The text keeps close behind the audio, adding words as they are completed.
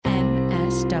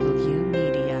RW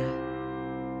Media.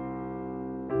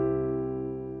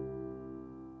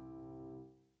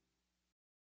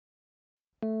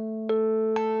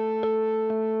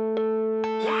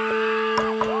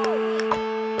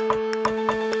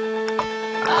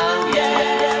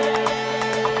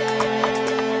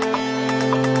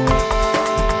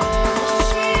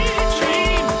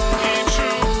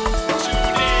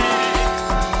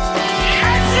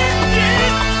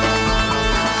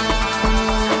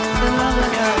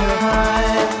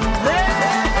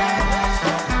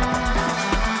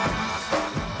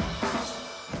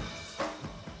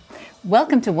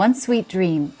 Welcome to One Sweet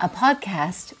Dream, a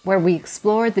podcast where we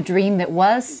explore the dream that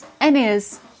was and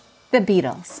is the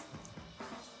Beatles.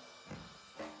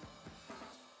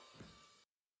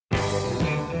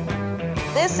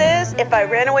 This is If I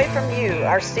Ran Away From You,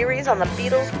 our series on the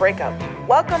Beatles breakup.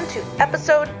 Welcome to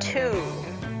episode 2.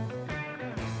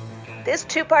 This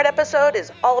two-part episode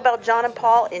is all about John and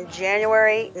Paul in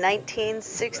January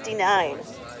 1969.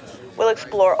 We'll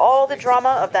explore all the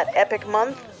drama of that epic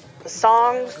month, the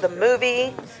songs, the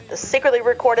movie, the secretly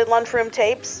recorded lunchroom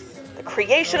tapes, the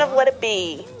creation of Let It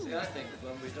Be,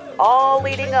 all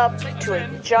leading up to a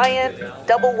giant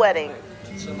double wedding.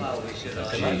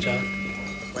 Good night, John.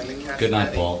 Good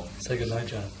night, Paul. Say good night,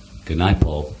 John. Good night,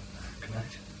 Paul. Good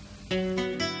night.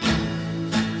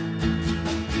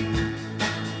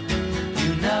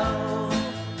 You know,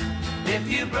 if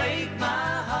you break my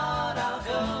heart, I'll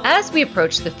go. As we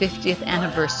approach the 50th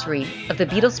anniversary of the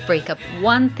Beatles' breakup,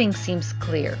 one thing seems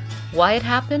clear. Why it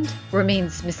happened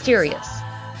remains mysterious.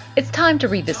 It's time to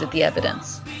revisit the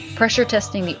evidence, pressure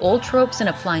testing the old tropes and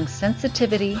applying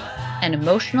sensitivity and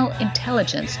emotional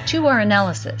intelligence to our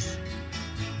analysis.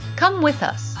 Come with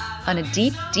us on a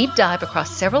deep dive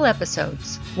across several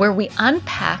episodes where we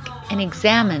unpack and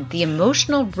examine the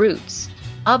emotional roots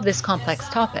of this complex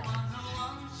topic.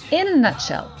 In a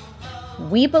nutshell,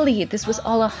 we believe this was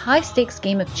all a high-stakes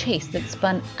game of chase that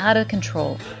spun out of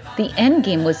control. The end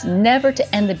game was never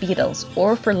to end the Beatles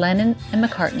or for Lennon and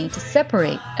McCartney to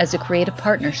separate as a creative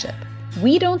partnership.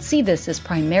 We don't see this as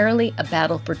primarily a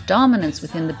battle for dominance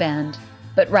within the band,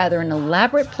 but rather an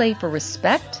elaborate play for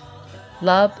respect,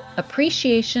 love,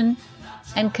 appreciation,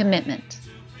 and commitment.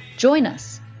 Join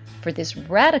us for this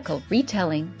radical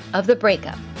retelling of the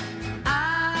breakup. I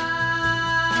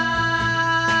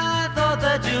thought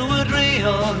that you would realize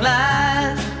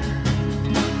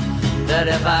that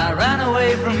if I ran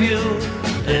away from you,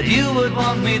 that you would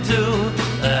want me to,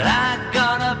 that I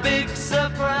got a big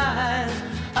surprise.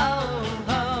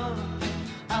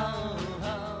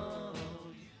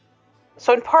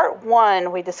 So in part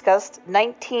 1, we discussed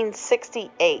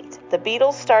 1968. The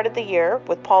Beatles started the year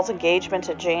with Paul's engagement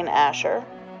to Jane Asher.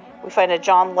 We find a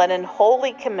John Lennon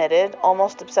wholly committed,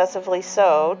 almost obsessively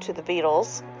so, to the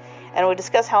Beatles. And we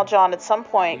discuss how John at some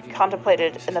point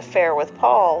contemplated an affair with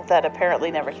Paul that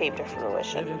apparently never came to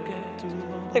fruition.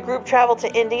 The group traveled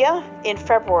to India in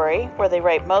February, where they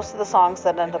write most of the songs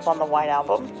that end up on the White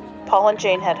Album. Paul and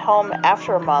Jane head home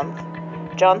after a month.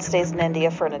 John stays in India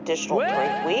for an additional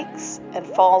 3 weeks and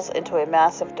falls into a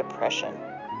massive depression.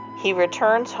 He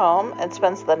returns home and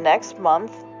spends the next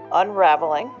month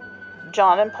unraveling.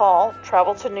 John and Paul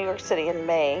travel to New York City in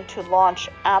May to launch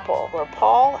Apple, where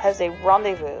Paul has a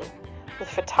rendezvous with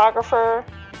photographer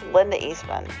Linda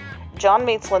Eastman. John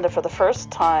meets Linda for the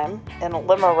first time in a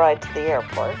limo ride to the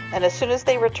airport, and as soon as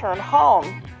they return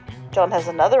home, John has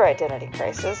another identity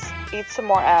crisis, eats some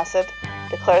more acid,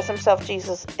 declares himself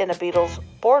Jesus in a Beatles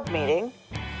board meeting,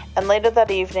 and later that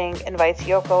evening invites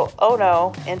Yoko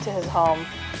Ono into his home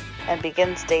and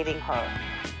begins dating her.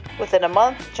 Within a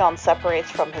month, John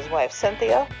separates from his wife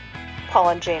Cynthia. Paul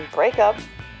and Jane break up.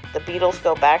 The Beatles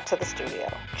go back to the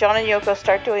studio. John and Yoko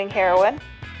start doing heroin,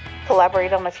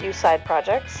 collaborate on a few side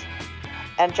projects,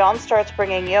 and John starts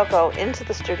bringing Yoko into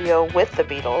the studio with the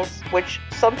Beatles, which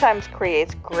sometimes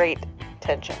creates great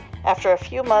tension. After a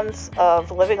few months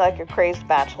of living like a crazed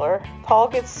bachelor, Paul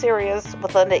gets serious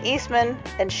with Linda Eastman,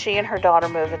 and she and her daughter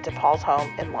move into Paul's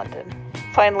home in London.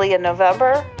 Finally, in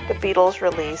November, the Beatles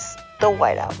release the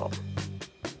White Album.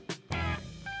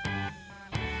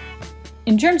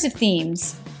 In terms of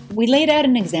themes, we laid out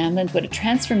and examined what a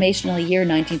transformational year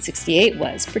 1968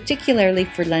 was, particularly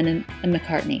for Lennon and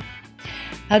McCartney.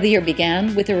 How the year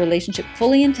began with a relationship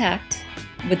fully intact,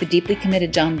 with a deeply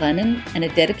committed John Lennon and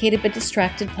a dedicated but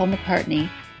distracted Paul McCartney,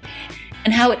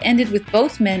 and how it ended with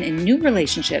both men in new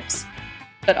relationships,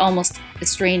 but almost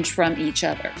estranged from each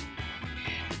other.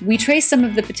 We trace some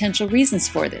of the potential reasons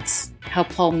for this, how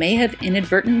Paul may have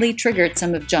inadvertently triggered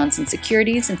some of John's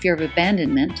insecurities and fear of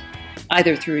abandonment,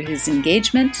 either through his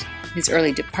engagement, his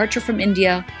early departure from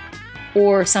India,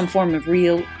 or some form of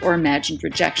real or imagined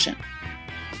rejection.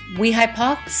 We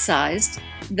hypothesized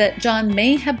that John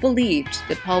may have believed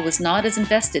that Paul was not as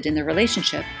invested in the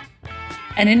relationship,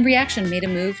 and in reaction made a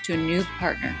move to a new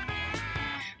partner.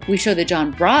 We show that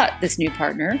John brought this new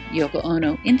partner, Yoko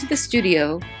Ono, into the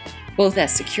studio both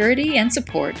as security and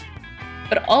support,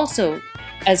 but also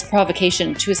as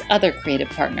provocation to his other creative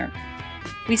partner.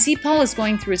 We see Paul as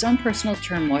going through his own personal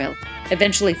turmoil,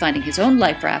 eventually finding his own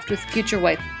life raft with future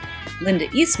wife Linda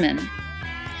Eastman.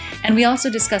 And we also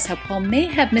discuss how Paul may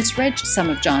have misread some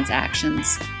of John's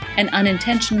actions and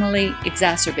unintentionally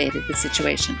exacerbated the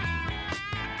situation.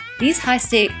 These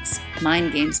high-stakes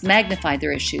mind games magnified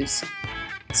their issues,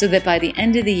 so that by the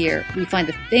end of the year, we find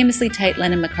the famously tight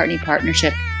Lennon-McCartney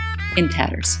partnership in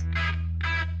tatters.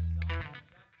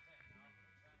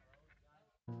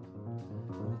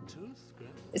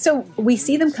 So we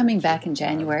see them coming back in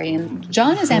January, and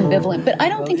John is ambivalent, but I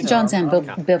don't think John's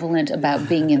ambivalent about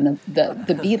being in the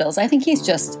Beatles. I think he's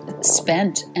just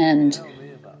spent and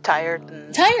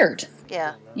Tired.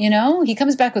 Yeah. You know, he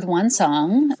comes back with one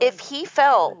song. If he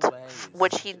felt,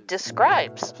 which he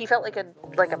describes, he felt like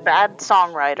a bad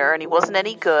songwriter and he wasn't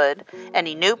any good, and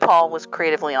he knew Paul was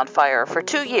creatively on fire for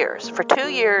 2 years. For 2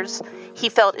 years, he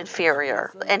felt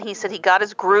inferior. And he said he got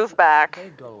his groove back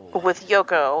with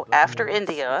Yoko after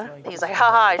India. He's like,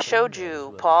 haha, I showed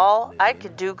you, Paul. I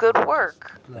could do good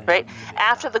work. Right?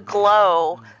 After the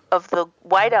glow of the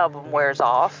White Album wears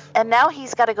off, and now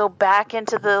he's got to go back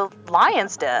into the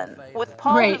Lion's Den with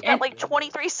Paul, right. who's got like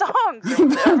 23 songs or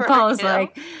whatever. Paul's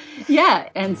like, yeah,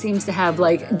 and seems to have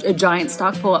like a giant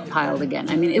stock piled again.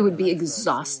 I mean, it would be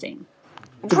exhausting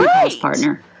to be Paul's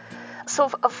partner. So,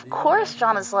 of course,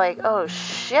 John is like, oh,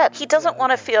 shit. He doesn't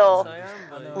want to feel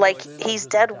like he's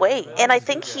dead weight. And I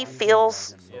think he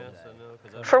feels,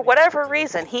 for whatever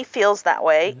reason, he feels that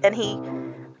way, and he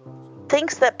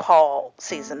thinks that Paul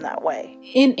sees him that way.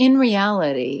 In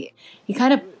reality, he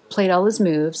kind of played all his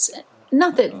moves.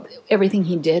 Not that everything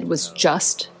he did was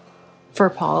just for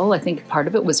Paul. I think part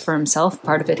of it was for himself.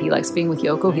 Part of it, he likes being with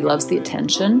Yoko. He loves the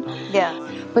attention. Yeah.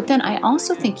 But then I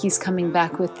also think he's coming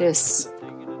back with this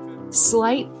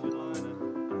slight,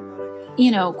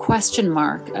 question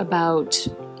mark about,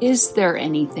 is there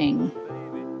anything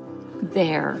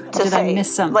there? Did I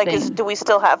miss something? Like, do we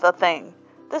still have a thing?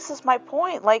 This is my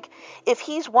point. Like, if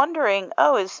he's wondering,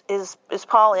 oh, is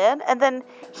Paul in? And then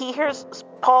he hears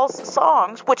Paul's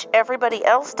songs, which everybody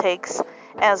else takes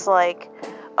as like,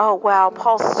 oh, wow,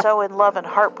 Paul's so in love and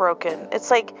heartbroken.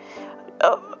 It's like,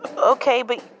 oh, okay,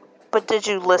 but did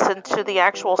you listen to the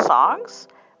actual songs?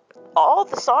 All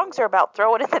the songs are about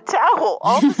throwing in the towel.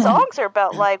 All the songs are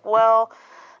about like, well,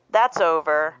 that's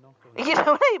over. You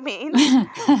know what I mean?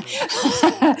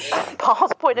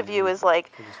 Paul's point of view is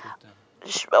like,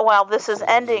 well, this is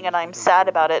ending and I'm sad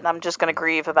about it and I'm just going to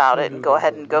grieve about it and go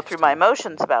ahead and go through my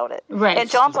emotions about it. Right. And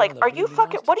John's like, what are you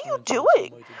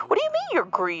doing? What do you mean you're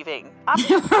grieving? I'm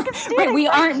fucking standing we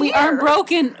aren't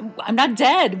broken. I'm not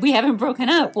dead. We haven't broken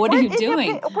up. What are you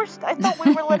doing? I thought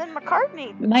we were Lennon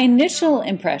McCartney. My initial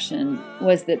impression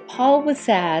was that Paul was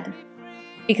sad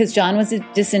because John was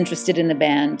disinterested in the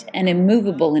band and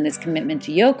immovable in his commitment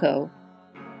to Yoko,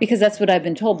 because that's what I've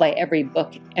been told by every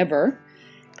book ever.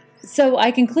 So I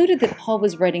concluded that Paul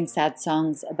was writing sad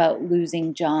songs about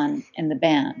losing John and the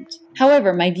band.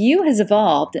 However, my view has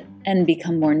evolved and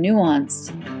become more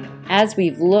nuanced as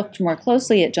we've looked more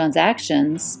closely at John's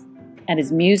actions, at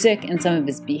his music, and some of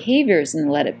his behaviors in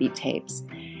the Let It Be tapes,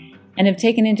 and have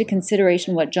taken into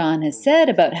consideration what John has said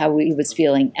about how he was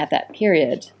feeling at that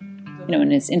period,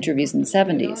 in his interviews in the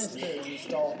 70s.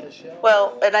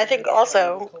 Well, and I think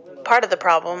also part of the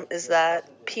problem is that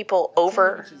people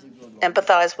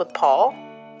empathize with Paul,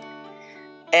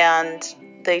 and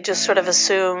they just sort of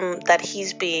assume that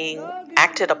he's being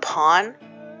acted upon.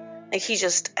 Like he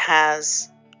just has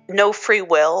no free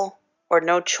will or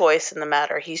no choice in the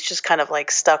matter. He's just kind of like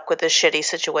stuck with this shitty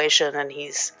situation, and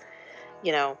he's,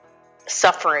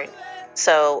 suffering.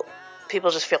 So people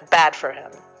just feel bad for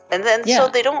him. And then so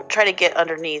they don't try to get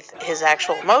underneath his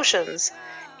actual emotions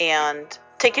and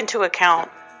take into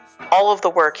account all of the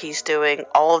work he's doing,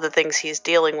 all of the things he's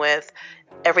dealing with,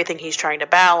 everything he's trying to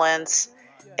balance,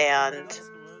 and,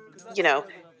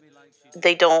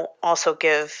 they don't also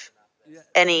give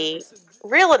any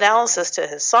real analysis to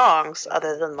his songs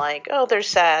other than like, oh, they're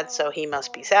sad, so he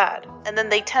must be sad. And then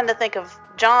they tend to think of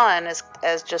John as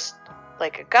just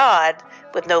like a god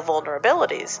with no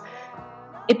vulnerabilities.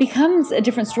 It becomes a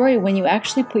different story when you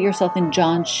actually put yourself in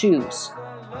John's shoes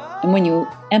and when you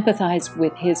empathize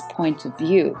with his point of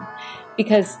view.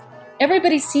 Because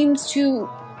everybody seems to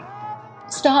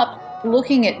stop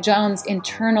looking at John's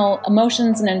internal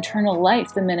emotions and internal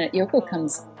life the minute Yoko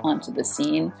comes onto the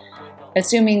scene,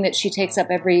 assuming that she takes up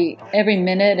every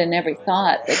minute and every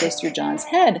thought that goes through John's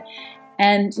head.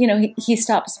 And, he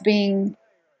stops being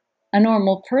a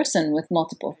normal person with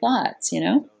multiple thoughts,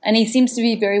 And he seems to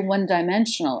be very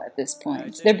one-dimensional at this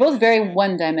point. They're both very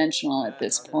one-dimensional at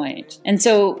this point. And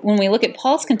so when we look at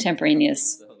Paul's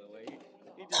contemporaneous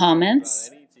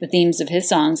comments, the themes of his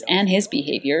songs and his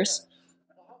behaviors,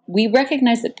 we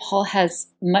recognize that Paul has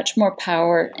much more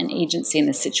power and agency in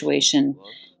this situation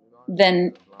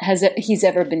than he's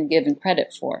ever been given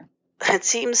credit for. It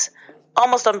seems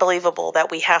almost unbelievable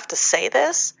that we have to say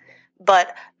this,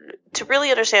 but to really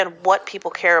understand what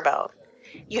people care about,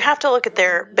 you have to look at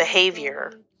their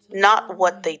behavior, not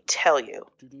what they tell you.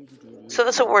 So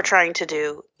that's what we're trying to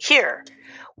do here.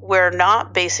 We're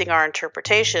not basing our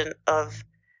interpretation of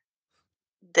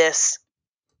this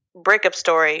breakup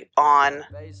story on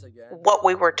what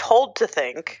we were told to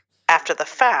think after the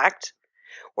fact.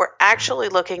 We're actually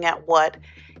looking at what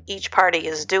each party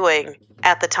is doing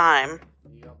at the time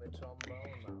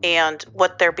and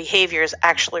what their behaviors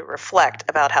actually reflect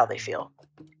about how they feel.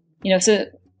 So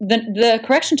the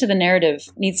correction to the narrative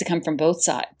needs to come from both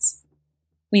sides.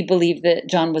 We believe that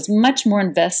John was much more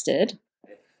invested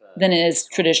than is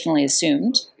traditionally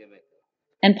assumed,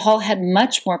 and Paul had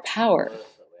much more power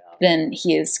than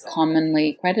he is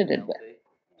commonly credited with.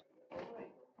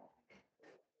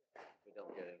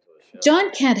 John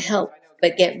can't help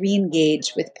but get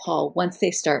re-engaged with Paul once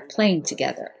they start playing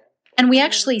together. And we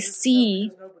actually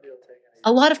see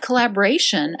a lot of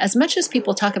collaboration. As much as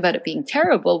people talk about it being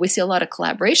terrible, we see a lot of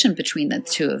collaboration between the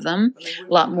two of them,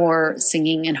 a lot more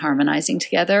singing and harmonizing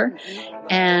together.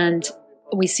 And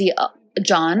we see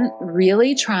John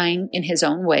really trying in his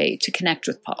own way to connect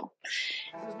with Paul.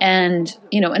 And,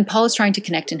 and Paul is trying to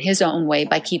connect in his own way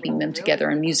by keeping them together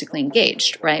and musically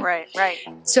engaged, right? Right.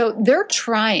 So they're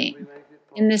trying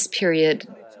in this period.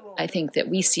 I think that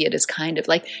we see it as kind of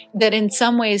like that in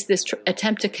some ways this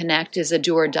attempt to connect is a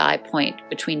do or die point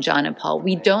between John and Paul.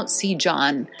 We don't see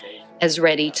John as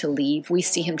ready to leave. We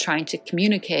see him trying to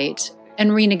communicate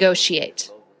and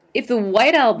renegotiate. If the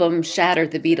White Album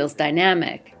shattered the Beatles'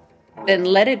 dynamic, then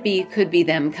Let It Be could be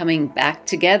them coming back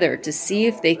together to see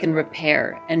if they can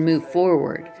repair and move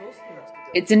forward.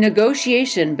 It's a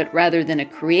negotiation, but rather than a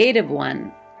creative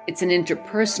one, it's an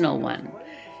interpersonal one.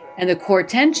 And the core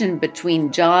tension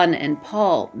between John and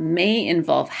Paul may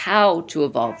involve how to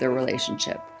evolve their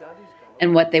relationship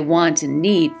and what they want and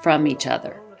need from each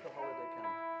other.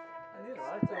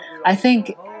 I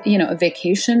think, a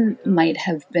vacation might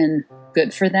have been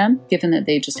good for them, given that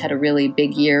they just had a really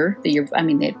big year. They'd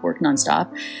worked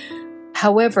nonstop.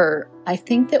 However, I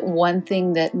think that one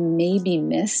thing that may be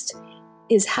missed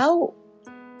is how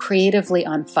creatively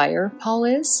on fire Paul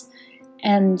is,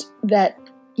 and that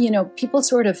people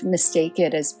sort of mistake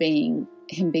it as him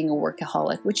being a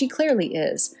workaholic, which he clearly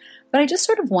is. But I just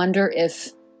sort of wonder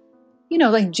if,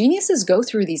 geniuses go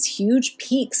through these huge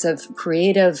peaks of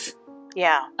creative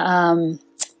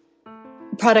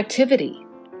productivity.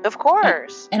 Of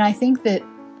course. And I think that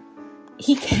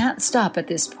he can't stop at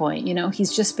this point.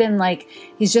 He's just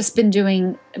been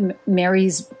doing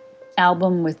Mary's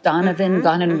album with Donovan,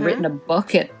 gone and written a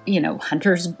book at,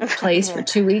 Hunter's place for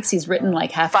 2 weeks. He's written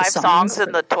like half 5 the songs.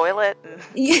 in the toilet.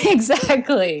 Yeah,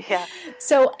 exactly. Yeah.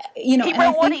 So, he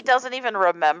wrote one he doesn't even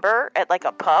remember at like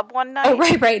a pub one night. Oh,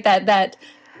 right. That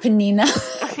Panina.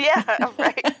 Yeah,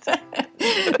 right.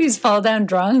 He's fall down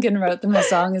drunk and wrote them a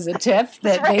song as a tip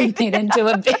that they made into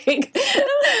a big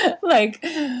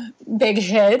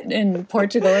hit in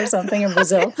Portugal or something, or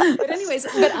Brazil. But anyways,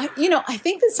 I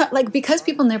think that's because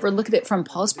people never look at it from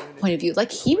Paul's point of view,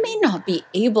 he may not be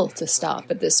able to stop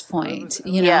at this point,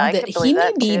 that he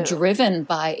may be driven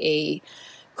by a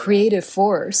creative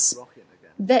force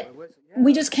that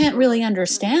we just can't really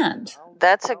understand.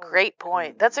 That's a great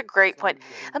point.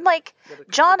 And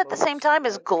John at the same time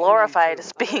is glorified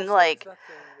as being what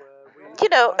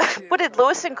did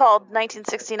Lewison call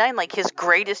 1969 his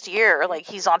greatest year, or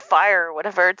he's on fire or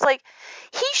whatever. It's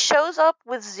he shows up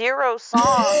with 0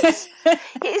 songs.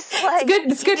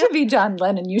 It's good to be John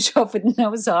Lennon. You show up with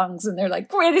no songs and they're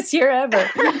greatest year ever.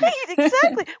 Right,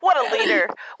 exactly. What a leader.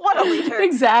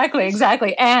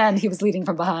 Exactly. And he was leading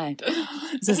from behind.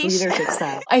 It's his leadership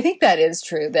style. I think that is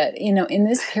true, that, in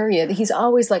this period, he's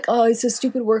always he's a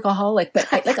stupid workaholic.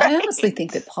 But I honestly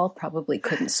think that Paul probably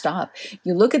couldn't stop.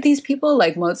 You look at these people people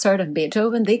like Mozart and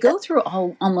Beethoven, they go through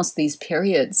almost these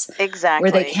periods Exactly.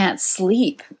 where they can't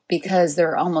sleep because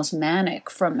they're almost manic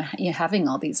from having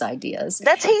all these ideas.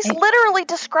 He literally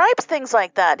describes things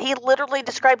like that. He literally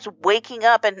describes waking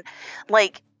up and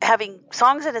like having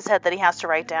songs in his head that he has to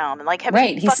write down and like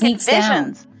having he fucking sneaks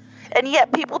visions. down. And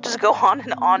yet people just go on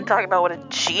and on talking about what a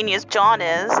genius John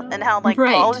is and how like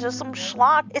Paul is just some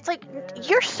schlock. It's like,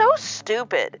 you're so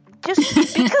stupid. Just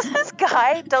because this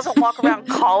guy doesn't walk around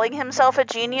calling himself a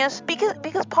genius,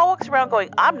 because Paul walks around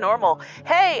going, I'm normal.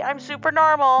 Hey, I'm super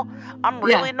normal. I'm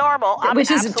really normal.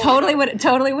 Which is totally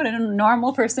what a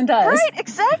normal person does. Right,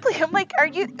 exactly. I'm like, are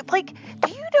you like, do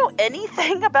you know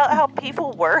anything about how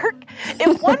people work?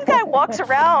 If one guy walks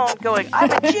around going,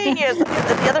 I'm a genius, and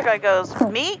the other guy goes,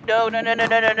 me? No.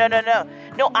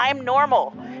 No, I'm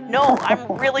normal. No, I'm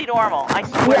really normal. I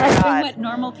swear to God. I'm what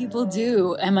normal people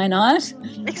do, am I not?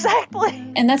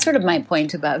 Exactly. And that's sort of my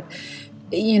point about,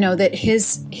 that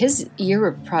his year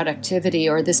of productivity,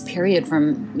 or this period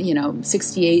from,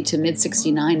 68 to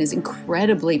mid-69 is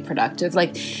incredibly productive.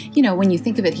 Like, when you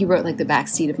think of it, he wrote like The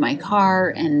Backseat of My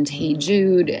Car and Hey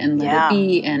Jude and Let It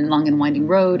Be and Long and Winding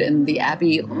Road and The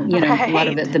Abbey, a lot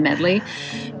of it, the medley,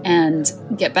 and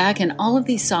Get Back and all of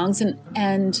these songs.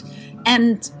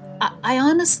 And I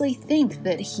honestly think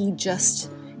that he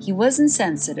was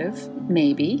insensitive,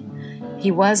 maybe.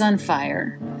 He was on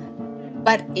fire.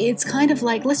 But it's kind of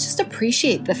like, let's just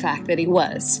appreciate the fact that he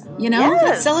was, Yes.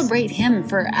 Let's celebrate him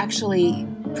for actually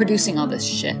producing all this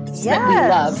shit that we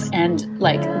love and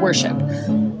like worship.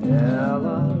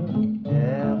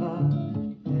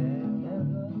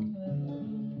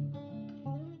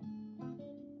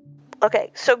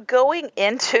 Okay, so going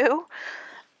into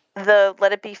the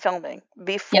Let It Be filming,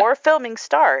 before filming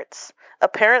starts,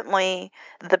 apparently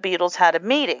the Beatles had a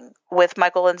meeting with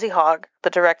Michael Lindsay Hogg, the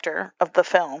director of the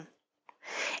film.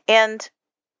 And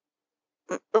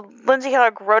Lindsay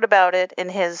Hogg wrote about it in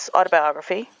his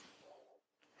autobiography.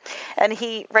 And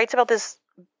he writes about this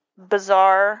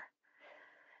bizarre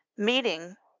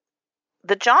meeting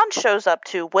that John shows up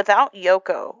to without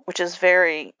Yoko, which is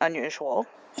very unusual.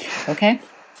 Okay.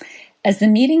 As the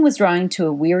meeting was drawing to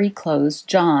a weary close,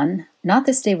 John, not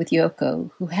this day with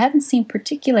Yoko, who hadn't seemed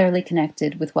particularly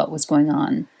connected with what was going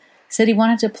on, said he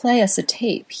wanted to play us a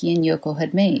tape he and Yoko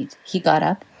had made. He got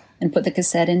up and put the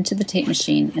cassette into the tape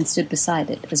machine and stood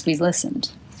beside it as we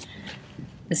listened.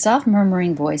 The soft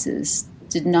murmuring voices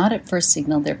did not at first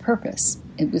signal their purpose.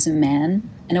 It was a man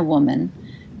and a woman,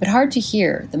 but hard to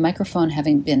hear, the microphone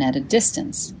having been at a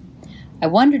distance. I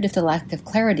wondered if the lack of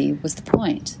clarity was the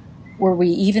point. Were we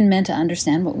even meant to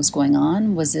understand what was going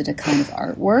on? Was it a kind of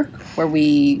artwork where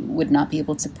we would not be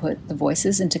able to put the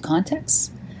voices into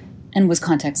context? And was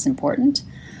context important?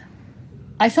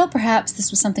 I felt perhaps this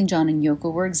was something John and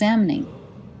Yoko were examining.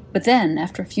 But then,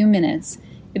 after a few minutes,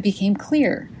 it became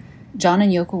clear. John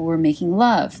and Yoko were making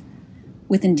love,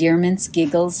 with endearments,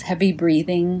 giggles, heavy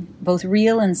breathing, both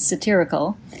real and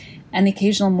satirical, and the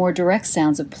occasional more direct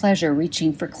sounds of pleasure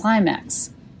reaching for climax,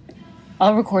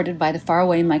 all recorded by the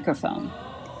faraway microphone.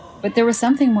 But there was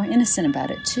something more innocent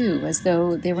about it, too, as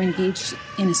though they were engaged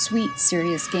in a sweet,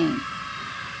 serious game.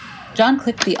 John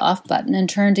clicked the off button and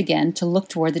turned again to look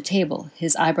toward the table,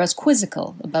 his eyebrows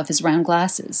quizzical above his round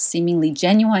glasses, seemingly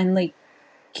genuinely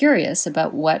curious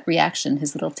about what reaction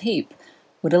his little tape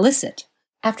would elicit.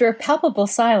 After a palpable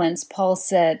silence, Paul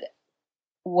said,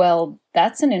 "Well,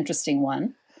 that's an interesting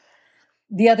one."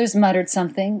 The others muttered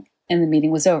something, and the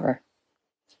meeting was over.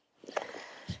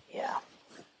 Yeah.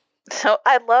 So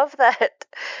I love that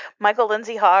Michael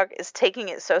Lindsay Hogg is taking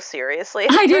it so seriously.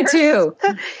 I do too.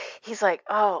 He's like,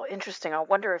 oh, interesting. I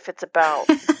wonder if it's about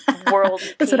world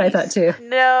peace. That's what I thought too.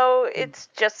 No, it's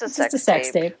just a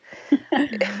sex tape.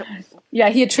 Yeah,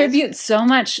 he attributes so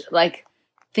much like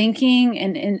thinking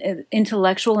and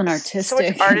intellectual and artistic. So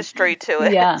much artistry to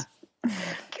it. Yeah.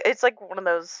 It's like one of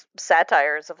those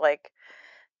satires of like,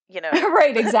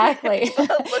 right, exactly.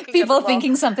 People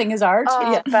thinking something is art.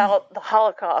 About the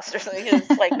Holocaust or something.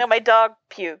 It's like, no, my dog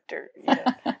puked or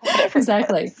whatever.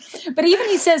 Exactly. But even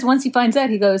he says, once he finds out,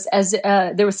 he goes, as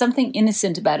there was something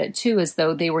innocent about it too, as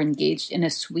though they were engaged in a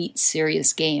sweet,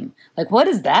 serious game. Like, what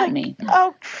does that mean?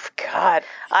 Oh, God.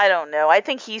 I don't know. I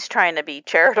think he's trying to be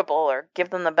charitable or give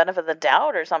them the benefit of the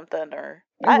doubt or something. Or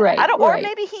or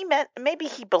maybe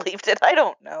he believed it. I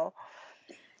don't know.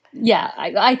 Yeah,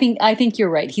 I think you're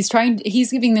right. He's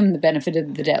giving them the benefit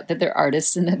of the doubt that they're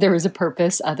artists and that there is a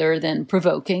purpose other than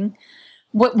provoking.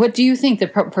 What do you think the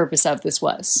purpose of this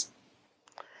was?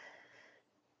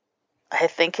 I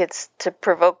think it's to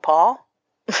provoke Paul.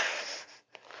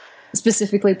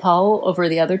 Specifically Paul over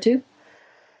the other two?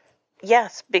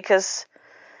 Yes, because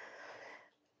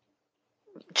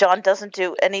John doesn't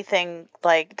do anything,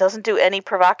 like, doesn't do any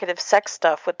provocative sex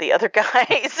stuff with the other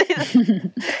guys.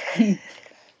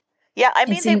 Yeah, I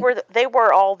mean, they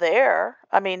were all there.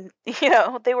 I mean,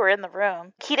 they were in the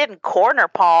room. He didn't corner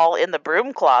Paul in the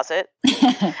broom closet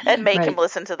and make him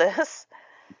listen to this.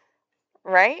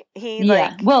 Right?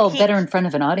 Better in front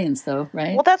of an audience, though,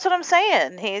 right? Well, that's what I'm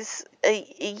saying. He's,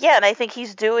 and I think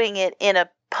he's doing it in a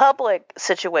public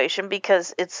situation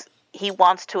because he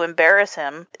wants to embarrass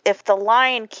him. If the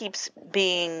line keeps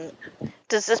being,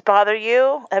 does this bother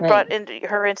you? I brought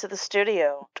her into the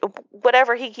studio.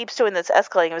 Whatever he keeps doing that's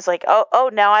escalating, it was like, oh,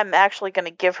 now I'm actually going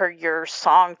to give her your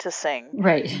song to sing.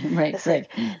 Right.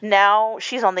 Like, now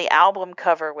she's on the album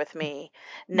cover with me.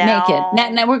 Now,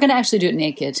 naked. Now we're going to actually do it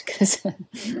naked because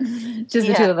just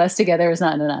the two of us together is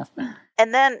not enough.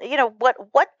 And then,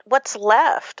 what's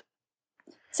left?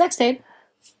 Sex tape.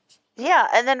 Yeah,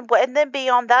 and then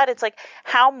beyond that, it's like,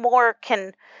 how more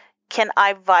can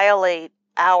I violate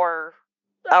our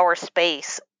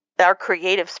space, our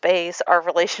creative space, our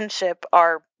relationship,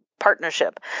 our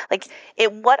partnership? Like,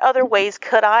 in what other ways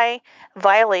could I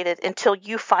violate it until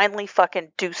you finally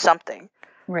fucking do something?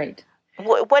 Right.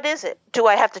 What is it? Do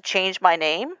I have to change my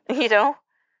name? Yeah.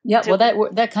 Well,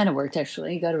 that kind of worked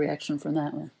actually. You got a reaction from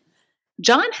that one.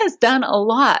 John has done a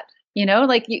lot.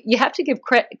 Like you have to give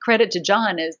credit to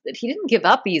John is that he didn't give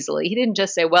up easily. He didn't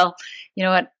just say, well, you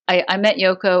know what, I met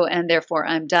Yoko and therefore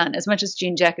I'm done. As much as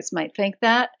Jean Jacques might think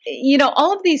that,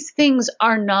 all of these things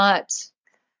are not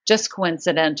just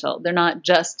coincidental. They're not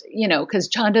just, because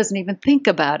John doesn't even think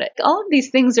about it. All of these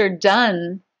things are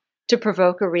done to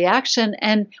provoke a reaction.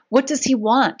 And what does he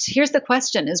want? Here's the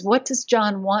question is, what does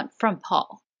John want from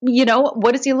Paul?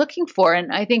 What is he looking for?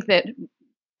 And I think that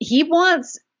he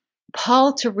wants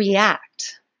Paul to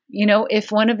react.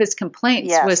 If one of his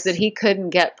complaints was that he couldn't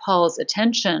get Paul's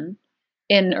attention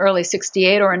in early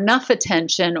 68 or enough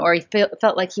attention, or he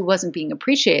felt like he wasn't being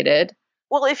appreciated.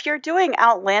 Well, if you're doing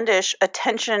outlandish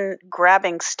attention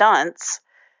grabbing stunts,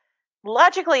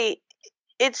 logically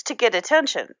it's to get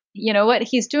attention. You know what?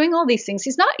 He's doing all these things.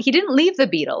 He didn't leave the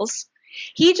Beatles.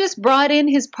 He just brought in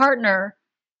his partner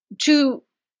to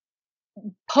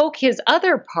poke his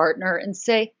other partner and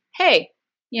say, hey,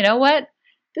 you know what?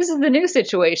 This is the new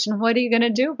situation. What are you going to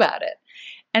do about it?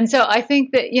 And so I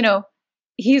think that,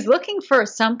 he's looking for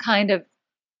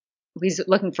he's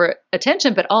looking for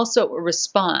attention, but also a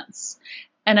response.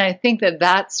 And I think that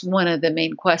that's one of the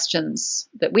main questions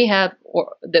that we have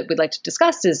or that we'd like to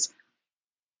discuss is,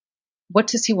 what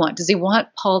does he want? Does he want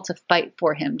Paul to fight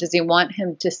for him? Does he want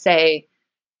him to say,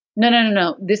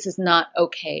 no, this is not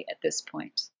okay at this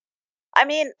point? I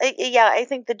mean, I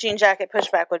think the Jean Jacques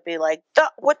pushback would be like,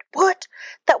 what?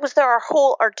 That was their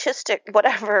whole artistic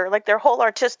whatever. Like, their whole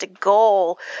artistic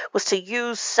goal was to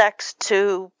use sex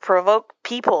to provoke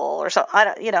people or something.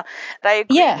 And I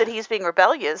agree that he's being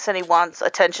rebellious and he wants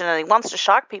attention and he wants to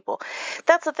shock people.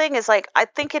 That's the thing is, like, I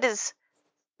think it is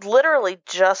literally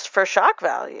just for shock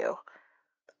value.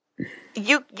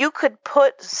 You could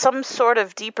put some sort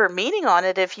of deeper meaning on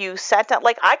it if you sat down.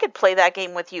 Like, I could play that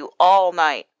game with you all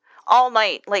night,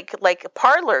 like a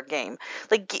parlor game.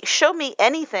 Like, show me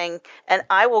anything and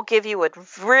I will give you a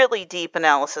really deep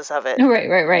analysis of it.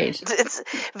 Right. It's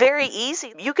very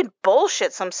easy. You can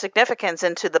bullshit some significance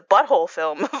into the butthole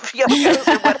film of Yoko's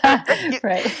or whatever.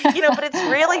 Right. But it's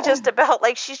really just about,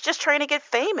 like, she's just trying to get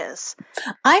famous.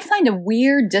 I find a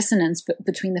weird dissonance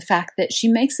between the fact that she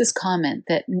makes this comment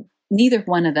that neither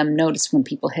one of them noticed when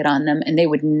people hit on them and they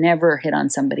would never hit on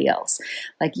somebody else.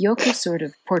 Like, Yoko sort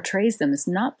of portrays them as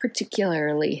not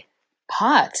particularly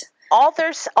hot. All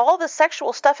the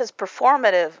sexual stuff is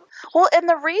performative. Well, and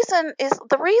the reason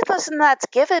that's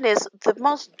given is the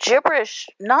most gibberish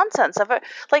nonsense of it.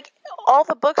 Like, all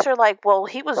the books are like, well,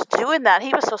 he was doing that.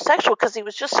 He was so sexual because he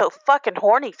was just so fucking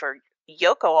horny for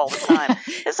Yoko all the time.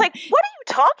 It's like, what are you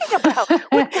talking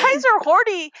about? When guys are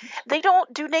horny, they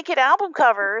don't do naked album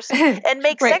covers and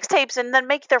make sex tapes and then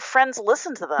make their friends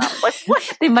listen to them. Like,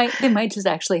 what? They might just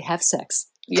actually have sex.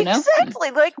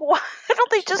 Exactly. Like, why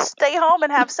don't they just stay home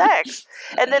and have sex?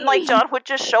 And then, like, John would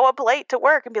just show up late to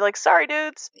work and be like, sorry,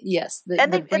 dudes. Yes.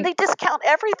 And they discount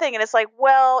everything. And it's like,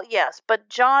 well, yes, but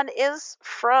John is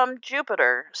from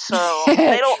Jupiter, so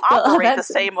they don't operate the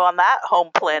same on that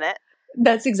home planet.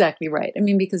 That's exactly right. I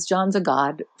mean, because John's a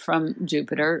god from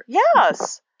Jupiter.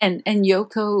 Yes. And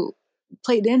Yoko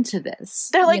played into this.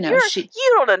 They're like,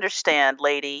 you don't understand,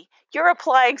 lady. You're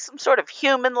applying some sort of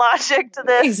human logic to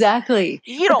this. Exactly.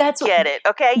 You don't get it,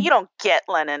 okay? You don't get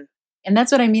Lennon. And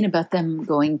that's what I mean about them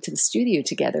going to the studio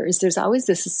together, is there's always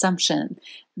this assumption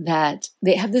that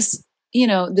they have this,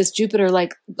 this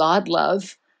Jupiter-like god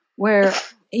love where,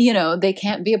 they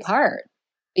can't be apart.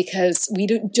 because we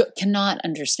cannot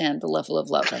understand the level of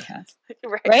love they have.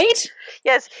 Right. Right?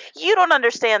 Yes, you don't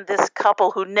understand this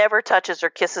couple who never touches or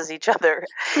kisses each other,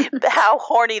 how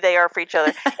horny they are for each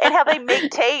other, and how they make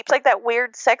tapes, like that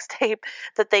weird sex tape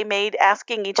that they made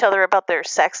asking each other about their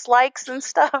sex likes and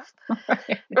stuff.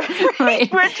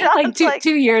 Right. Where John's like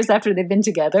 2 years after they've been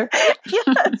together.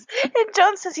 Yes. And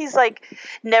John says he's like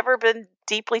never been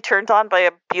deeply turned on by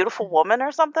a beautiful woman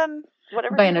or something.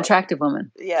 Whatever. By an attractive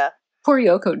woman. Yeah. Poor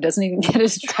Yoko doesn't even get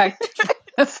as attractive.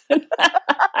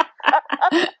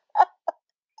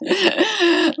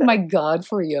 My God,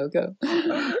 poor Yoko.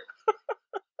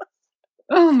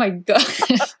 Oh my God.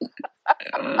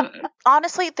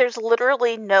 Honestly, there's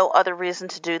literally no other reason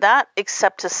to do that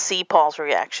except to see Paul's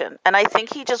reaction. And I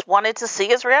think he just wanted to see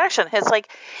his reaction. It's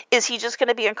like, is he just going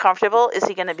to be uncomfortable? Is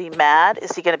he going to be mad?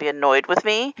 Is he going to be annoyed with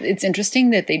me? It's interesting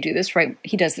that they do this right.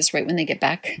 He does this right when they get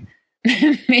back.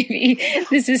 Maybe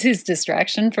this is his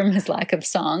distraction from his lack of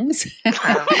songs.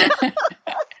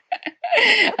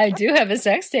 I do have a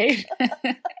sex tape.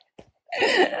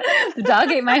 The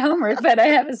dog ate my homework, but I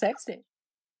have a sex tape.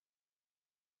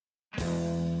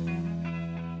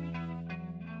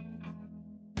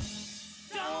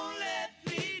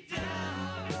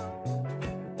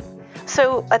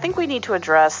 So I think we need to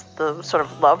address the sort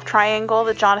of love triangle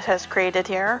that John has created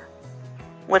here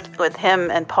with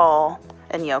him and Paul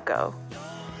and Yoko,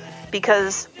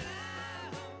 because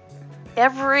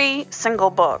every single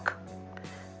book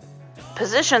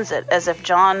positions it as if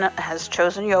John has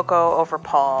chosen Yoko over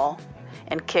Paul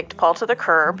and kicked Paul to the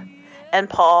curb, and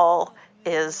Paul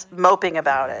is moping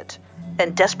about it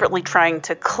and desperately trying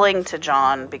to cling to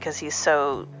John because he's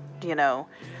so,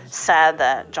 sad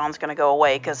that John's going to go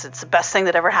away because it's the best thing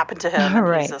that ever happened to him.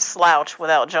 Right. He's a slouch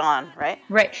without John, right?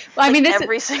 Right. Well, I mean,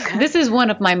 this is one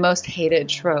of my most hated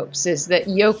tropes, is that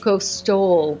Yoko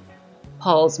stole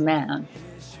Paul's man.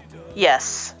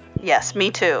 Yes,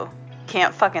 me too.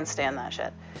 Can't fucking stand that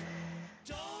shit.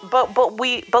 But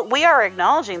we are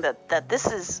acknowledging that this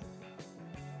is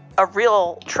a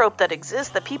real trope that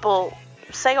exists that people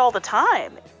say all the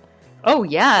time. Oh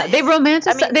yeah, they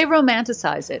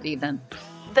romanticize it even.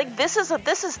 Like this is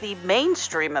the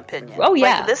mainstream opinion. Oh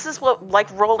yeah, like, this is what like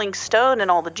Rolling Stone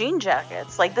and all the jean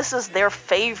jackets. Like this is their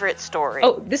favorite story.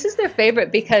 Oh, this is their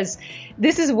favorite because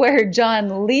this is where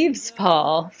John leaves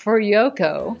Paul for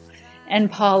Yoko, and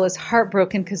Paul is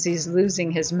heartbroken because he's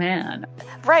losing his man.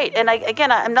 Right, and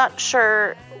I'm not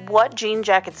sure what jean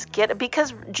jackets get,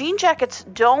 because jean jackets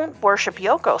don't worship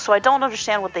Yoko, so I don't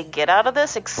understand what they get out of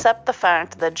this except the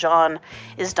fact that John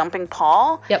is dumping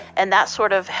Paul. Yep. And that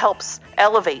sort of helps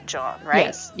elevate John,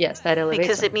 right? Yes, that elevates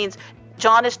because him. It means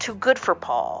John is too good for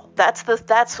Paul. That's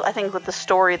I think what the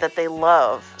story that they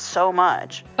love so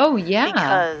much. Oh yeah,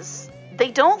 because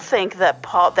they don't think that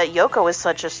Yoko is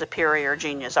such a superior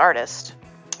genius artist.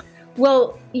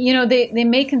 Well, they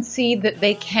may concede that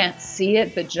they can't see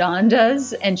it, but John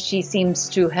does, and she seems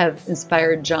to have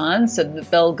inspired John, so that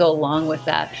they'll go along with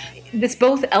that. This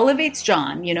both elevates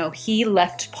John, he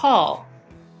left Paul,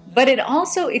 but it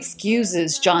also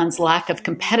excuses John's lack of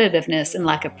competitiveness and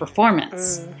lack of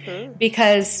performance,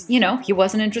 because, he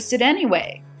wasn't interested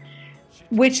anyway,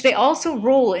 which they also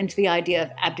roll into the idea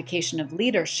of abdication of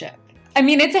leadership. I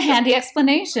mean, it's a handy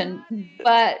explanation,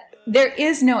 but there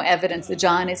is no evidence that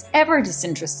John is ever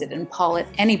disinterested in Paul at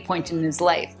any point in his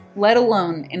life, let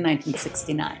alone in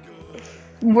 1969.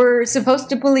 We're supposed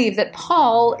to believe that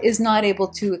Paul is not able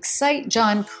to excite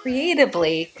John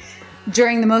creatively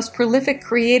during the most prolific,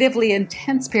 creatively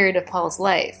intense period of Paul's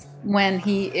life, when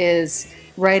he is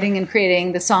writing and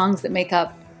creating the songs that make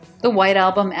up the White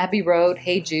Album, Abbey Road,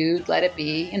 Hey Jude, Let It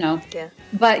Be, Yeah.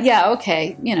 But yeah,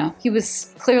 okay, he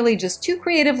was clearly just too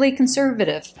creatively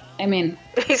conservative. I mean,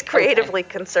 he's creatively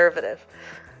conservative,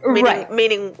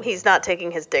 meaning he's not taking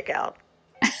his dick out.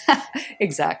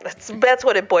 Exactly. That's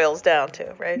what it boils down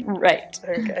to, right? Right.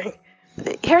 Okay.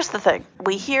 Here's the thing: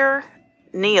 we hear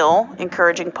Neil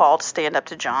encouraging Paul to stand up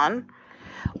to John.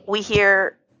 We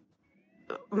hear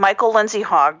Michael Lindsay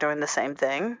Hogg doing the same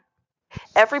thing.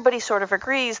 Everybody sort of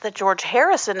agrees that George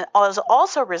Harrison is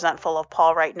also resentful of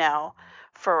Paul right now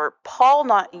for Paul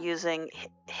not using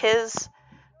his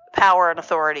power and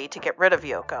authority to get rid of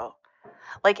Yoko.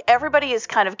 Like, everybody is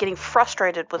kind of getting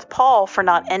frustrated with Paul for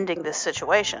not ending this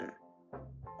situation.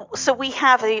 So we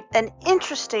have an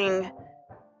interesting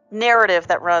narrative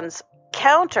that runs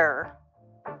counter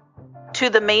to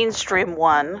the mainstream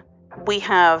one. We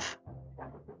have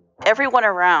everyone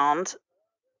around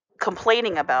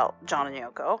complaining about John and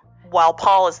Yoko, while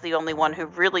Paul is the only one who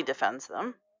really defends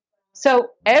them. So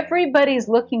everybody's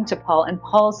looking to Paul, and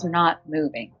Paul's not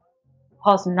moving.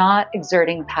 Paul's not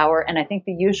exerting power. And I think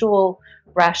the usual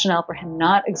rationale for him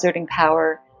not exerting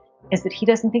power is that he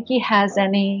doesn't think he has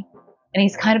any, and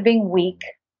he's kind of being weak.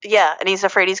 Yeah, and he's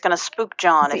afraid he's going to spook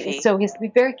John if he... So he has to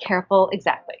be very careful.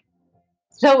 Exactly.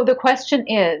 So the question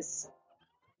is,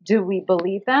 do we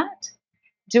believe that?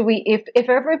 Do we, if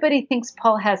everybody thinks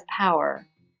Paul has power,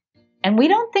 and we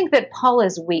don't think that Paul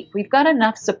is weak, we've got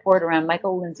enough support around.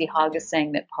 Michael Lindsay Hogg is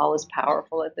saying that Paul is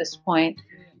powerful at this point.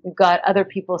 We've got other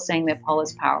people saying that Paul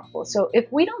is powerful. So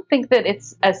if we don't think that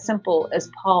it's as simple as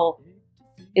Paul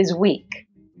is weak,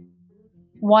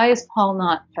 why is Paul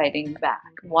not fighting back?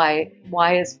 Why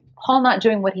is Paul not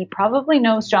doing what he probably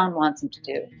knows John wants him to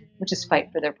do, which is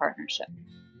fight for their partnership?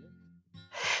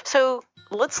 So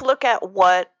let's look at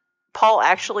what Paul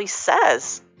actually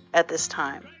says at this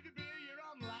time.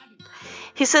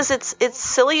 He says it's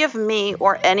silly of me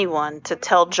or anyone to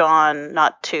tell John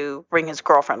not to bring his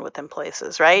girlfriend with him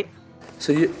places, right?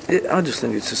 So I just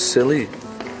think it's just silly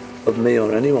of me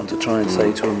or anyone to try and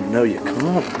say to him, no, you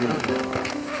can't. You know?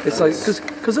 It's like,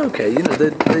 because okay, you know,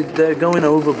 they're going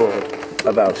overboard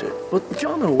about it. But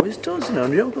John always does, you know,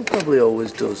 and Yoko probably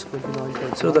always does.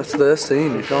 So that's their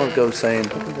scene. You can't go saying,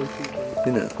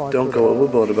 you know, don't go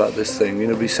overboard about this thing. You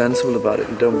know, be sensible about it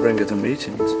and don't bring it to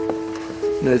meetings.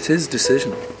 You know, it's his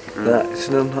decision. That it's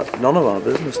none of our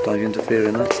business to interfere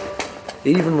in that.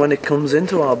 Even when it comes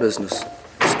into our business,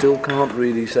 still can't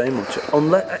really say much,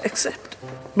 except,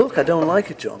 look, I don't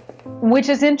like it, John. Which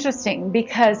is interesting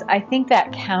because I think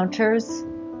that counters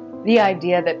the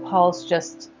idea that Paul's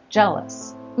just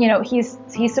jealous. You know, he's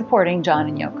supporting John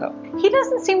and Yoko. He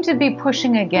doesn't seem to be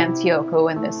pushing against Yoko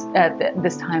in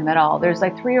this time at all. There's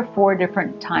like 3 or 4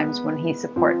 different times when he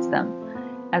supports them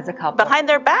as a couple. Behind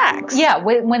their backs. Yeah,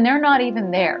 when they're not even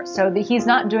there. So he's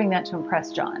not doing that to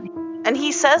impress John. And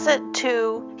he says it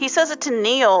to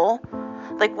Neil,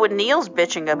 like when Neil's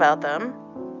bitching about them.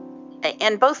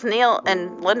 And both Neil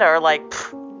and Linda are like,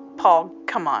 Paul,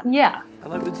 come on. Yeah.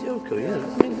 And like with Yoko, yeah,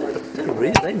 I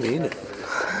mean, they mean it.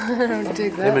 I don't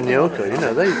dig that. Him and Yoko, you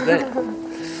know, they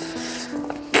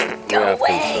Go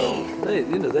away!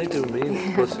 They do mean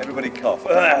it. But Everybody cough.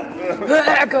 Go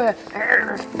ahead.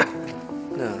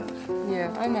 no,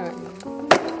 Yeah, I know it.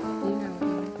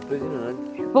 but you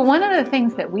know, But one of the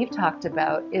things that we've talked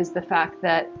about is the fact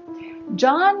that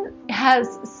John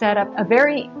has set up a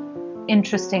very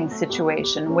interesting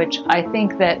situation, which I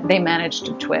think that they managed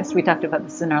to twist. We talked about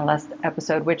this in our last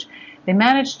episode, which they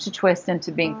managed to twist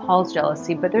into being Paul's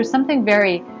jealousy. But there's something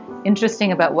very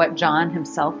interesting about what John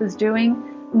himself is doing.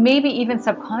 Maybe even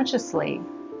subconsciously,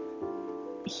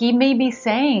 he may be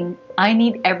saying, I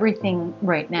need everything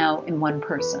right now in one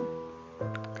person.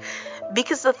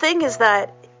 Because the thing is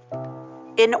that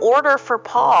in order for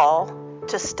Paul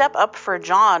to step up for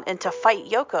John and to fight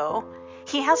Yoko,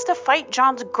 he has to fight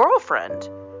John's girlfriend.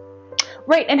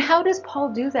 Right, and how does Paul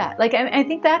do that? Like, I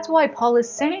think that's why Paul is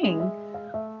saying,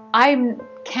 I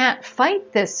can't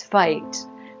fight this fight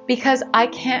because I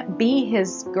can't be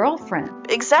his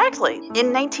girlfriend. Exactly.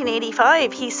 In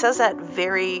 1985, he says that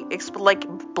very,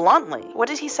 bluntly. What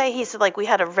did he say? He said, we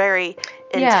had a very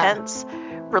intense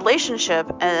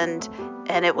relationship, and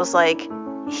it was like,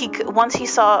 once he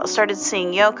started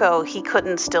seeing Yoko, he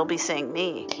couldn't still be seeing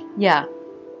me. Yeah.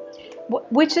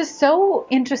 Which is so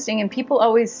interesting, and people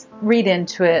always read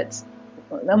into it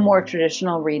a more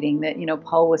traditional reading that,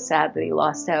 Paul was sad that he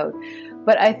lost out.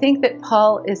 But I think that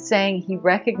Paul is saying he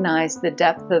recognized the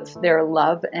depth of their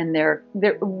love, and there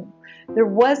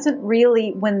wasn't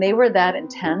really, when they were that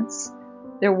intense,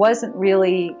 there wasn't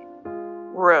really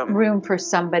room for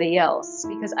somebody else.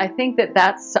 Because I think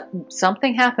that's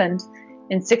something happened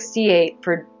in 1968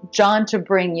 for John to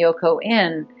bring Yoko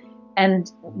in.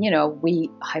 And, we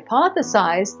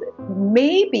hypothesized that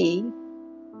maybe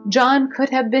John could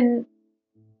have been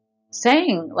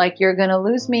saying, you're going to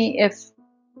lose me if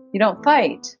you don't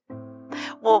fight.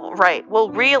 Well, right. Well,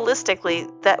 realistically,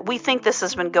 that we think this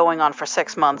has been going on for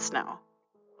 6 months now.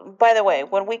 By the way,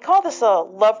 when we call this a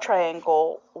love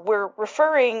triangle, we're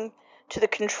referring to the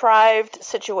contrived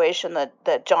situation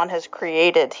that John has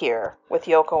created here with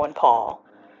Yoko and Paul.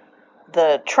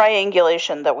 The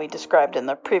triangulation that we described in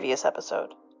the previous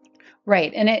episode.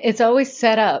 Right. And it's always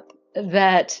set up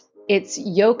that it's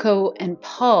Yoko and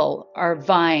Paul are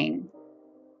vying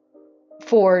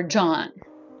for John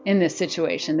in this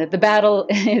situation, that the battle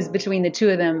is between the two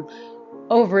of them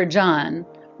over John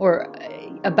or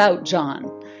about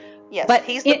John. Yes, but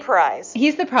he's the prize.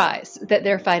 He's the prize that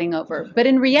they're fighting over. But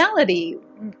in reality,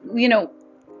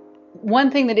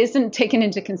 one thing that isn't taken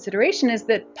into consideration is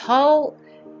that Paul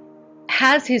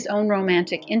has his own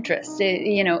romantic interests.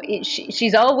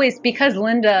 She's always, because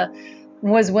Linda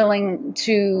was willing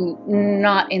to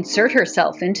not insert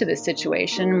herself into this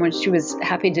situation when she was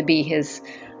happy to be his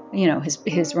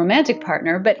romantic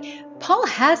partner. But Paul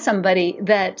has somebody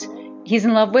that he's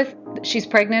in love with. She's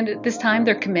pregnant at this time.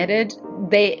 They're committed.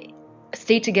 They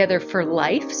stay together for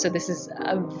life. So this is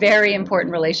a very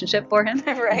important relationship for him.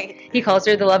 Right. He calls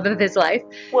her the love of his life.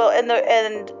 Well,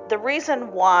 and the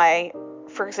reason why,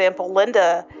 for example,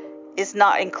 Linda is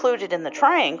not included in the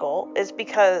triangle is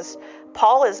because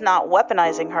Paul is not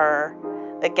weaponizing her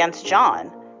against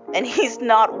John, and he's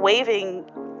not waving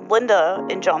Linda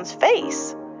in John's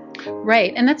face.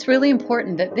 Right, and that's really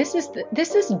important, that this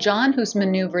is John who's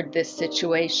maneuvered this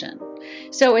situation.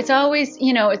 So it's always,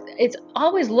 it's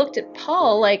always looked at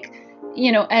Paul like,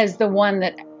 as the one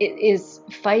that is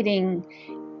fighting,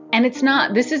 and it's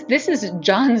not. This is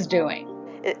John's doing.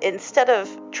 Instead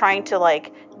of trying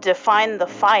to define the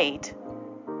fight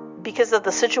because of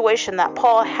the situation that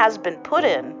Paul has been put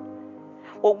in,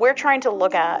 what we're trying to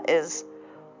look at is,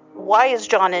 why is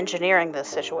John engineering this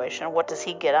situation? What does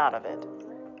he get out of it?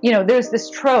 There's this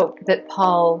trope that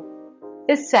Paul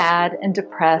is sad and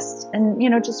depressed and,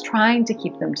 just trying to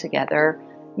keep them together,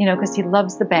 because he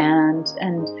loves the band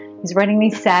and he's writing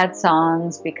these sad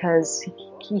songs because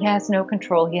he has no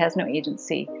control, he has no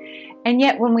agency. And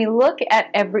yet when we look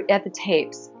at the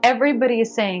tapes, everybody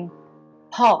is saying,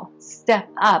 Paul, step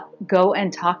up, go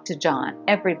and talk to John,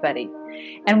 everybody.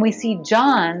 And we see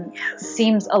John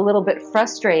seems a little bit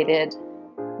frustrated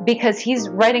because he's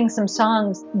writing some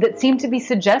songs that seem to be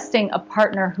suggesting a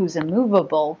partner who's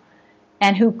immovable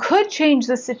and who could change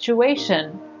the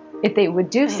situation if they would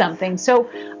do something. So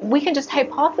we can just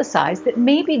hypothesize that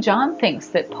maybe John thinks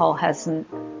that Paul has some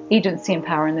agency and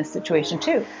power in this situation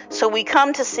too. So we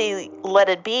come to see Let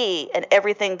It Be and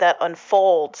everything that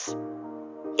unfolds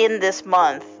in this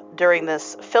month during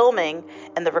this filming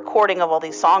and the recording of all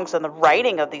these songs and the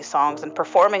writing of these songs and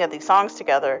performing of these songs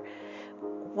together.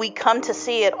 We come to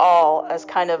see it all as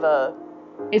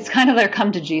it's kind of their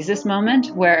come to Jesus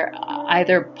moment, where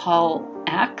either Paul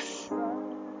acts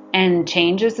and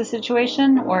changes the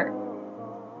situation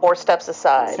or steps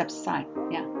aside.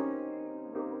 Yeah.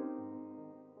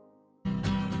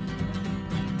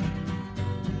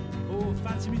 Oh,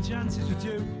 fancy me chances with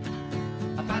you.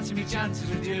 I fancy me chances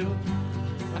with you.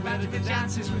 I fancy me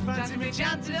chances with fancy me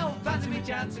chances. Oh, fancy me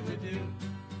chances with you.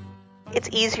 It's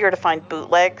easier to find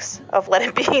bootlegs of Let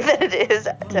It Be than it is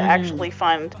to actually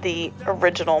find the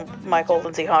original Michael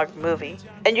Lindsay Hogg movie.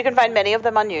 And you can find many of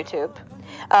them on YouTube.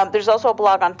 There's also a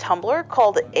blog on Tumblr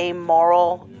called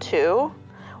Amoral 2,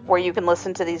 where you can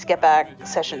listen to these Get Back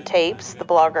session tapes. The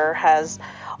blogger has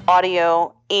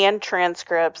audio and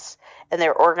transcripts, and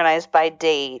they're organized by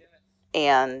date,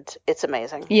 and it's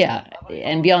amazing. Yeah,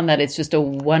 and beyond that, it's just a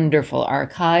wonderful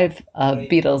archive of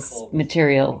Beatles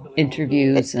material,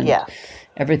 interviews, and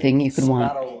everything you could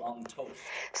want.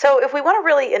 So if we want to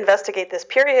really investigate this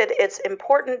period, it's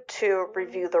important to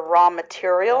review the raw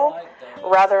material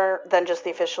rather than just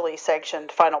the officially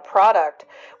sanctioned final product,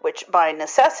 which by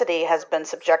necessity has been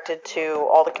subjected to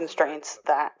all the constraints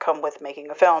that come with making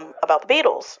a film about the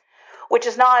Beatles. Which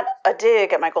is not a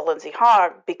dig at Michael Lindsay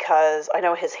Hogg, because I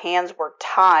know his hands were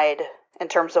tied in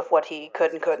terms of what he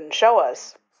could and couldn't show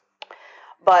us.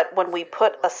 But when we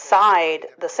put aside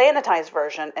the sanitized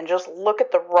version and just look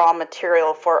at the raw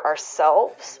material for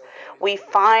ourselves, we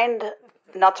find,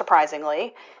 not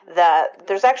surprisingly, that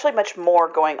there's actually much more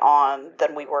going on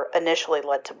than we were initially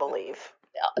led to believe.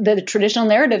 The traditional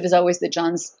narrative is always that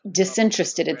John's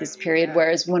disinterested at this period,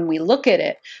 whereas when we look at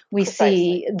it, we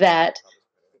see that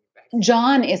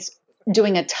John is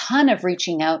doing a ton of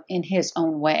reaching out in his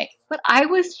own way. But I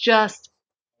was just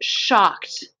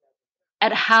shocked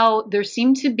at how there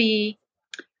seemed to be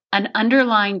an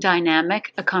underlying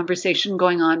dynamic, a conversation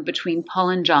going on between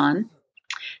Paul and John,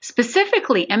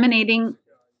 specifically emanating,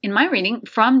 in my reading,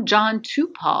 from John to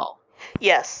Paul.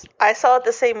 Yes, I saw it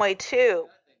the same way too.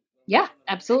 Yeah,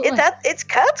 absolutely. It's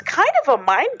kind of a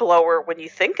mind blower when you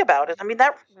think about it. I mean,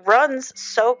 that runs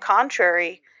so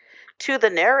contrary to the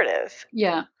narrative.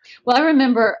 Yeah. Well, I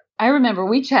remember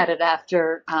we chatted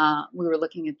after we were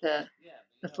looking at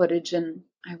the footage, and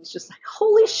I was just like,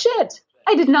 holy shit,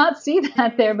 I did not see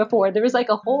that there before. There was like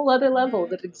a whole other level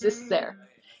that exists there.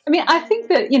 I mean, I think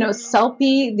that,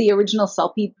 Selpy, the original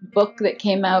Selpy book that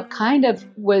came out, kind of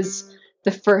was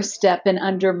the first step in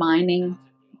undermining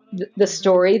the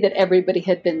story that everybody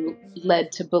had been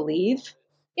led to believe.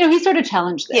 He sort of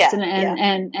challenged this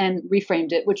and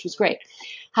reframed it, which was great.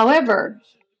 However,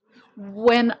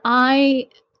 when I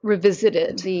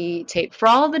revisited the tape for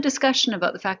all the discussion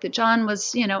about the fact that John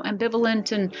was,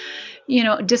 ambivalent and,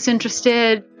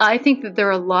 disinterested, I think that there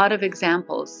are a lot of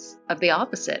examples of the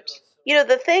opposite.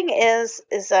 The thing is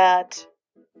that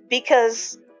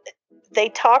because they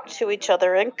talk to each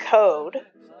other in code,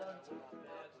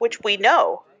 which we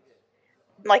know,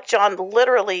 like John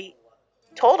literally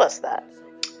told us that.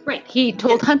 Right. He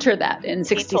told Hunter that in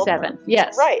 67.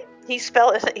 Yes. Right. He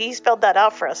spelled that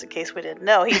out for us in case we didn't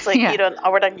know. He's like, Yeah.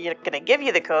 we're not going to give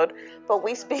you the code, but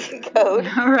we speak in code.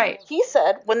 Right. He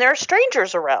said when there are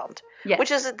strangers around, Yes.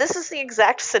 this is the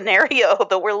exact scenario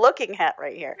that we're looking at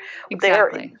right here.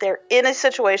 Exactly. They're in a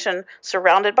situation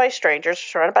surrounded by strangers,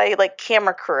 surrounded by like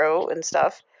camera crew and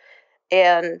stuff,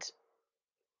 and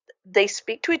they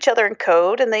speak to each other in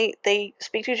code, and they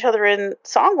speak to each other in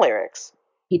song lyrics.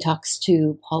 He talks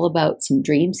to Paul about some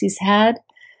dreams he's had.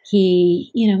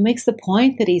 He, makes the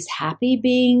point that he's happy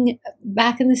being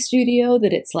back in the studio,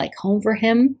 that it's like home for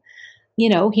him.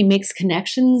 He makes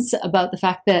connections about the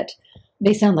fact that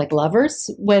they sound like lovers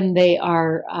when they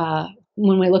are,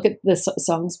 when we look at the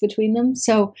songs between them.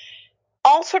 So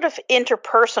all sort of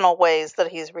interpersonal ways that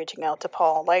he's reaching out to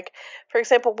Paul. Like, for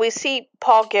example, we see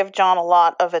Paul give John a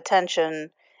lot of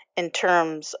attention in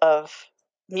terms of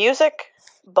music,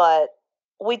 but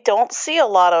we don't see a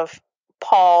lot of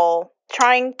Paul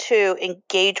trying to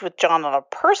engage with John on a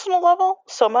personal level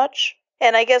so much.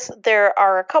 And I guess there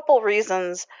are a couple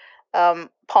reasons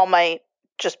Paul might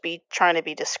just be trying to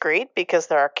be discreet because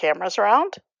there are cameras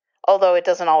around, although it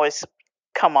doesn't always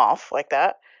come off like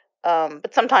that.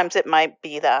 But sometimes it might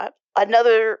be that.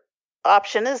 Another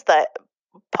option is that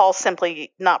Paul's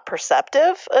simply not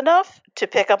perceptive enough to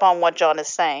pick up on what John is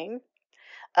saying.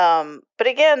 But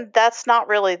again, that's not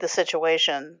really the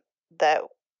situation that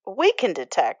we can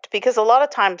detect, because a lot of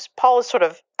times Paul is sort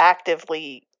of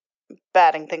actively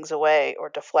batting things away or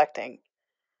deflecting.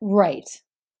 Right.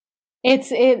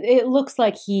 It looks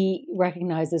like he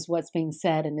recognizes what's being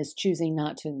said and is choosing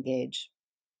not to engage.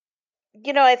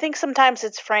 I think sometimes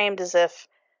it's framed as if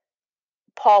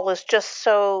Paul is just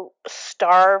so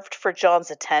starved for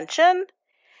John's attention.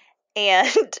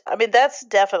 And I mean, that's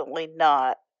definitely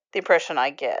not the impression I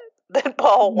get that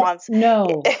Paul wants.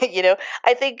 No.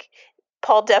 I think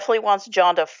Paul definitely wants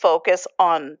John to focus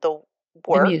on the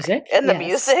work, the music, and the yes.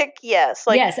 music. Yes.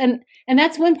 Yes. And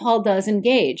that's when Paul does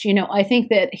engage. I think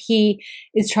that he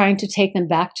is trying to take them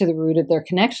back to the root of their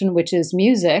connection, which is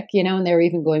music, and they're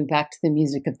even going back to the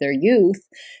music of their youth.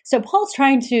 So Paul's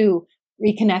trying to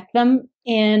reconnect them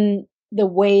in the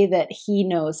way that he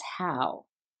knows how.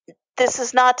 This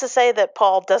is not to say that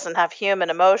Paul doesn't have human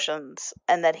emotions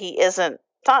and that he isn't,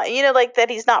 that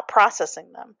he's not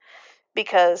processing them,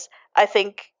 because I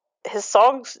think his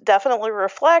songs definitely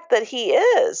reflect that he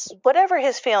is, whatever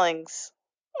his feelings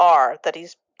are that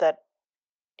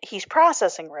he's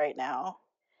processing right now,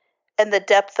 and the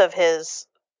depth of his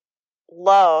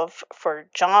love for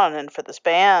John and for this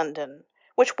band, and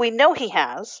which we know he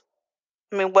has.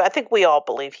 I mean, I think we all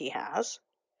believe he has.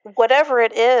 Whatever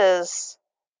it is,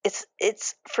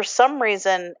 it's for some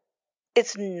reason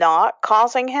it's not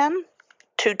causing him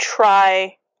to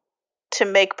try to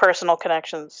make personal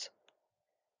connections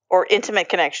or intimate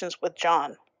connections with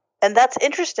John. And that's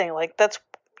interesting. Like, that's,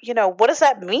 what does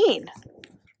that mean?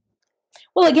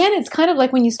 Well, again, it's kind of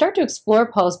like when you start to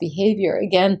explore Paul's behavior,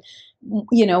 again,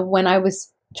 when I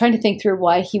was trying to think through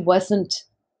why he wasn't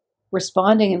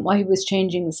responding and why he was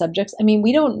changing the subjects. I mean,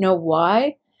 we don't know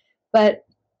why, but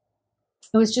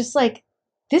it was just like,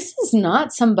 this is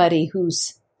not somebody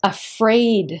who's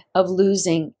afraid of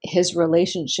losing his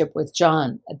relationship with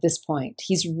John at this point.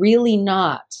 He's really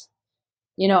not.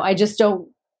 I just don't,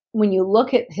 when you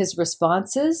look at his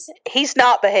responses, he's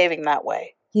not behaving that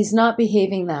way. He's not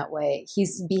behaving that way.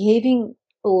 He's behaving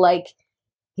like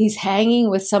he's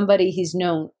hanging with somebody he's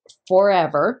known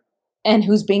forever and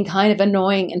who's being kind of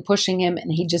annoying and pushing him,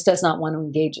 and he just does not want to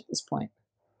engage at this point.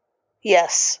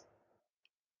 Yes.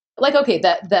 Like, okay,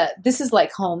 that this is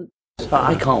like home.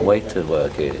 I can't wait to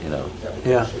work here,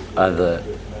 Yeah.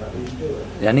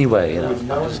 Anyway, I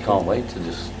just can't wait to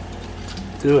just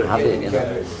do it. Have it,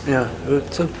 Yeah.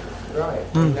 So,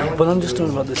 but I'm just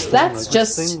talking about this thing.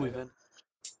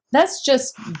 That's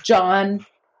just John,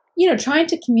 trying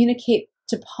to communicate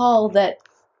to Paul that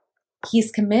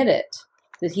he's committed,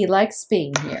 that he likes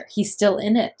being here. He's still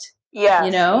in it. Yeah.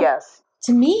 Yes.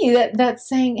 To me, that's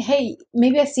saying, hey,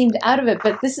 maybe I seemed out of it,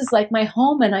 but this is like my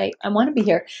home and I want to be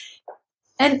here.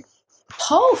 And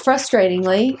Paul,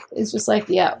 frustratingly, is just like,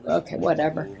 yeah, okay,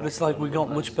 whatever. But it's like we got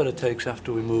much better takes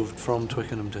after we moved from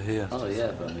Twickenham to here. Oh,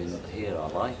 yeah, but I mean, here I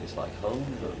like, it's like home.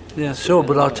 Yeah, sure,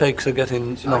 but our takes are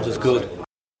getting not as good.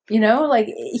 He's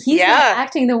not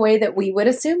acting the way that we would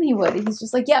assume he would. He's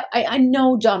just like, yeah, I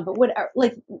know, John, but whatever.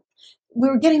 Like, we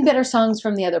were getting better songs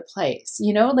from the other place,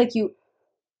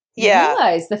 Yeah.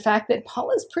 realize the fact that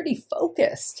Paul is pretty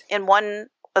focused. In one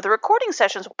of the recording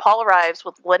sessions, Paul arrives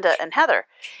with Linda and Heather,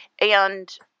 and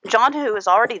John, who is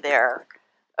already there,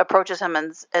 approaches him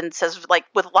and says, like,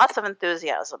 with lots of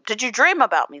enthusiasm, "Did you dream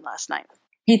about me last night?"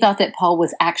 He thought that Paul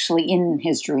was actually in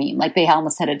his dream, like they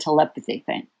almost had a telepathy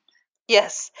thing.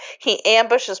 Yes, he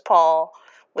ambushes Paul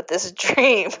with this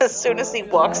dream as soon as he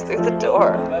walks through the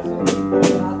door.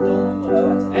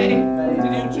 Hey,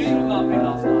 did you dream about me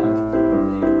last night?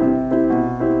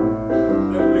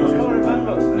 I can't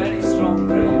remember. Very strong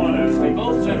dream. We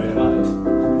both dreamt about it.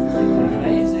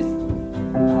 Amazing.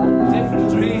 Different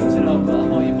dreams, you know, but I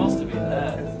thought you must have been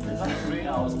there. That dream, I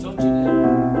was touching it.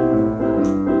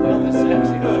 Very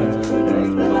sexy.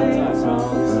 Contacts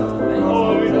around, so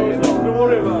Don't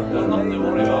worry about it. there's nothing to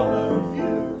worry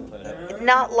about.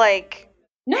 Not like,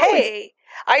 No, hey,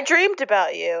 I dreamed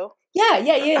about you. Yeah.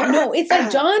 No, it's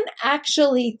like John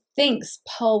actually thinks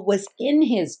Paul was in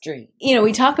his dream. You know,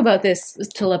 we talk about this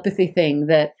telepathy thing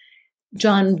that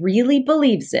John really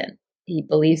believes in. He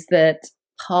believes that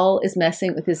Paul is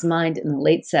messing with his mind in the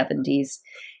late 70s.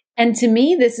 And to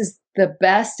me, this is the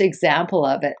best example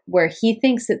of it, where he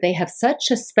thinks that they have such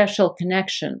a special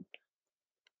connection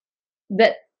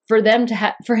that for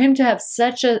him to have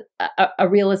such a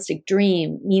realistic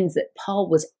dream means that Paul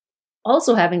was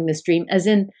also having this dream, as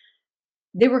in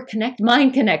they were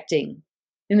mind connecting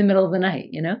in the middle of the night,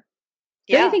 you know?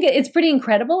 Yeah. Don't you think it's pretty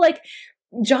incredible? Like,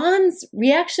 John's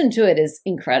reaction to it is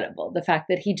incredible. The fact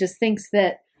that he just thinks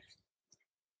that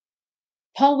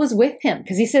Paul was with him,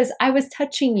 because he says, "I was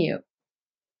touching you."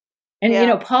 And, Yeah. you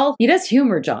know, Paul, he does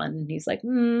humor John, and he's like,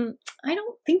 I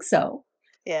don't think so.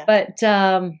 Yeah. But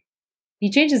he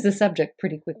changes the subject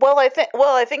pretty quickly. Well,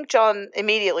 I think John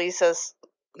immediately says,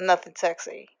 "Nothing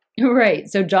sexy." Right.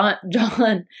 So John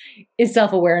is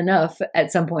self-aware enough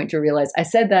at some point to realize, I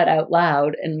said that out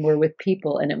loud and we're with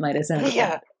people and it might have sounded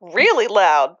Yeah, really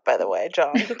loud, by the way,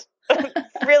 John.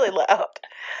 Really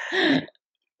loud.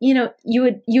 You know, you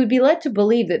would be led to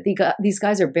believe that these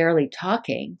guys are barely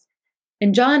talking,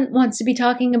 and John wants to be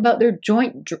talking about their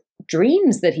joint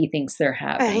dreams that he thinks they're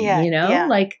having. Yeah, you know,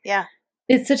 yeah.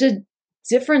 It's such a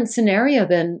different scenario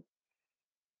than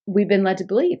we've been led to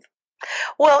believe.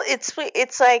 Well,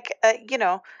 it's like, you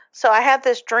know, so I had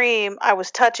this dream, I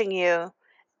was touching you,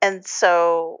 and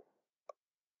so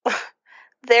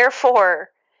therefore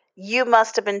you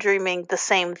must have been dreaming the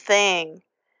same thing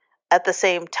at the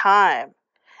same time.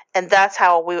 And that's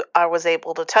how I was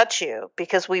able to touch you,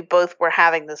 because we both were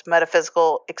having this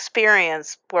metaphysical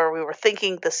experience where we were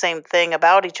thinking the same thing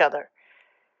about each other.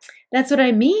 That's what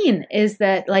I mean, is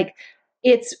that, like,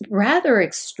 it's rather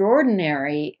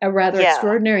extraordinary,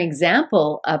 extraordinary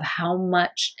example of how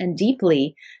much and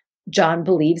deeply John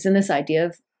believes in this idea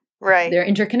of their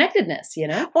interconnectedness, you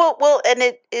know? Well, and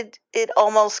it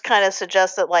almost kind of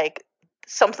suggests that, like,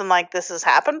 something like this has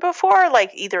happened before,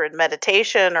 like either in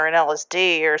meditation or in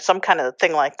LSD or some kind of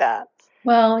thing like that.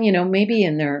 Well, you know, maybe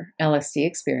in their LSD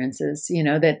experiences, you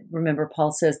know, that, remember,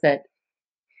 Paul says that,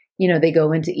 you know, they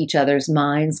go into each other's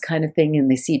minds kind of thing,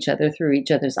 and they see each other through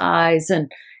each other's eyes,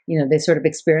 and, you know, they sort of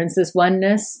experience this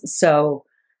oneness. So,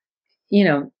 you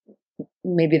know,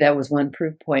 maybe that was one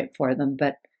proof point for them.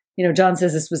 But, you know, John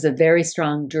says this was a very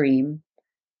strong dream.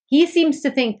 He seems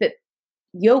to think that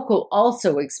Yoko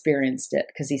also experienced it,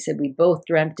 because he said, we both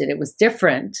dreamt it. It was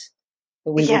different,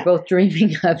 but we were both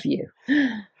dreaming of you.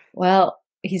 Well,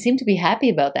 he seemed to be happy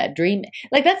about that dream.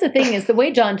 Like, that's the thing, is the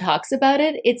way John talks about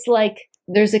it, it's like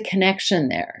there's a connection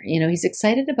there. You know, he's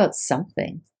excited about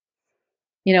something.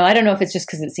 You know, I don't know if it's just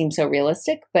because it seems so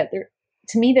realistic, but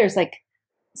to me, there's like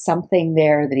something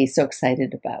there that he's so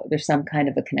excited about. There's some kind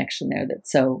of a connection there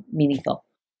that's so meaningful.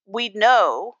 We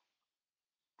know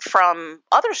from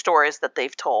other stories that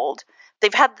they've told,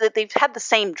 they've had the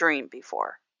same dream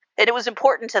before, and it was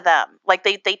important to them. Like,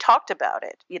 they talked about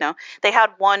it. You know, they had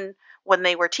one when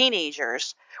they were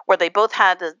teenagers where they both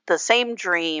had the same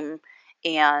dream,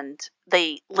 and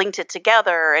they linked it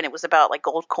together, and it was about like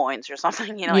gold coins or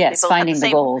something. You know, yes, finding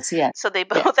the gold. Yeah. So they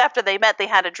both, after they met, they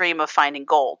had a dream of finding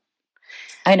gold.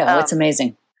 I know, it's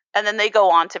amazing. And then they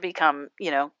go on to become, you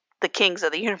know, the kings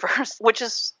of the universe, which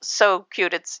is so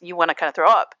cute. You want to kind of throw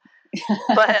up.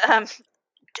 But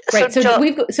right.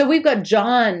 So we've got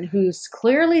John, who's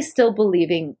clearly still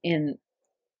believing in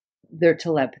their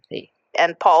telepathy,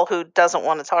 and Paul, who doesn't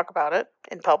want to talk about it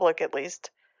in public, at least.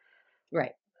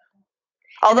 Right.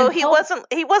 Although he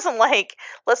wasn't like,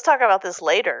 let's talk about this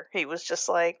later. He was just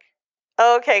like,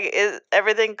 oh, okay, is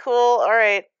everything cool? All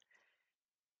right.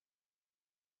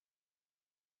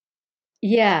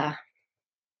 Yeah.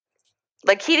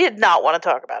 Like, he did not want to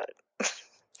talk about it.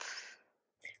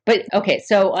 But okay,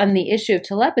 so on the issue of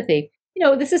telepathy,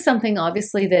 this is something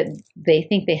obviously that they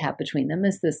think they have between them,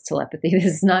 is this telepathy. This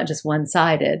is not just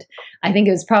one-sided. I think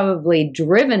it was probably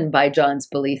driven by John's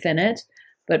belief in it,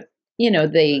 but,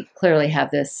 they clearly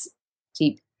have this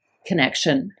deep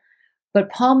connection. But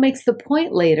Paul makes the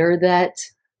point later that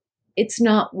it's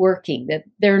not working, that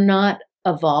they're not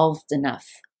evolved enough.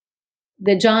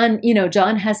 That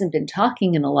John hasn't been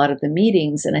talking in a lot of the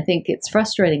meetings, and I think it's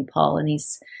frustrating Paul, and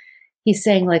he's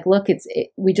saying, like, look,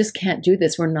 we just can't do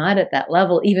this. We're not at that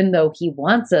level, even though he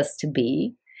wants us to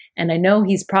be. And I know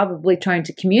he's probably trying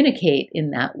to communicate in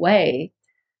that way.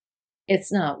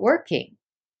 It's not working.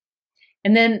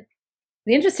 And then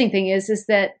the interesting thing is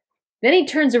that then he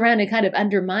turns around and kind of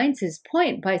undermines his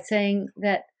point by saying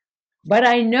that, but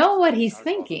I know what he's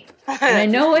thinking. And I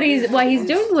know why he's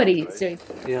doing what he's doing.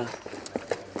 Yeah.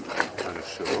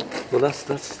 Well, that's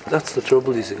the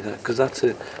trouble, you see, because that's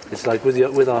it. It's like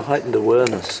with our heightened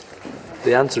awareness,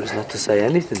 the answer is not to say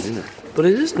anything, isn't it? But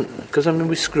it isn't, because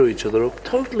we screw each other up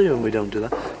totally when we don't do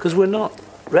that, because we're not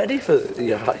ready for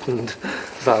your heightened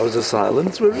vows of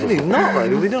silence. We're really not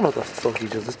ready. We don't know what the fuck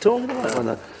each other's talking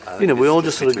about. We all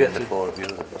just sort of get.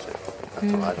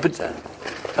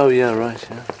 Oh yeah, right,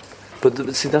 yeah.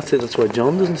 But see, that's it. That's why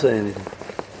John doesn't say anything,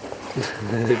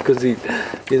 because he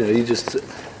just.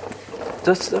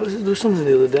 There was something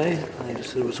the other day, and he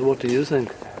just said, so what do you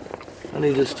think? And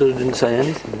he just didn't say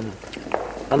anything,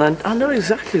 And I know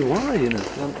exactly why,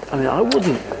 I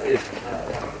wouldn't if...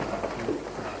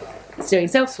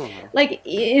 So, like,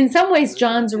 in some ways,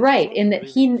 John's right, in that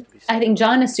I think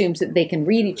John assumes that they can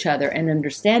read each other and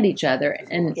understand each other,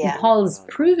 and Paul is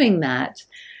proving that.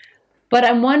 But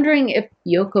I'm wondering if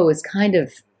Yoko is kind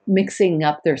of mixing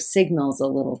up their signals a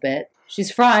little bit.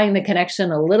 She's frying the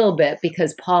connection a little bit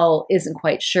because Paul isn't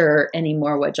quite sure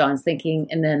anymore what John's thinking,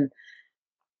 and then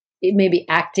it may be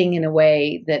acting in a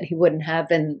way that he wouldn't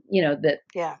have, and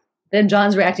then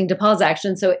John's reacting to Paul's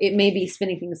action, so it may be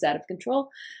spinning things out of control.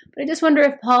 But I just wonder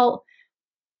if Paul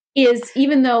is,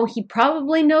 even though he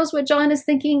probably knows what John is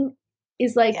thinking,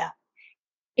 is like,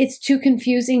 it's too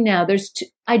confusing now.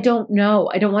 I don't know.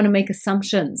 I don't want to make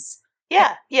assumptions.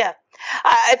 Yeah.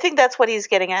 I think that's what he's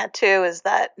getting at too, is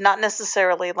that not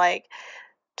necessarily like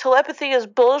telepathy is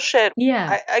bullshit.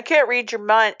 Yeah. I can't read your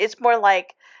mind. It's more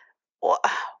like, well,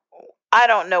 I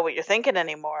don't know what you're thinking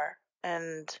anymore.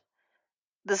 And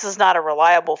this is not a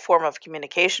reliable form of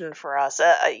communication for us.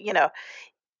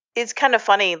 It's kind of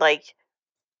funny, like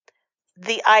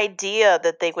the idea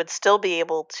that they would still be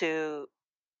able to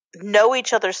know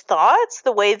each other's thoughts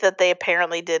the way that they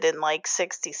apparently did in like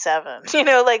 67,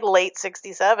 like late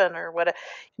 67 or whatever.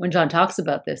 When John talks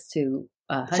about this to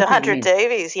Hunter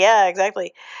Davies. Yeah,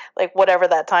 exactly. Like whatever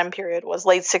that time period was,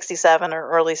 late 67 or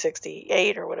early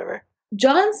 68 or whatever.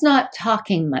 John's not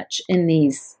talking much in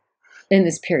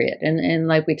this period. And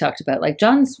like we talked about, like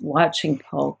John's watching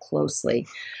Paul closely,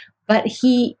 but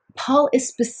Paul is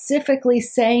specifically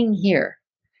saying here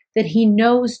that he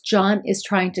knows John is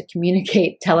trying to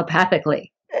communicate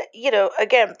telepathically.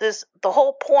 Again, the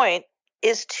whole point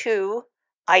is to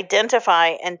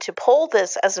identify and to pull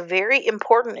this as very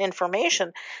important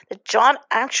information that John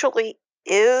actually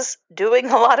is doing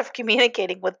a lot of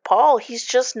communicating with Paul. He's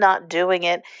just not doing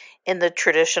it in the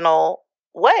traditional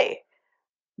way.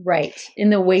 Right. In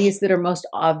the ways that are most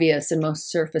obvious and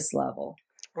most surface level.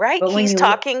 Right. He's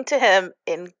talking to him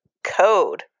in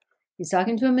code. He's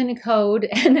talking to him in code,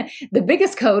 and the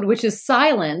biggest code, which is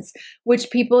silence,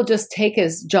 which people just take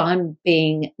as John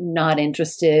being not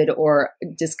interested or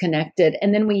disconnected.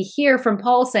 And then we hear from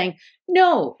Paul saying,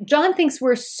 no, John thinks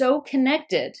we're so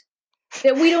connected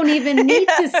that we don't even need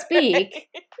to speak,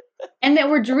 and that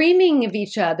we're dreaming of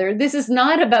each other. This is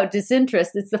not about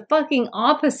disinterest. It's the fucking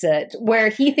opposite, where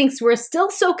he thinks we're still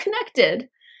so connected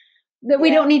that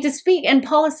we don't need to speak. And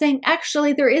Paul is saying,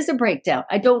 actually, there is a breakdown.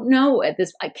 I don't know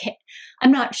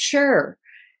I'm not sure.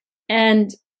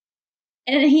 And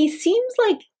he seems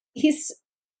like he's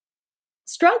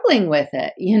struggling with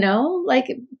it, like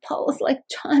Paul is like,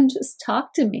 John, just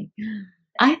talk to me.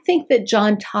 I think that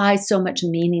John ties so much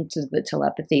meaning to the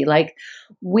telepathy. Like,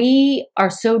 we are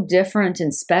so different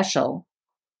and special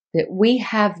that we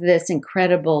have this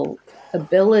incredible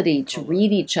ability to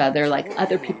read each other like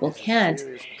other people can't.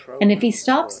 And if he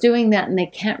stops doing that and they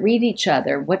can't read each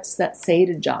other, what does that say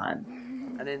to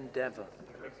John? An endeavor.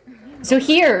 So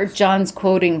here, John's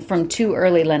quoting from 2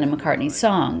 early Lennon-McCartney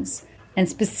songs, and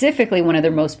specifically one of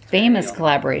their most famous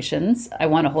collaborations, I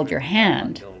Want to Hold Your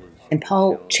Hand. And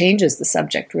Paul changes the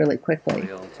subject really quickly,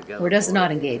 or does not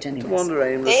engage anyways.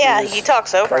 Yeah, he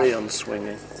talks over. Very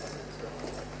unswinging.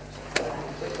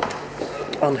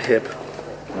 Unhip.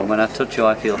 Well, when I touch you,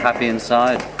 I feel happy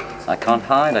inside. I can't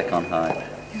hide.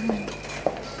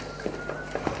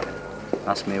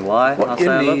 Ask me why. What I'll you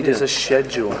say I love need you. is a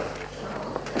schedule.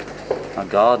 A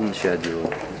garden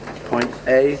schedule. Point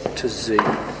A to Z.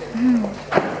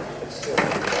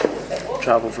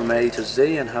 Travel from A to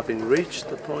Z, and having reached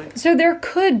the point. So there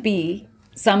could be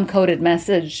some coded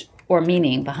message or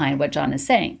meaning behind what John is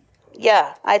saying.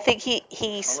 Yeah, I think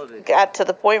he's got to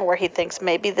the point where he thinks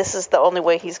maybe this is the only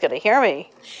way he's going to hear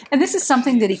me. And this is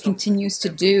something that he continues to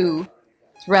do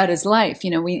throughout his life.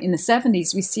 You know, in the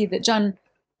 70s, we see that John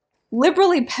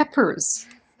liberally peppers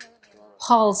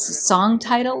Paul's song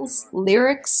titles,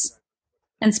 lyrics,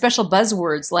 and special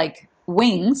buzzwords like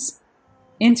wings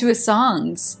into his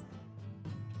songs.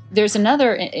 There's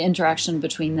another interaction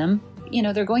between them. You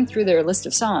know, they're going through their list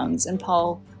of songs, and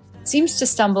Paul seems to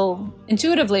stumble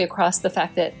intuitively across the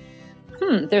fact that,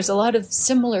 there's a lot of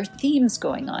similar themes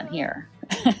going on here.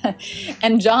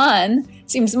 And John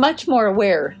seems much more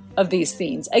aware of these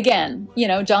themes. Again, you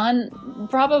know, John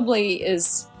probably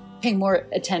is paying more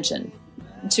attention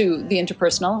to the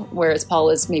interpersonal, whereas Paul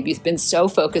has maybe been so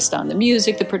focused on the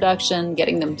music, the production,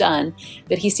 getting them done,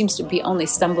 that he seems to be only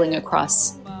stumbling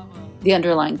across the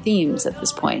underlying themes at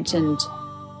this point. And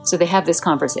so they have this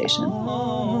conversation.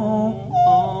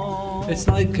 It's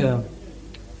like,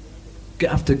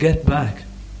 have to get back.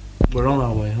 We're on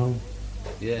our way home.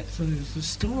 Yeah. So there's a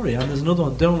story, and there's another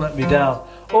one, Don't Let Me Down.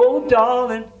 Oh,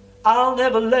 darling, I'll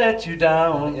never let you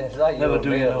down. Yeah, it's like never you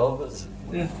do and you me, know. lovers.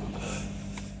 Yeah.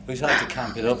 We just have to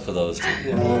camp it up for those two.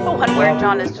 The one where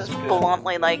John is just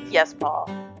bluntly like, yes, Paul.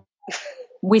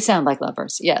 We sound like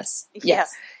lovers, yes.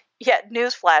 Yes. Yeah,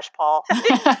 newsflash, Paul.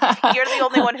 You're the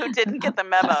only one who didn't get the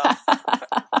memo.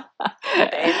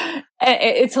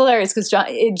 It's hilarious because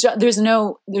there's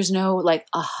no like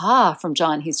aha from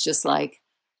John. He's just like,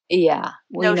 yeah,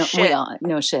 no shit,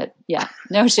 yeah,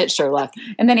 no shit, Sherlock.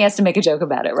 And then he has to make a joke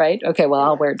about it, right? Okay, well,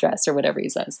 I'll wear a dress or whatever he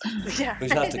says. Yeah. We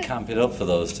just have to camp it up for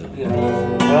those two. Yeah.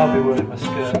 Well, I'll be wearing my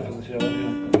skirt for the show.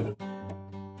 Yeah.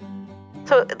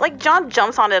 So, like, John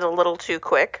jumps on it a little too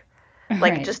quick.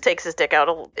 Like, Right. just takes his dick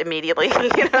out immediately,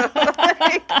 you know,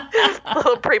 like, a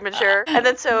little premature. And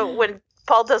then so when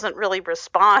Paul doesn't really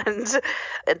respond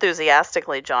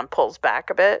enthusiastically, John pulls back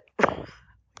a bit.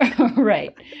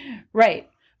 Right.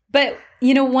 But,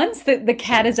 you know, once the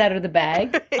cat is out of the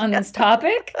bag on this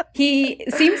topic, he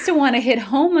seems to want to hit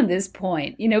home on this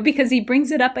point, you know, because he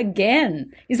brings it up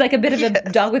again. He's like a bit of a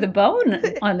dog with a bone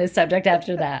on this subject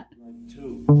after that.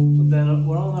 Two. But then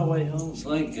we're on our way home. It's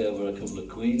like we're a couple of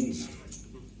queens.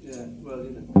 Yeah, well,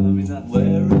 you know, I mean, that's...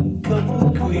 We're a couple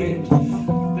of queens.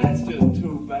 That's just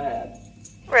too bad.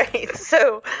 Right.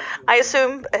 So I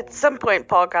assume at some point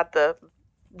Paul got the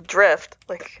drift.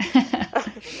 Like,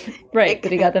 Right,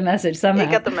 but he got the message somehow.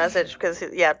 he got the message because,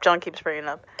 John keeps bringing it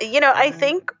up. You know, I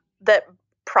think that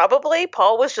probably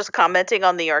Paul was just commenting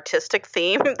on the artistic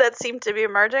theme that seemed to be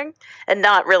emerging and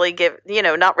not really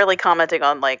commenting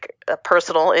on like a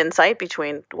personal insight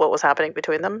between what was happening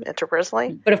between them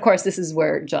interpersonally. But of course, this is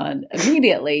where John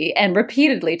immediately and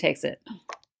repeatedly takes it.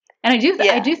 And I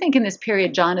do think in this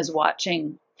period, John is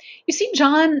watching. You see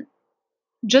John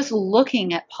just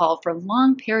looking at Paul for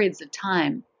long periods of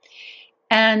time.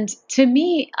 And to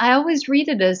me, I always read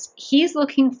it as he's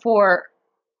looking for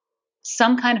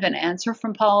some kind of an answer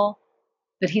from Paul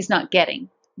that he's not getting.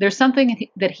 There's something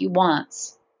that he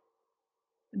wants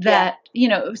that, you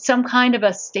know, some kind of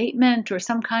a statement or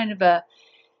some kind of a,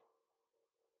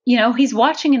 you know, he's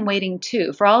watching and waiting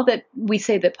too. For all that we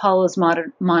say that Paul is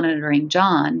monitoring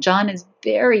John, John is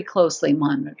very closely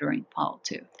monitoring Paul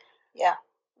too. Yeah.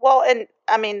 Well, and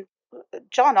I mean,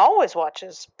 John always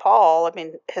watches Paul. I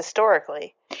mean,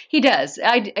 historically. He does.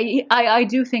 I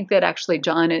do think that actually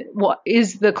John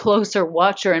is the closer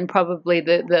watcher and probably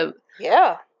the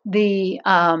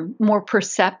more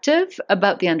perceptive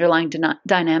about the underlying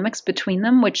dynamics between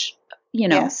them, which, you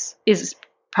know, is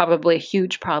probably a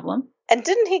huge problem. And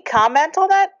didn't he comment on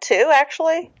that too,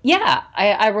 actually? Yeah,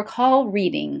 I recall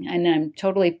reading, and I'm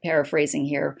totally paraphrasing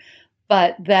here,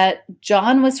 but that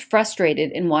John was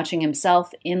frustrated in watching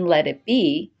himself in Let It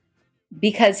Be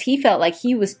because he felt like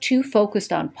he was too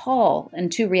focused on Paul and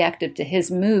too reactive to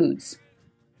his moods,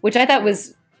 which I thought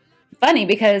was funny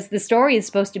because the story is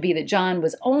supposed to be that John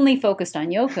was only focused on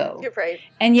Yoko. You're right.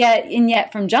 And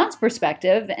yet from John's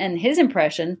perspective and his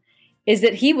impression is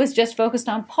that he was just focused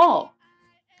on Paul.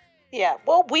 Yeah,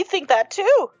 well, we think that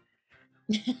too.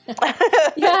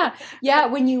 Yeah.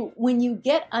 When you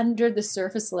get under the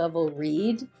surface level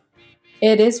read,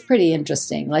 it is pretty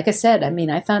interesting. Like I said, I mean,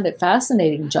 I found it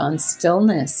fascinating, John's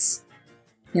stillness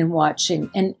in watching,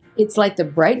 and it's like the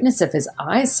brightness of his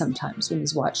eyes sometimes when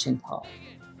he's watching Paul.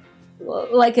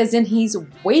 like as in he's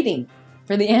waiting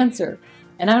for the answer.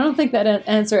 And I don't think that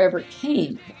answer ever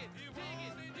came.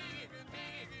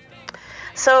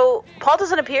 So Paul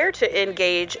doesn't appear to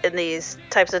engage in these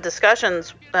types of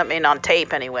discussions, I mean, on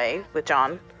tape anyway, with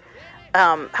John.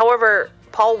 However,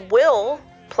 Paul will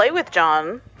play with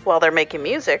John while they're making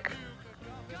music.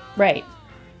 Right.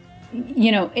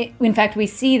 You know, in fact, we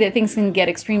see that things can get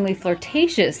extremely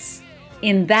flirtatious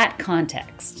in that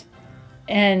context.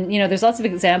 And, you know, there's lots of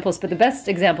examples, but the best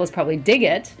example is probably Dig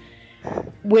It,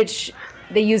 which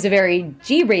they use a very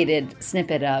G-rated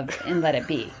snippet of in Let It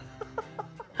Be.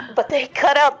 But they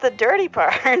cut out the dirty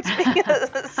parts because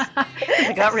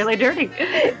It got really dirty.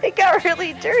 it got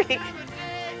really dirty.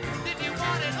 If you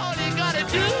want it, all you gotta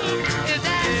do is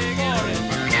ask for it.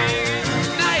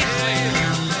 Nicely.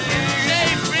 Say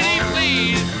pretty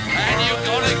please, and you're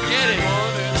gonna get it.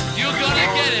 You're gonna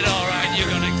get it, all right.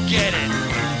 You're gonna get it.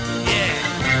 Yeah.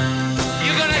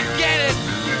 You're gonna get it.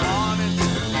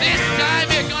 This time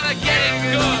you're gonna get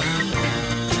it good.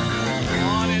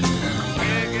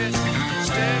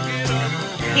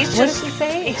 He's What just does he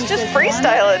say? He's He just says,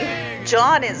 freestyling.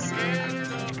 John is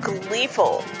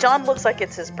gleeful. John looks like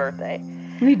it's his birthday.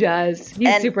 He does. He's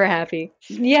And- super happy.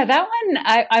 Yeah, that one,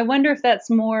 I wonder if that's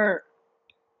more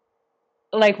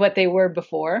like what they were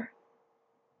before.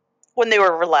 When they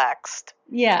were relaxed.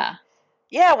 Yeah.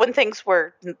 Yeah, when things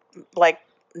were like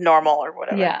normal or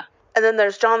whatever. Yeah. And then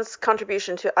there's John's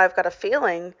contribution to I've Got a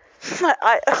Feeling.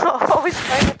 I always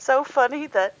find it so funny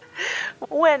that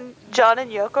when John and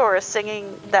Yoko are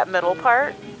singing that middle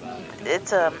part,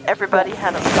 it's Everybody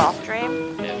Had a Soft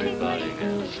Dream. Everybody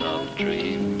had a soft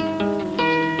dream.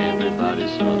 Everybody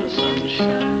saw the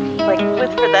sunshine. Like,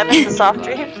 for them it's a soft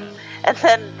dream. And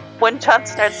then when John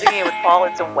starts singing it with Paul,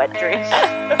 it's a wet dream.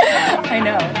 I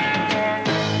know.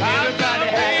 Everybody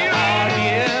had a hard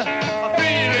year.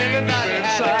 Everybody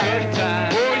had a good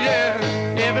time. Oh yeah.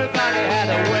 Everybody had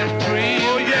a wet dream.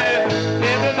 Oh yeah.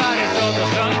 Everybody saw the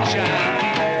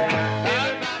sunshine.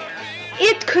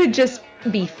 It could just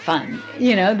be fun,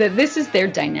 you know, that this is their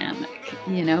dynamic,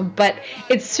 you know, but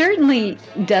it certainly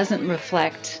doesn't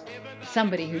reflect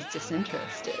somebody who's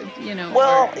disinterested, you know.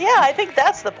 Well, or- yeah, I think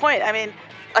that's the point. I mean,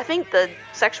 I think the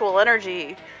sexual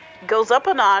energy goes up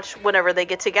a notch whenever they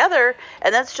get together,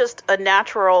 and that's just a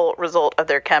natural result of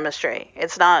their chemistry.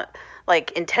 It's not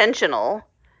like intentional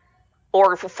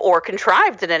or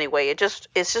contrived in any way.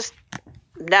 It's just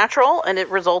natural, and it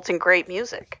results in great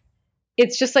music.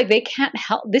 It's just like they can't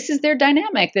help. This is their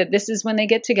dynamic, that this is when they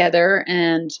get together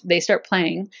and they start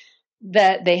playing,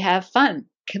 that they have fun.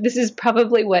 This is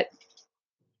probably what,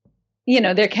 you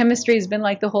know, their chemistry has been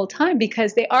like the whole time,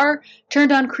 because they are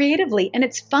turned on creatively and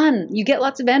it's fun. You get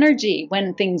lots of energy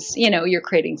when things, you know, you're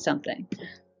creating something.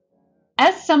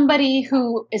 As somebody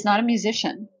who is not a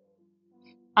musician,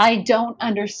 I don't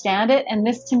understand it. And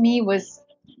this to me was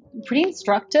pretty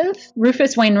instructive.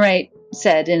 Rufus Wainwright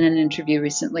said in an interview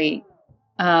recently,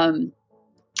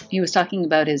 he was talking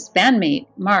about his bandmate,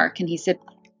 Mark, and he said,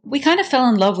 "We kind of fell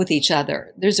in love with each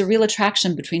other. There's a real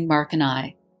attraction between Mark and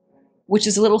I, which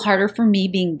is a little harder for me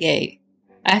being gay.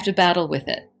 I have to battle with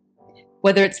it.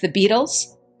 Whether it's the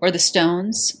Beatles or the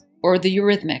Stones or the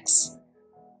Eurythmics,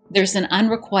 there's an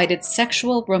unrequited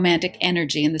sexual romantic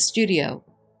energy in the studio,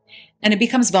 and it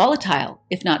becomes volatile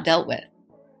if not dealt with.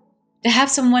 To have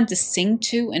someone to sing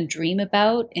to and dream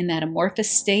about in that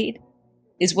amorphous state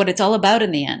is what it's all about in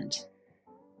the end.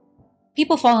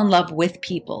 People fall in love with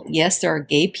people. Yes, there are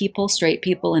gay people, straight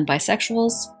people, and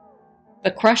bisexuals,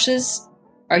 but crushes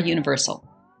are universal."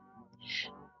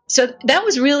 So that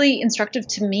was really instructive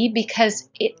to me, because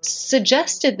it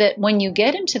suggested that when you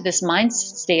get into this mind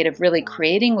state of really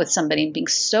creating with somebody and being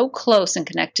so close and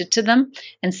connected to them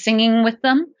and singing with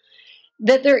them,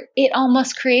 that it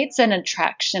almost creates an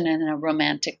attraction and a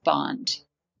romantic bond.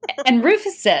 And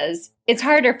Rufus says it's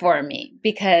harder for me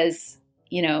because,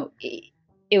 you know,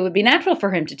 it would be natural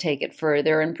for him to take it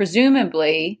further, and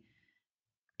presumably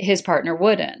his partner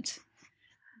wouldn't.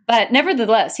 But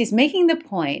nevertheless, he's making the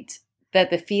point that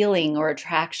the feeling or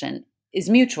attraction is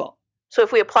mutual. So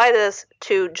if we apply this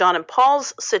to John and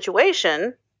Paul's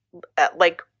situation,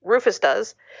 like Rufus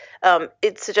does,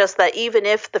 it suggests that even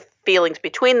if the feelings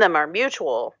between them are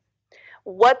mutual,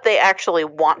 what they actually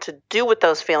want to do with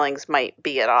those feelings might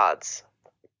be at odds.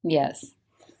 Yes.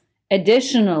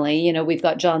 Additionally, you know, we've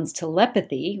got John's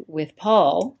telepathy with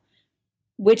Paul,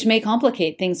 which may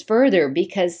complicate things further,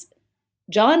 because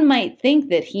John might think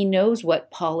that he knows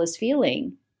what Paul is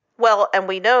feeling. Well, and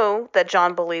we know that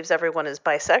John believes everyone is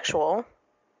bisexual.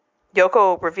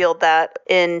 Yoko revealed that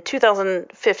in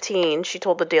 2015. She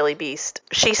told the Daily Beast.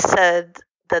 She said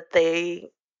that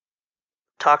they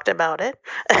talked about it,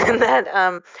 and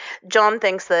that John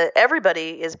thinks that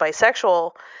everybody is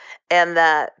bisexual and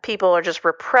that people are just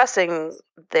repressing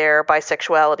their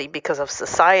bisexuality because of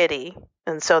society,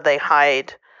 and so they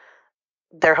hide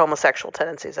their homosexual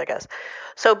tendencies, I guess.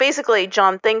 So basically,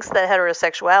 John thinks that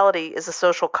heterosexuality is a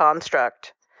social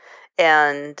construct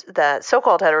and that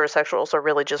so-called heterosexuals are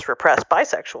really just repressed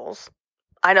bisexuals.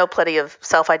 I know plenty of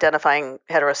self-identifying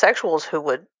heterosexuals who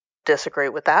would disagree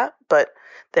with that, but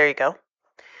there you go.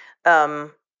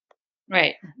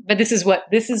 Right. But this is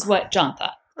what John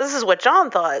thought. This is what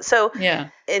John thought. So yeah.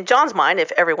 In John's mind,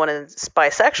 if everyone is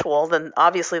bisexual, then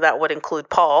obviously that would include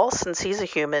Paul, since he's a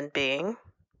human being,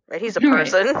 right? He's a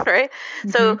person, right?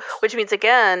 So, which means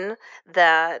again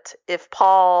that if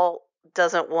Paul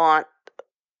doesn't want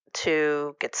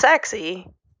to get sexy,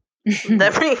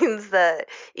 that means that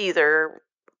either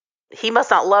he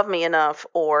must not love me enough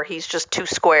or he's just too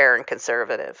square and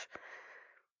conservative,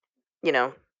 you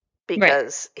know,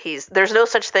 because there's no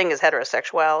such thing as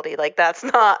heterosexuality. Like that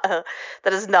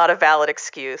is not a valid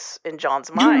excuse in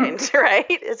John's mind, right?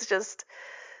 It's just,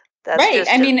 that's right. Just,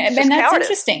 I mean, just and that's cowardice.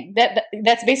 interesting.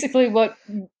 That's basically what,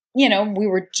 you know, we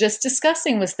were just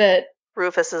discussing was that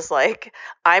Rufus is like,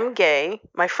 I'm gay.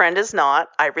 My friend is not.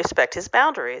 I respect his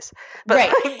boundaries. But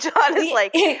like, John is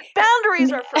like,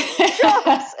 boundaries are for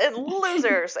chumps and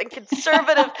losers and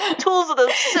conservative tools of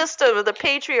the system of the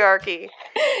patriarchy.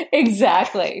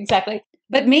 Exactly.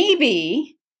 But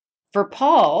maybe for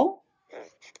Paul,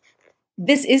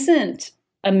 this isn't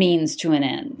a means to an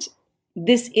end.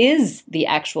 This is the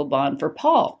actual bond for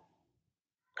Paul.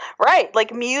 Right,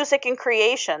 like music and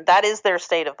creation. That is their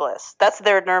state of bliss. That's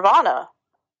their nirvana.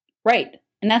 Right,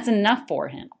 and that's enough for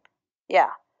him. Yeah,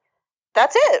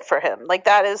 that's it for him. Like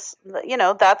that is, you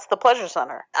know, that's the pleasure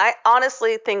center. I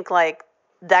honestly think like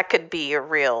that could be a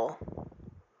real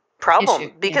problem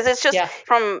issue. Because it's just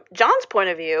from John's point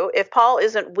of view, if Paul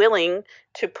isn't willing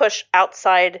to push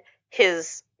outside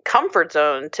his comfort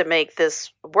zone to make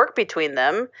this work between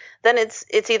them, then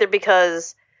it's either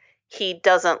because he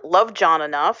doesn't love John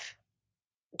enough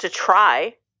to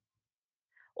try,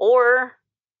 or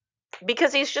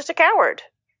because he's just a coward.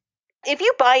 If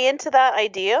you buy into that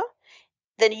idea,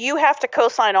 then you have to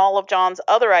co-sign all of John's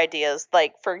other ideas,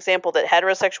 like, for example, that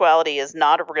heterosexuality is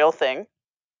not a real thing.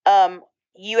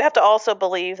 You have to also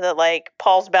believe that, like,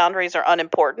 Paul's boundaries are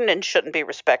unimportant and shouldn't be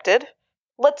respected.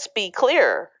 Let's be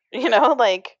clear, you know,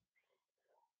 like,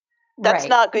 that's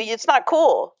not good. It's not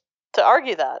cool to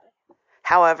argue that.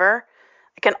 However,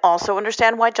 I can also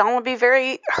understand why John would be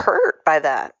very hurt by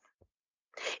that.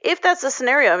 If that's the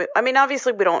scenario, I mean,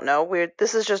 obviously we don't know.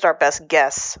 This is just our best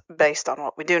guess based on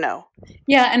what we do know.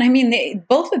 Yeah, and I mean,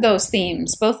 both of those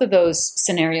themes, both of those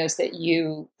scenarios that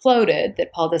you floated,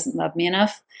 that Paul doesn't love me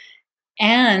enough,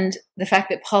 and the fact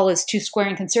that Paul is too square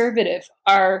and conservative,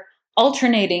 are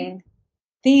alternating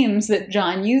themes that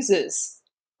John uses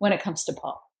when it comes to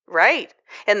Paul. Right.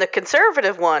 And the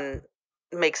conservative one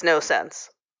makes no sense.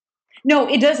 No,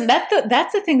 it doesn't.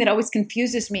 That's the thing that always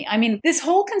confuses me. I mean, this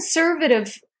whole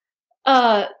conservative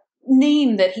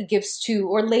name that he gives to,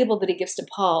 or label that he gives to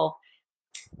Paul,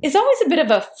 is always a bit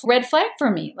of a red flag for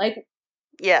me. Like,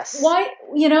 yes. Why,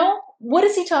 you know, what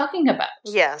is he talking about?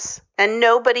 Yes. And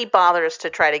nobody bothers to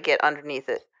try to get underneath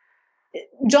it.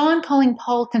 John calling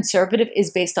Paul conservative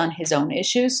is based on his own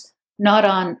issues, not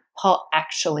on Paul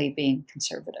actually being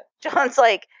conservative. John's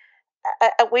like,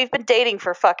 we've been dating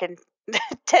for fucking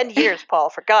 10 years, Paul,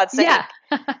 for God's sake. Yeah.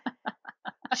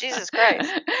 Jesus Christ.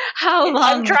 How long?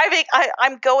 I'm driving.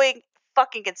 I'm going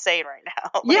fucking insane right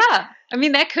now. Like, yeah. I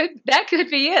mean, that could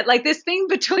be it. Like, this thing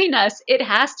between us, it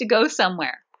has to go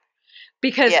somewhere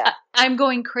because I'm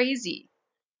going crazy.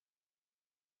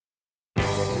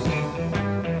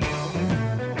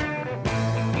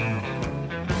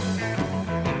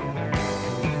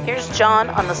 Here's John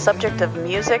on the subject of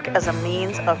music as a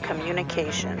means of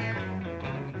communication.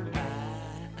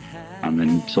 And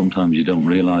then sometimes you don't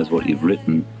realise what you've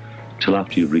written till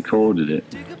after you've recorded it,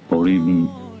 or even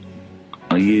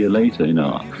a year later. You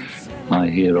know, I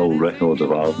hear old records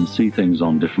of ours and see things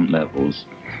on different levels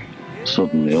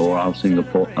suddenly, or I'll sing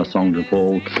a song to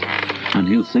Paul and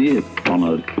he'll see it on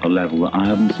a level that I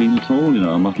haven't seen at all, you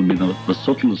know, and that'll be the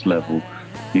subtlest level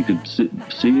he could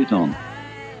see it on.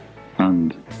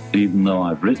 And even though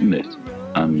I've written it,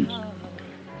 and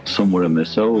somewhere in my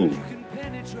soul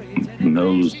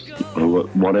knows, or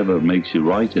whatever makes you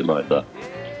write it like that,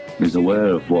 is aware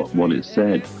of what it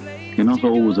said, you're not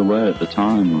always aware at the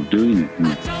time of doing it. You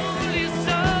know?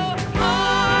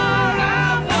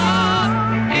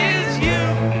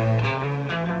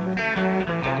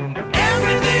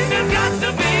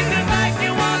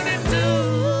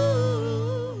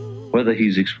 whether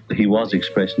he was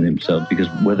expressing himself, because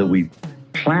whether we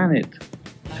plan it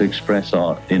to express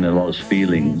our innermost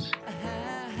feelings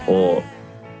or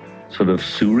sort of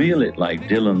surreal it like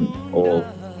Dylan or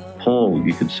Paul,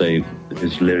 you could say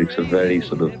his lyrics are very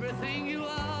sort of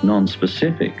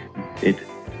non-specific.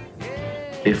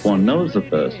 If one knows the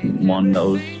person, one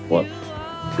knows what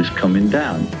is coming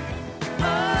down.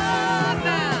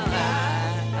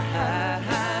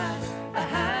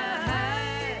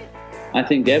 I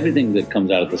think everything that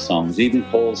comes out of the songs, even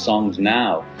Paul's songs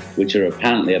now, which are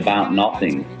apparently about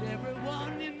nothing,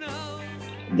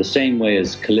 the same way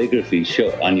as calligraphy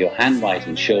and your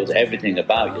handwriting shows everything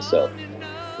about yourself,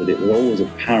 but it was always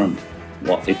apparent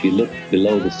what, if you look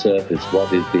below the surface,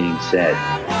 what is being said.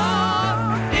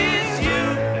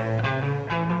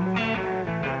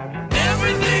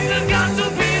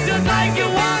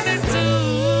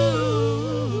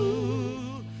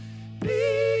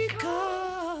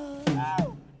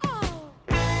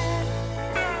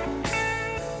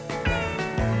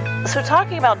 So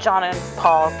talking about John and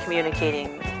Paul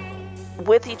communicating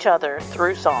with each other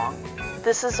through song,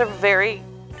 this is a very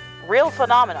real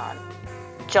phenomenon.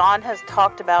 John has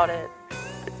talked about it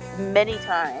many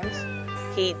times.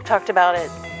 He talked about it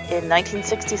in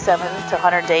 1967 to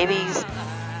Hunter Davies.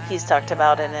 He's talked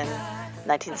about it in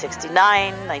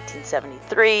 1969,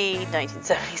 1973,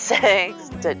 1976,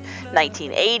 to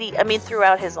 1980. I mean,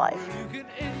 throughout his life.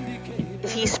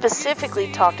 He specifically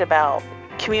talked about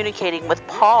communicating with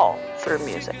Paul through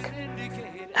music.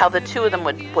 How the two of them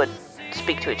would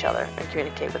speak to each other and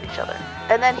communicate with each other.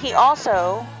 And then he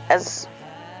also, as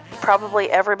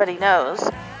probably everybody knows,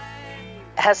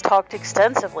 has talked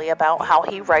extensively about how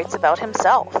he writes about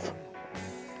himself.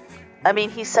 I mean,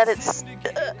 he said it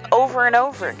over and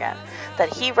over again,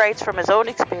 that he writes from his own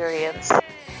experience.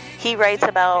 He writes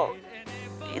about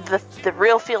the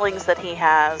real feelings that he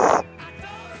has,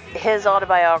 his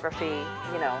autobiography,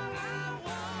 you know.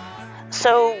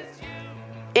 So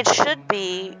it should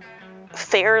be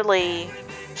fairly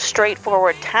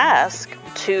straightforward task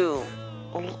to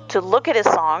look at his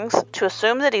songs, to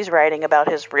assume that he's writing about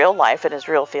his real life and his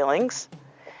real feelings,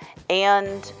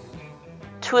 and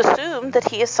to assume that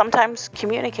he is sometimes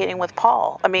communicating with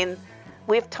Paul. I mean,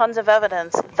 we have tons of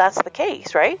evidence that that's the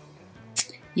case, right?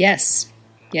 Yes.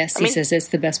 Yes, he says it's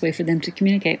the best way for them to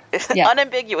communicate. Yeah.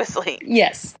 Unambiguously.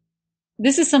 Yes.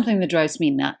 This is something that drives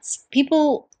me nuts.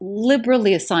 People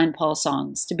liberally assign Paul's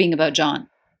songs to being about John.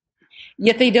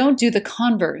 Yet they don't do the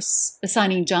converse,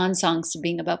 assigning John's songs to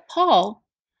being about Paul,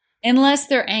 unless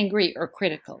they're angry or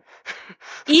critical.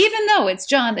 Even though it's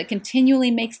John that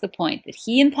continually makes the point that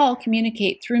he and Paul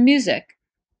communicate through music,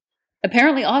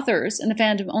 apparently authors and the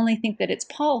fandom only think that it's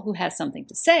Paul who has something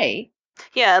to say.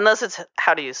 Yeah, unless it's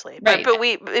How Do You Sleep. Right.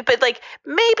 But like,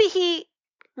 maybe he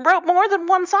wrote more than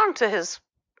one song to his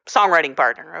songwriting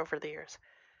partner over the years.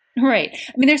 Right.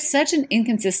 I mean, there's such an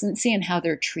inconsistency in how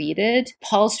they're treated.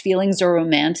 Paul's feelings are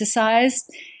romanticized.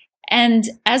 And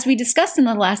as we discussed in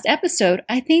the last episode,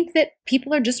 I think that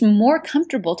people are just more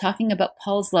comfortable talking about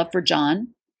Paul's love for John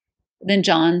than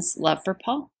John's love for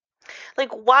Paul.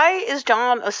 Like, why is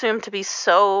John assumed to be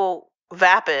so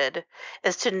vapid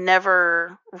as to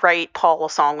never write Paul a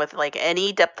song with like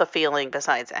any depth of feeling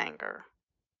besides anger?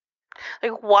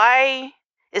 Like, why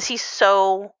is he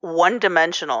so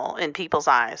one-dimensional in people's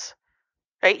eyes?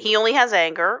 Right? He only has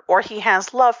anger, or he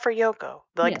has love for Yoko.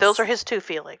 Like, Those are his two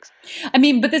feelings. I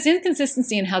mean, but this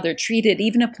inconsistency in how they're treated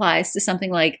even applies to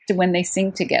something like to when they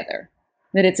sing together.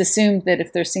 That it's assumed that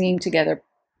if they're singing together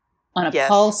on a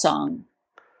Paul song,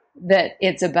 that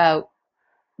it's about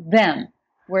them.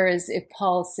 Whereas if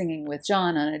Paul's singing with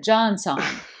John on a John song,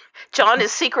 John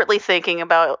is secretly thinking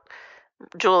about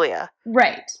Julia.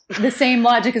 Right. The same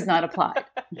logic is not applied.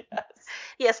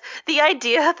 Yes. The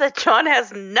idea that John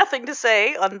has nothing to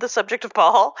say on the subject of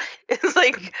Paul is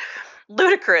like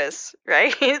ludicrous,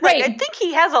 right? Like, I think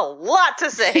he has a lot to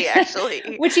say,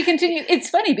 actually. Which he continues. It's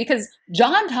funny because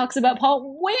John talks about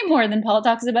Paul way more than Paul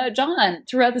talks about John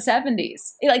throughout the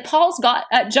 70s. Like,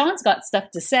 John's got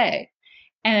stuff to say.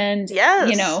 And,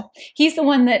 you know, he's the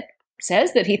one that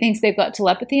says that he thinks they've got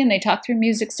telepathy and they talk through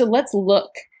music. So let's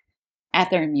look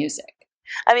at their music.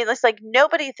 I mean, it's like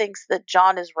nobody thinks that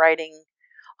John is writing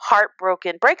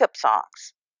heartbroken breakup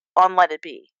songs on Let It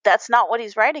Be. That's not what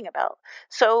he's writing about.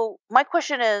 So my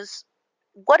question is,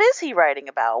 what is he writing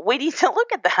about? We need to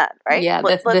look at that, right? Yeah,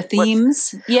 the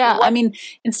themes. I mean,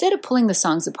 instead of pulling the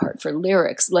songs apart for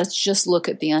lyrics, let's just look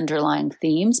at the underlying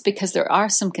themes because there are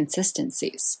some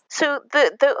consistencies. So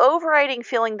the overriding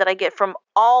feeling that I get from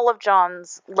all of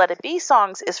John's Let It Be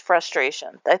songs is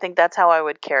frustration. I think that's how I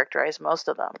would characterize most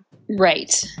of them.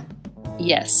 Right.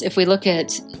 Yes, if we look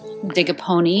at Dig a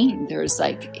Pony, there's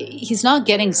like, he's not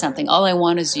getting something. All I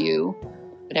want is you,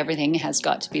 but everything has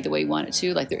got to be the way you want it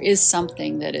to. Like there is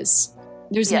something that is,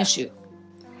 there's an issue.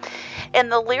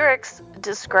 And the lyrics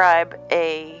describe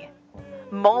a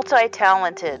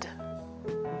multi-talented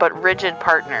but rigid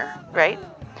partner, right?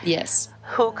 Yes.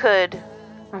 Who could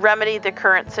remedy the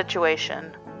current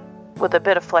situation with a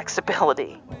bit of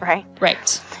flexibility, right?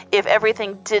 Right. If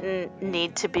everything didn't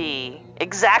need to be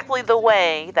exactly the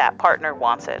way that partner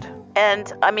wants it.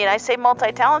 And I mean, I say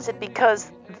multi-talented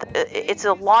because it's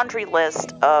a laundry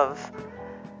list of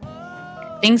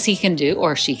things he can do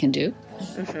or she can do.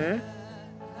 Mm-hmm.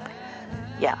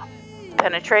 Yeah.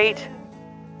 Penetrate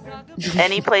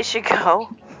any place you go.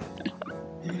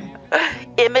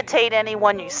 Imitate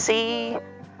anyone you see.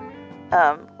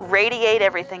 Radiate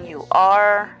everything you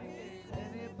are.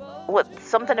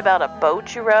 Something about a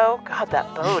boat you row? God,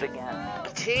 that boat again.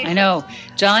 Jeez. I know,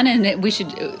 John, and we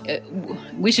should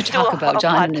talk about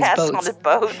John and his boats. On the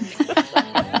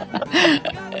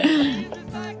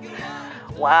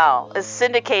boat. Wow,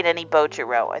 syndicate any boat you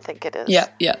row, I think it is.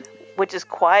 Yeah. Which is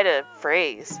quite a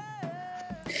phrase.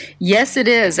 Yes, it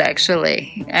is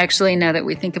actually. Actually, now that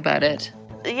we think about it,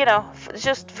 you know,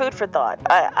 just food for thought.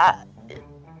 I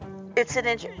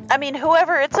mean,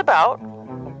 whoever it's about.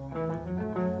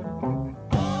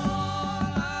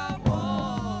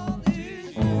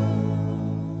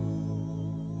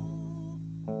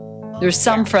 There's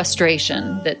some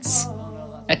frustration that's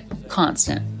a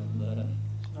constant.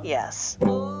 Yes.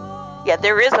 Yeah,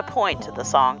 there is a point to the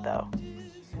song, though.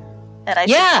 And I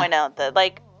should point out that,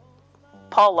 like,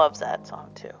 Paul loves that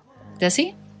song, too. Does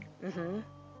he? Mm-hmm.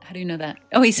 How do you know that?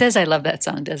 Oh, he says I love that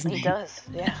song, doesn't he? He does,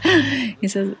 yeah. He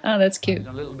says, oh, that's cute.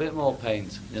 A little bit more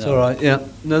paint. It's all right, yeah.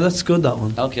 No, that's good, that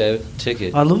one. Okay, tick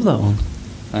it. I love that one.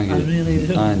 Thank you. I really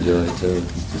do. I enjoy it too,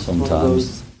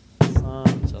 sometimes.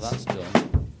 So that's done.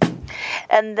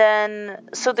 And then,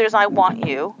 so there's I Want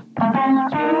You.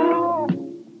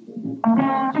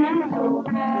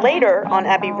 Later on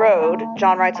Abbey Road,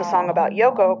 John writes a song about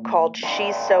Yoko called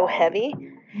She's So Heavy,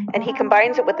 and he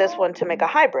combines it with this one to make a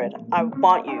hybrid. I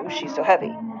Want You, She's So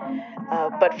Heavy.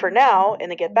 But for now, in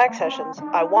the Get Back sessions,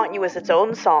 I Want You is its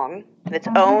own song and its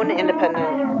own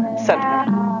independent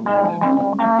sentiment.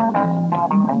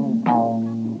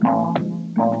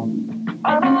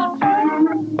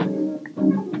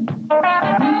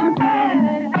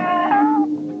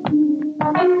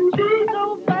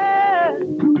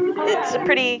 It's a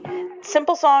pretty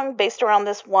simple song based around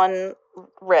this one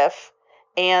riff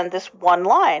and this one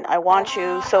line. I want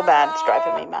you so bad, it's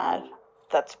driving me mad.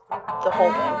 That's the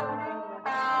whole thing.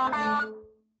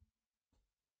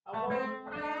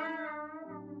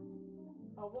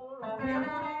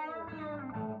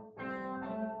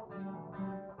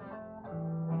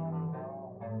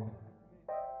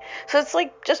 So it's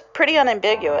like just pretty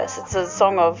unambiguous. It's a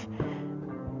song of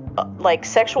like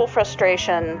sexual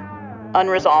frustration,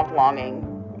 unresolved longing,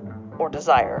 or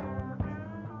desire.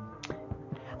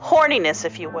 Horniness,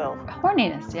 if you will.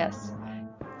 Horniness, yes.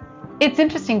 It's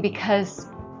interesting because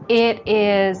it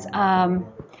is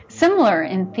similar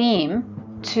in theme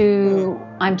to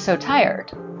I'm So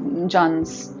Tired,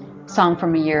 John's song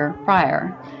from a year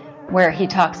prior, where he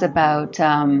talks about,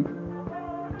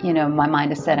 my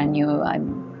mind is set on you,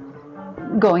 I'm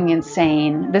going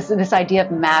insane. This idea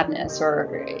of madness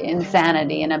or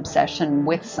insanity and obsession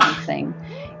with something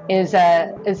is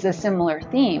a similar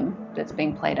theme that's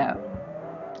being played out.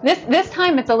 This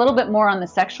time it's a little bit more on the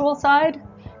sexual side,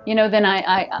 than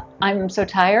I'm so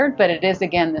tired, but it is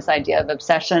again this idea of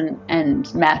obsession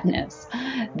and madness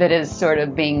that is sort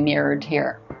of being mirrored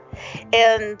here.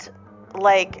 And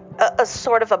like a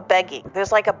sort of a begging.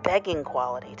 There's like a begging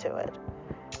quality to it,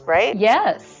 right?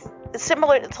 Yes.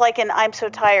 Similar, it's like in I'm So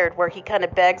Tired where he kind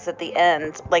of begs at the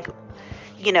end, like,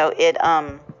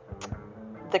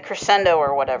 the crescendo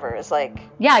or whatever is like...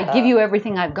 Yeah, I give you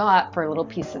everything I've got for a little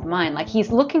peace of mind. Like he's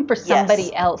looking for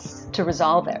somebody else to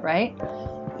resolve it, right?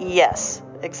 Yes,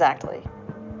 exactly.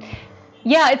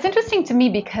 Yeah, it's interesting to me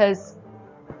because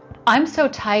I'm So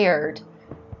Tired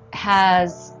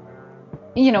has,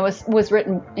 was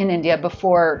written in India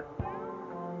before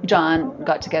John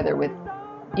got together with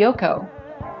Yoko.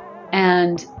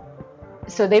 And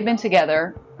so they've been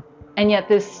together, and yet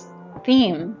this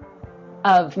theme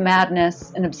of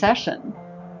madness and obsession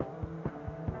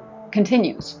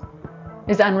continues,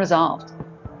 is unresolved.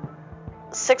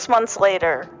 6 months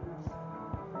later,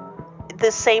 the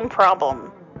same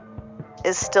problem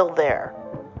is still there.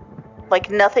 Like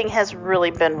nothing has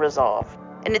really been resolved,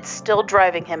 and it's still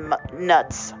driving him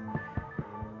nuts.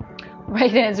 Right,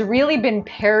 and it's really been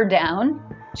pared down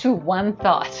to one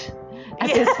thought.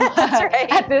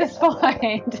 At this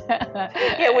point.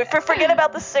 Yeah, we forget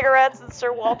about the cigarettes and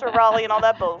Sir Walter Raleigh and all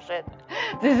that bullshit.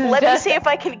 Let me see if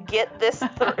I can get this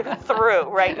through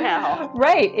right now.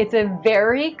 Right. It's a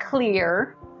very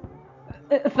clear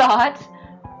thought,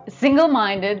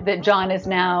 single-minded, that John is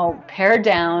now pared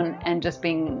down and just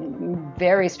being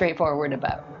very straightforward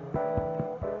about.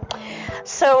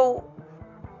 So,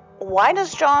 why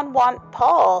does John want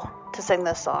Paul to sing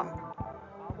this song?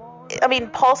 I mean,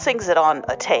 Paul sings it on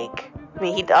a take. I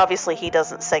mean, he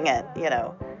doesn't sing it,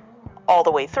 all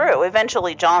the way through.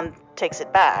 Eventually, John takes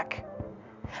it back.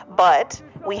 But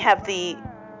we have the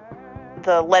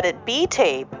Let It Be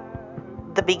tape,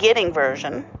 the beginning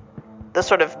version, the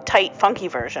sort of tight, funky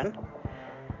version,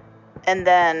 and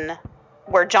then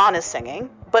where John is singing,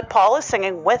 but Paul is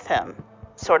singing with him,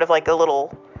 sort of like a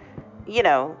little,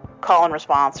 call and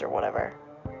response or whatever.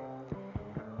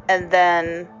 And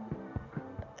then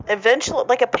eventually,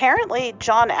 apparently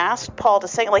John asked Paul to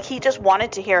sing, he just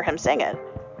wanted to hear him sing it.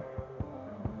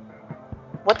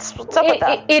 What's up with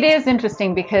that? It is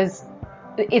interesting because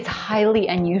it's highly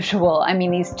unusual. I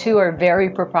mean, these two are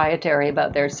very proprietary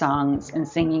about their songs and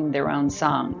singing their own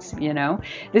songs,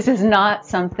 This is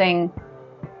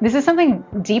something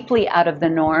deeply out of the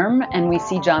norm, and we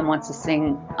see John wants to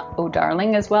sing Oh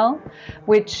Darling as well,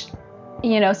 which,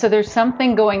 so there's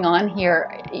something going on here.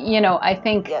 I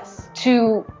think yes.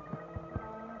 To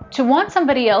want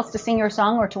somebody else to sing your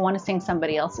song or to want to sing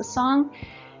somebody else's song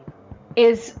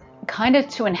is kind of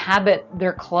to inhabit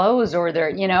their clothes or their,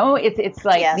 it's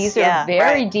like yes, these are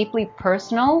very right. deeply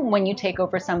personal when you take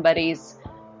over somebody's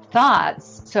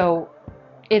thoughts. So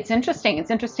it's interesting. It's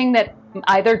interesting that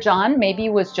either John maybe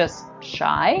was just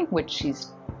shy, which he's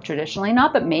traditionally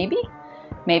not, but maybe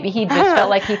he just felt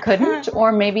like he couldn't,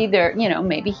 or maybe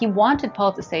maybe he wanted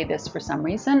Paul to say this for some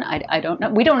reason. I don't know.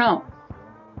 We don't know.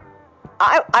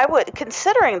 I would,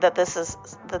 considering that this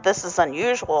is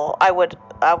unusual, I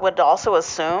would also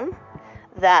assume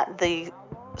that the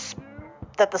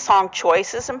song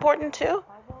choice is important too.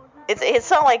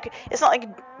 It's not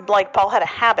like Paul had a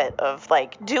habit of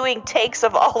doing takes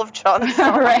of all of John's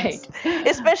songs, right?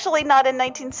 Especially not in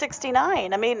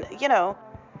 1969. I mean,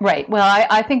 Right. Well,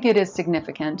 I think it is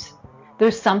significant.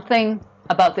 There's something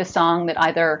about this song that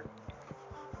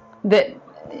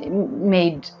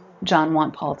made John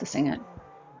want Paul to sing it.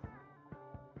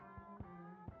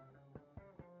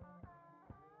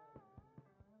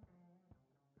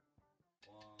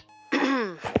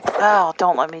 Oh,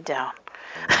 don't let me down.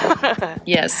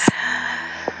 Yes.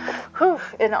 Whew.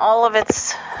 In all of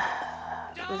its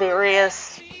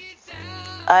various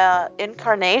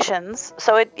incarnations,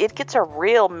 so it gets a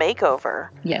real makeover.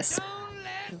 Yes.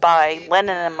 By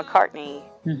Lennon and McCartney.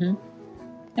 Mm-hmm.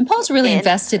 And Paul's really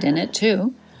invested in it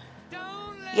too.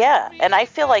 Yeah, and I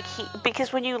feel like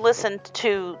because when you listen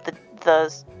to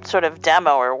the sort of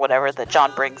demo or whatever that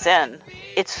John brings in,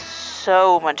 it's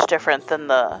so much different than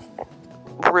the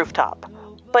Rooftop.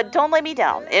 But Don't Let Me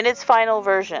Down, in its final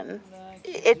version,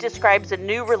 it describes a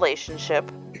new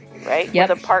relationship, right? Yep.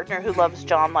 With a partner who loves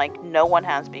John like no one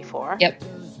has before. Yep.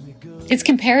 It's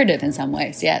comparative in some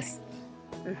ways, yes.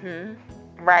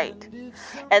 Mm-hmm. Right.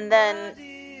 And then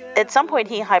at some point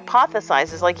he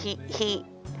hypothesizes,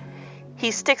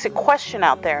 he sticks a question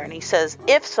out there and he says,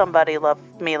 if somebody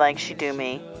loved me like she do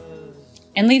me.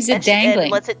 And leaves it dangling.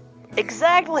 And lets it,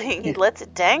 exactly. He lets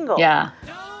it dangle. Yeah.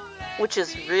 Which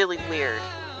is really weird.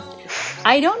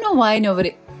 I don't know why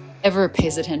nobody ever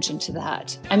pays attention to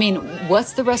that. I mean,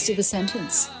 what's the rest of the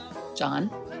sentence,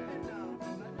 John?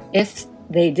 If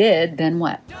they did, then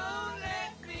what?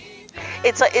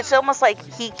 It's almost like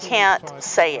he can't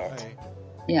say it.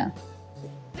 Yeah.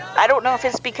 I don't know if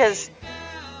it's because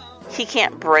he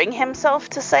can't bring himself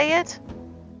to say it.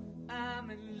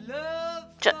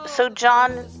 So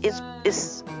John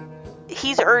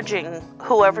he's urging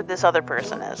whoever this other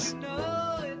person is.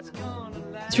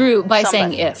 By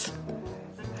saying if.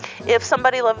 If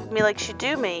somebody loved me like she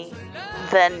do me,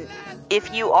 then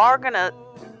if you are going to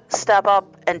step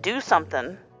up and do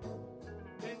something,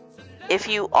 if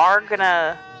you are going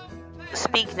to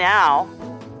speak now,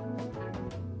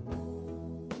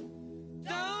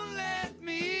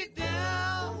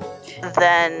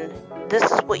 then this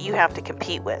is what you have to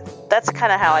compete with. That's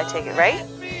kind of how I take it, right?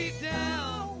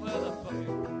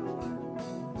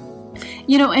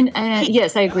 And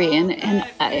yes, I agree. And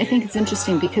I think it's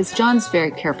interesting because John's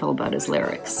very careful about his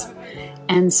lyrics.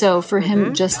 And so for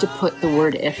him just to put the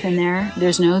word if in there,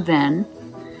 there's no then.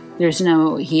 There's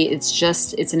no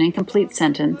it's an incomplete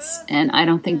sentence. And I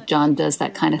don't think John does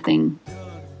that kind of thing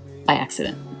by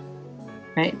accident.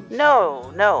 Right?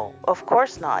 No, of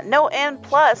course not. No, and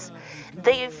plus,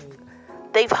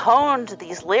 they've honed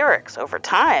these lyrics over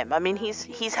time. I mean,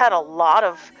 he's had a lot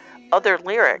of other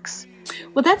lyrics.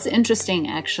 Well, that's interesting,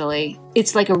 actually.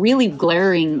 It's like a really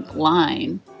glaring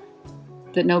line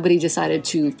that nobody decided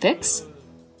to fix.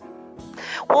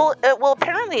 Well,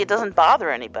 apparently it doesn't bother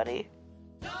anybody.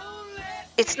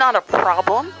 It's not a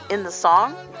problem in the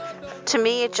song. To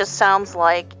me, it just sounds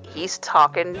like he's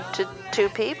talking to two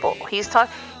people. He's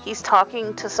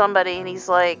talking to somebody, and he's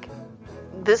like,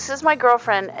 this is my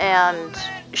girlfriend, and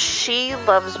she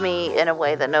loves me in a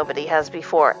way that nobody has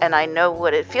before, and I know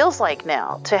what it feels like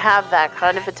now to have that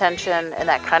kind of attention and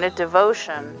that kind of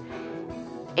devotion.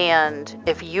 And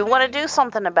if you want to do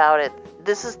something about it,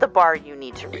 this is the bar you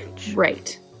need to reach.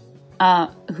 Right.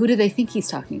 Who do they think he's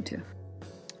talking to?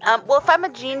 Well, if I'm a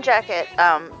Jean Jacket,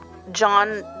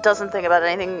 John doesn't think about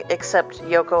anything except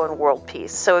Yoko and world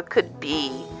peace. So it could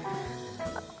be,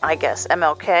 I guess,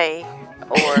 MLK,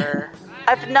 or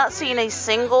I've not seen a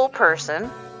single person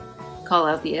call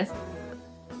out the if.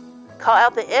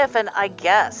 And I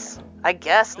guess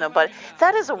nobody.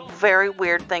 That is a very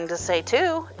weird thing to say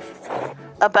too,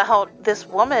 about this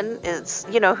woman is,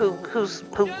 who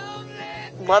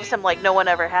loves him like no one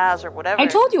ever has, or whatever. I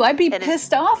told you I'd be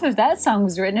pissed off if that song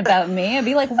was written about me. I'd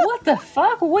be like, what the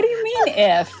fuck? What do you mean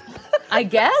if? I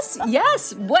guess?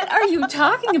 Yes. What are you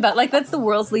talking about? Like, that's the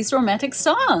world's least romantic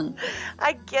song.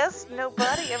 I guess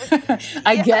nobody ever...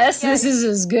 I guess this is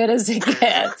as good as it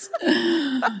gets.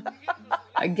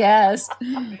 I guess.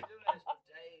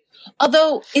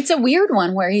 Although, it's a weird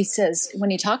one where he says,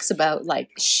 when he talks about, like,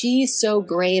 she's so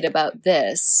great about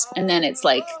this, and then it's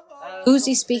like, who's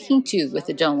he speaking to with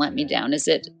the "Don't Let Me Down"? Is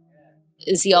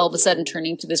he all of a sudden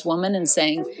turning to this woman and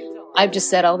saying, "I've just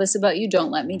said all this about you,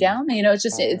 don't let me down"?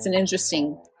 It's an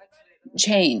interesting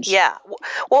change. Yeah.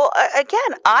 Well,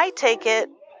 again, I take it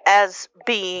as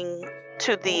being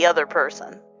to the other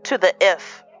person, to the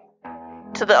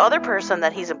other person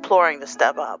that he's imploring to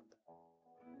step up.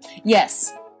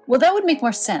 Yes. Well, that would make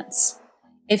more sense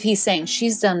if he's saying,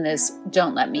 she's done this,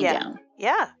 don't let me down.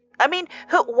 Yeah. I mean,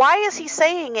 why is he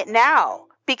saying it now?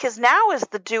 Because now is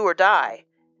the do or die.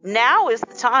 Now is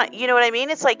the time. You know what I mean?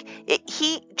 It's like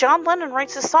John Lennon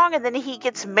writes a song and then he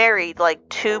gets married like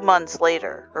 2 months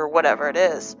later or whatever it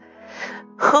is.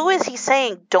 Who is he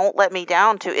saying "don't let me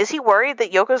down" to? Is he worried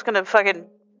that Yoko's going to fucking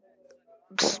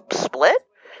split?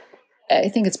 I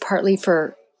think it's partly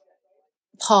for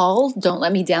Paul, don't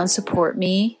let me down, support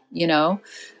me,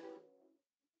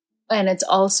 And it's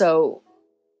also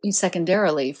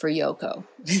secondarily for Yoko.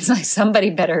 It's like, somebody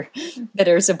better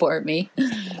support me.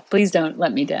 Please don't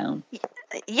let me down.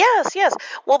 Yes.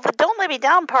 Well, the "don't let me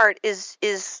down" part is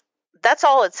that's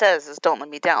all it says is "don't let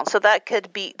me down." So that could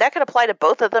apply to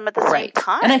both of them at the same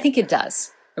time. And I think it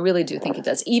does. I really do think it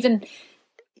does. Even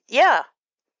yeah,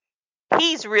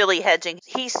 he's really hedging.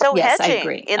 He's so hedging. I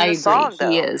agree. In the song, though.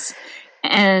 He is.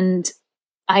 And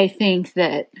I think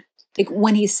that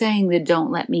when he's saying the "don't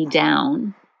let me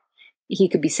down," he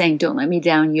could be saying, "Don't let me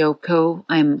down, Yoko.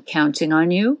 I'm counting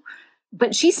on you."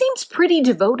 But she seems pretty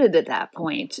devoted at that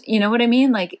point. You know what I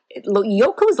mean? Like,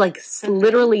 Yoko's like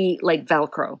literally like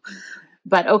Velcro.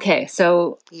 But okay,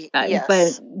 so, yes.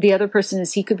 But the other person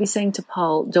is, he could be saying to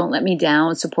Paul, "Don't let me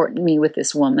down, support me with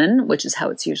this woman," which is how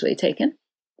it's usually taken.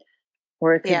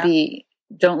 Or it could be,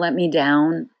 "Don't let me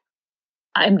down.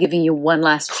 I'm giving you one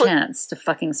last chance to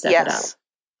fucking step it up.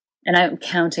 And I'm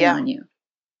counting on you."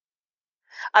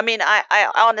 I mean,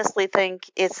 I honestly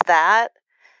think it's that,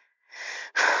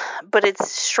 but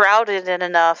it's shrouded in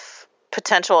enough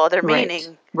potential other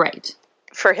meaning. Right.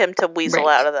 For him to weasel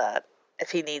out of that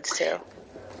if he needs to.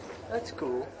 That's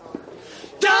cool.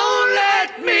 Don't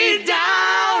let me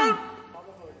down.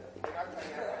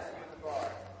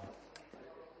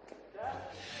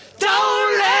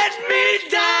 Don't let me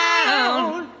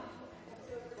down.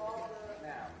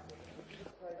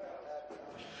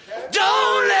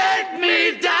 Don't let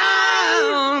me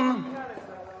down.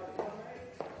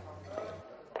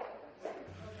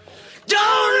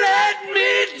 Don't let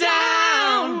me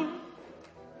down.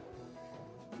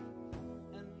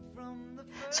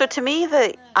 So to me,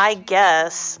 the "I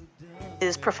guess"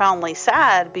 is profoundly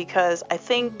sad, because I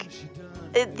think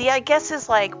the "I guess" is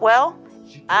like, well,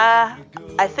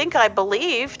 I think I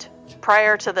believed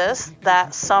prior to this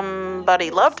that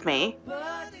somebody loved me,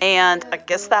 and I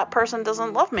guess that person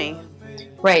doesn't love me.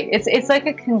 Right. It's like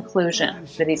a conclusion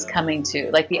that he's coming to.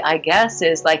 Like, the "I guess"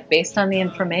 is like, based on the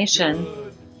information,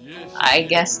 I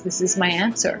guess this is my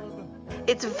answer.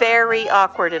 It's very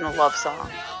awkward in a love song.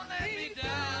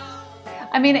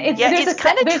 I mean, it's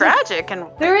kind of tragic, and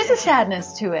there is a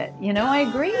sadness to it. I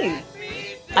agree.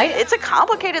 It's a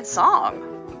complicated song.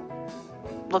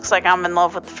 Looks like I'm in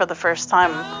love with for the first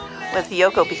time with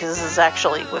Yoko, because this is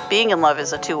actually, with being in love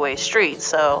is a two-way street.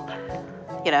 So,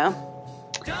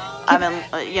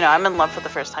 I'm in love for the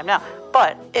first time now.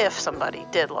 But if somebody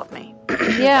did love me, Yeah.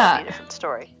 that'd be a different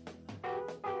story.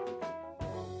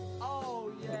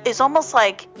 It's almost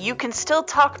like you can still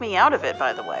talk me out of it,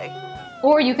 by the way.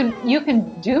 Or you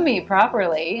can do me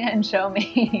properly and show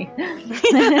me.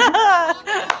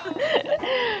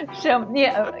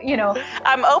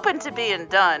 I'm open to being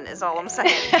done, is all I'm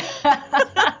saying.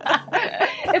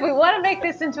 If we want to make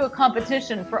this into a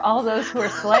competition for all those who are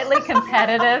slightly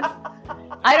competitive,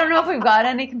 I don't know if we've got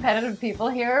any competitive people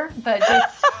here, but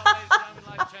just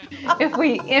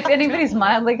if anybody's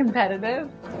mildly competitive.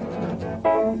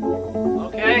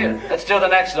 Okay, let's do the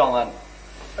next one then.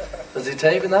 Is he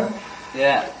taping that?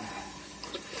 Yeah.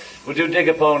 We'll do Dig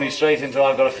a Pony straight into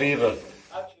I've Got a Fever.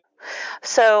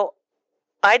 So,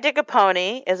 I Dig a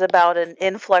Pony is about an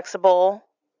inflexible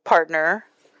partner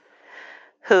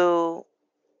who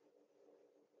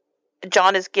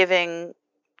John is giving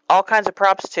all kinds of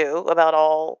props to about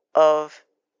all of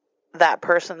that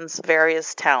person's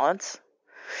various talents,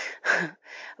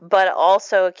 but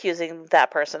also accusing that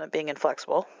person of being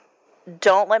inflexible.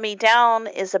 Don't Let Me Down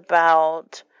is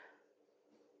about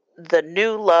the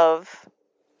new love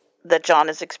that John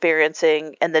is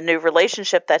experiencing and the new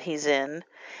relationship that he's in,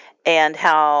 and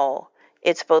how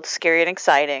it's both scary and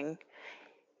exciting,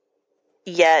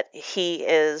 yet he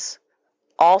is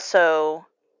also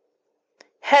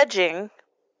hedging,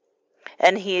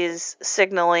 and he's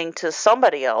signaling to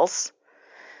somebody else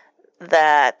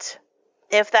that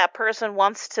if that person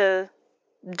wants to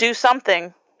do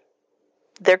something,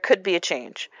 there could be a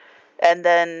change. And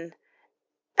then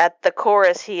at the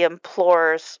chorus, he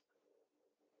implores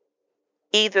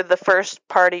either the first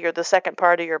party or the second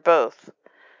party or both,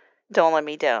 don't let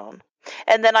me down.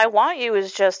 And then I Want You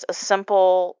is just a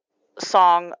simple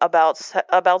song about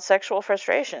sexual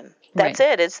frustration. That's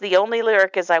Right. it. It's the only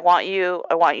lyric is I want you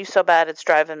so bad it's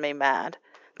driving me mad.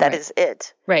 That Right. is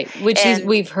it. Right, which And-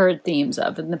 we've heard themes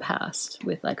of in the past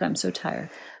with like I'm So Tired.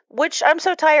 Which I'm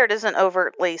So Tired isn't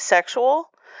overtly sexual,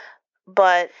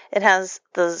 but it has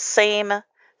the same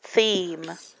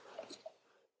theme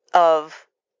of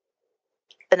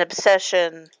an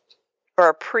obsession or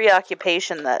a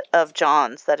preoccupation of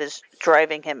John's that is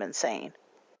driving him insane.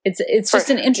 It's just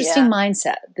an interesting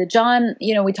mindset. The John,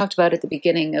 we talked about at the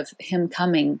beginning of him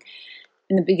coming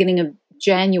in the beginning of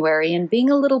January and being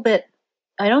a little bit,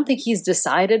 I don't think he's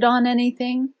decided on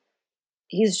anything.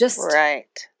 He's just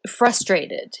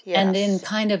frustrated and in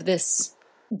kind of this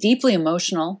deeply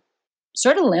emotional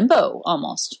sort of limbo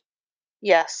almost.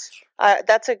 Yes.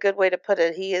 That's a good way to put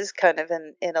it. He is kind of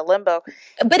in a limbo.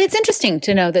 But it's interesting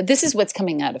to know that this is what's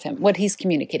coming out of him, what he's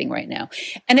communicating right now.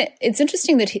 And it's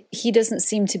interesting that he doesn't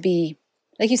seem to be,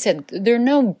 like you said, there are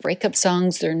no breakup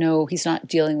songs. He's not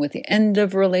dealing with the end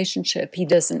of a relationship.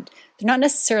 They're not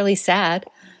necessarily sad.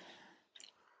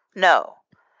 No.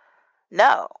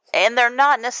 And they're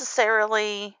not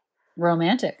necessarily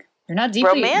romantic. They're not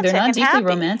deeply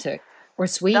romantic or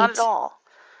sweet. Not at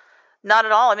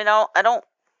all. I mean, I don't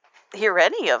hear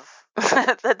any of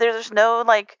that. There's no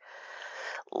like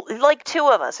two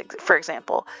of us, for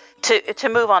example, to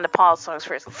move on to Paul's songs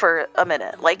for a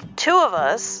minute. Like Two of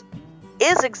Us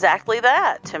is exactly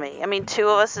that to me. I mean, Two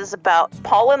of Us is about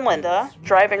Paul and Linda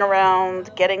driving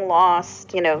around, getting lost,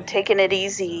 taking it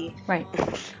easy, right,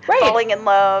 falling in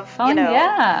love.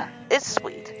 Yeah, it's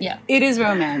sweet. Yeah, it is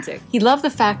romantic. He loved the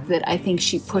fact that I think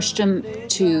she pushed him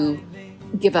to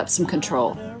give up some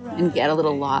control and get a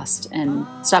little lost and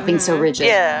stop being so rigid.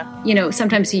 Yeah.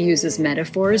 Sometimes he uses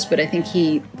metaphors, but I think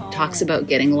he talks about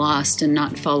getting lost and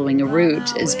not following a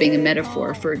route as being a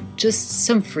metaphor for just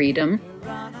some freedom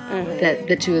that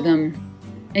the two of them,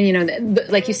 and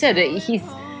like you said,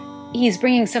 he's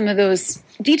bringing some of those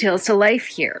details to life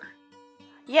here.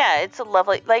 Yeah, it's a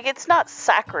lovely, it's not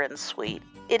saccharine sweet.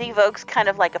 It evokes kind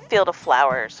of like a field of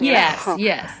flowers. Yes.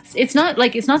 It's not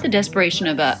the desperation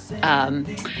of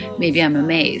Maybe I'm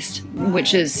Amazed,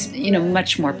 which is,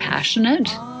 much more passionate.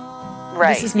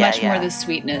 Right. This is much more the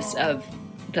sweetness of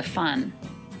the fun.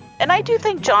 And I do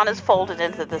think John is folded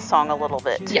into this song a little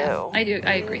bit, too. Yeah, I do.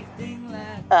 I agree.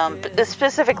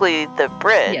 Specifically the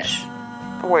bridge, yes,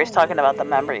 where he's talking about the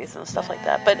memories and stuff like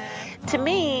that. But to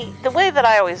me, the way that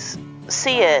I always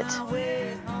see it...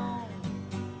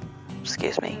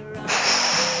 Excuse me.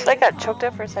 I got choked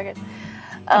up for a second.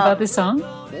 About this song?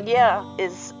 Yeah,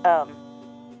 is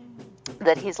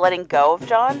that he's letting go of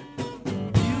John.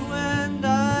 You and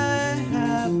I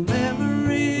have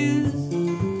memories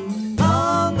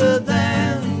longer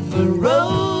than the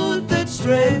road that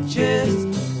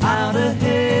stretches out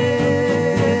ahead.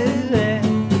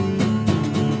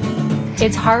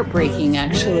 It's heartbreaking,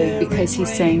 actually, because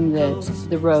he's saying that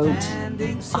the road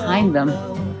behind them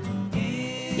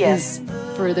is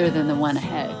further than the one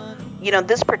ahead. You know,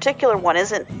 this particular one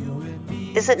isn't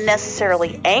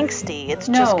necessarily angsty. It's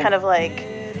just kind of like...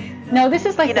 No, this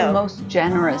is like the most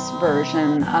generous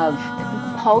version of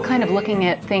Paul kind of looking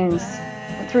at things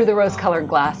through the rose-colored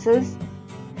glasses.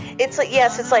 It's like,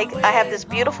 yes, it's like I have this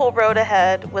beautiful road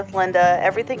ahead with Linda.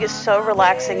 Everything is so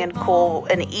relaxing and cool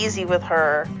and easy with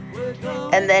her.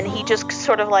 And then he just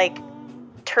sort of like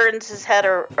turns his head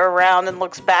around and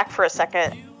looks back for a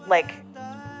second like,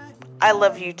 I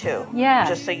love you too. Yeah.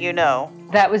 Just so you know.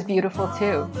 That was beautiful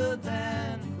too.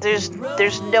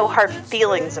 There's no hard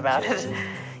feelings about it.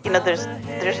 You know, there's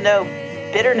no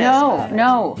bitterness.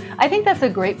 No. I think that's a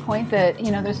great point that,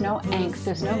 you know, there's no angst,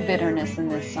 there's no bitterness in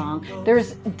this song.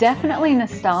 There's definitely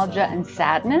nostalgia and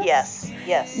sadness.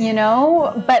 Yes. You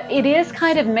know, but it is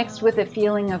kind of mixed with a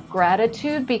feeling of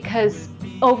gratitude because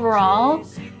overall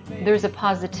there's a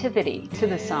positivity to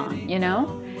the song, you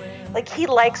know? Like he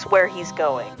likes where he's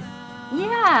going.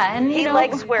 Yeah, and he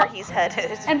likes where he's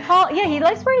headed. And Paul, he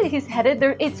likes where he's headed.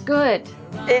 It's good.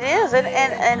 It is,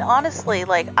 and honestly,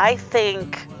 like I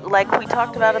think, like we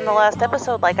talked about in the last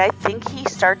episode, like I think he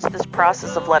starts this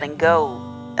process of letting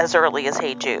go as early as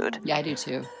Hey Jude. Yeah, I do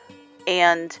too.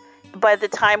 And by the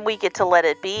time we get to Let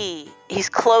It Be, he's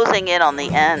closing in on the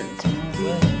end.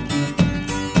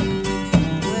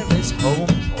 Where is home?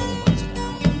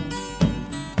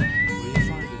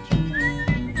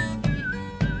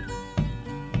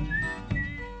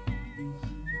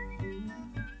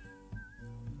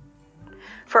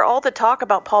 For all the talk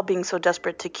about Paul being so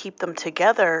desperate to keep them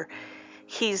together,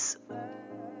 he's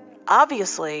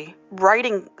obviously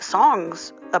writing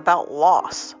songs about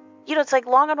loss. You know, it's like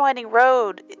Long and Winding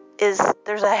Road there's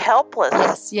a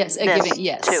helplessness to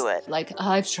it. Like,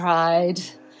 I've tried.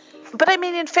 But I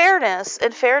mean, in fairness,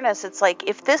 it's like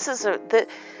if this is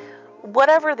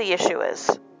whatever the issue is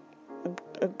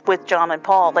with John and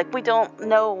Paul, like we don't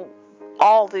know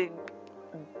all the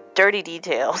dirty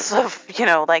details of, you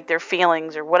know, like their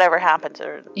feelings or whatever happened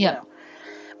you know.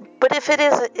 But if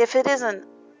it isn't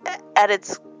at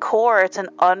its core, it's an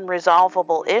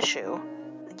unresolvable issue.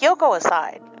 Yoko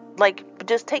aside, like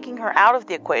just taking her out of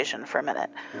the equation for a minute,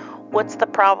 what's the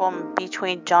problem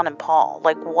between John and Paul?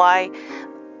 Like why?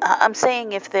 I'm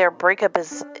saying if their breakup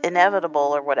is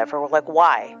inevitable or whatever, like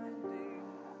why?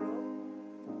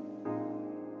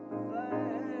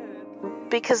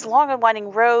 Because Long and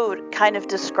Winding Road kind of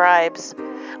describes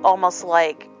almost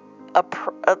like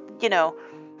you know,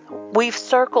 we've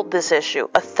circled this issue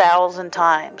 1,000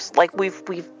 times. Like we've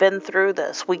been through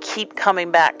this. We keep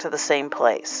coming back to the same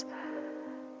place.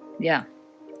 Yeah.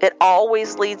 It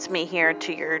always leads me here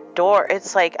to your door.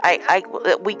 It's like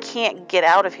we can't get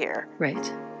out of here.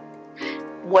 Right.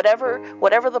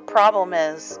 Whatever the problem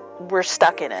is, we're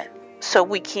stuck in it. So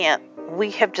we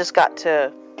have just got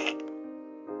to.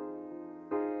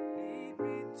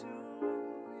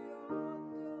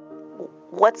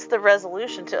 What's the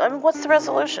resolution to? I mean, what's the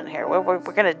resolution here? We're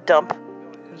going to dump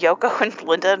Yoko and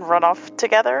Linda and run off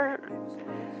together?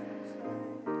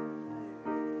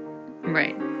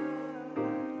 Right.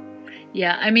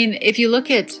 Yeah, I mean, if you look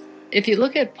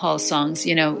at Paul's songs,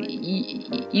 you know,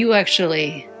 you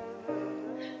actually,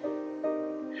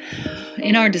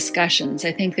 in our discussions,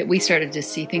 I think that we started to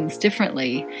see things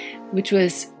differently, which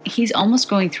was he's almost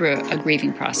going through a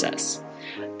grieving process.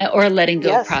 Or a letting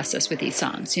go process with these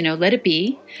songs. You know, Let It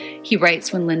Be, he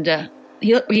writes when Linda,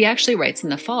 he actually writes in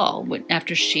the fall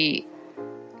after she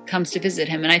comes to visit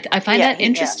him. And I find that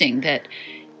interesting that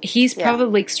he's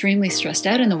probably extremely stressed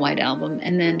out in the White Album.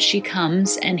 And then she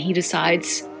comes and he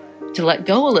decides to let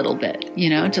go a little bit, you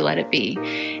know, to let it be.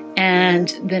 And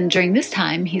then during this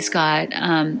time, he's got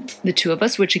The Two of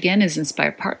Us, which again is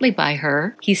inspired partly by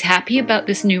her. He's happy about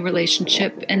this new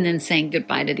relationship and then saying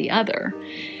goodbye to the other.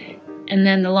 And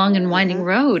then The Long and Winding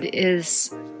Road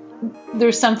is,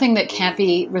 there's something that can't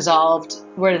be resolved.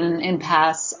 We're in an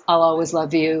impasse. I'll always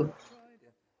love you.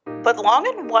 But Long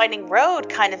and Winding Road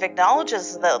kind of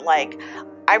acknowledges that, like,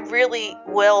 I really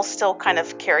will still kind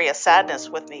of carry a sadness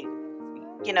with me,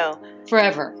 you know.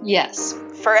 Forever, yes.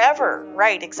 Forever,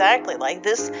 right, exactly. Like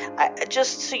this,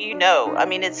 just so you know, I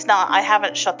mean, it's not, I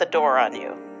haven't shut the door on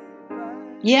you.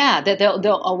 Yeah, that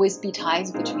there'll always be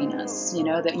ties between us, you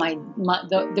know, that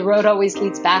the road always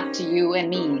leads back to you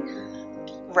and me.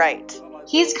 Right.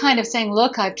 He's kind of saying,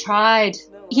 look, I've tried.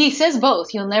 He says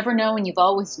both. You'll never know and you've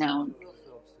always known.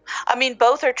 I mean,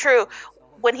 both are true.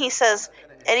 When he says,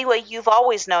 anyway, you've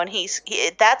always known,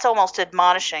 that's almost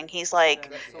admonishing. He's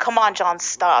like, come on, John,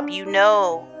 stop. You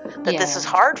know that this is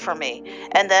hard for me.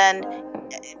 And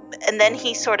then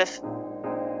he sort of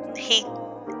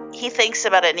he thinks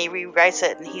about it and he rewrites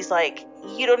it and he's like,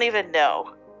 you don't even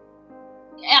know.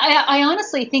 I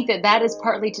honestly think that is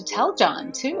partly to tell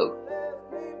John too.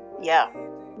 Yeah.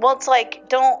 Well, it's like,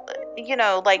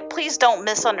 please don't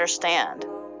misunderstand.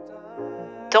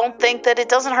 Don't think that it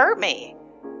doesn't hurt me.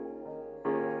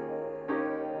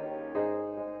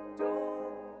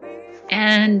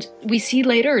 And we see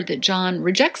later that John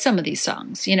rejects some of these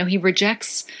songs. He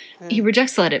rejects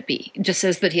Let It Be. Just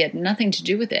says that he had nothing to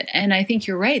do with it. And I think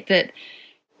you're right that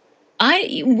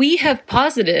we have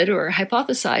posited or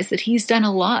hypothesized that he's done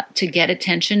a lot to get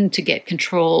attention, to get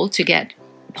control, to get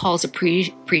Paul's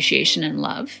appreciation and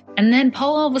love. And then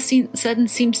Paul all of a sudden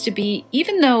seems to be,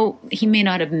 even though he may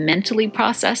not have mentally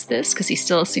processed this, because he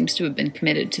still seems to have been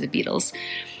committed to the Beatles,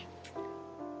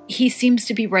 he seems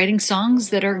to be writing songs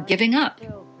that are giving up.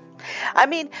 I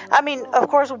mean, of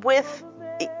course, with,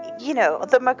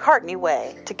 the McCartney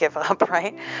way to give up,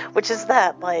 right? Which is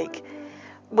that, like,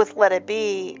 with Let It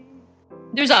Be,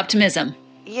 there's optimism.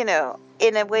 In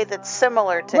a way that's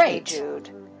similar to Hey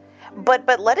Jude.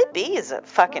 But Let It Be is a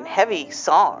fucking heavy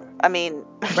song. I mean,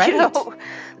 right.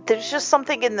 There's just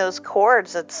something in those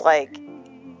chords that's like,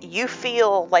 you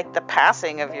feel like the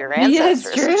passing of your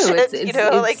ancestors. Yeah, it's true.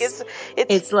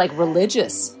 It's like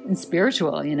religious and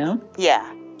spiritual,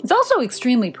 Yeah. It's also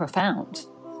extremely profound.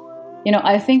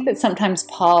 I think that sometimes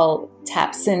Paul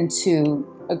taps into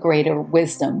a greater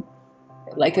wisdom,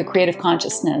 like a creative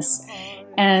consciousness.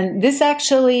 And this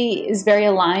actually is very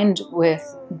aligned with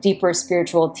deeper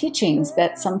spiritual teachings,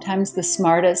 that sometimes the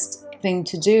smartest thing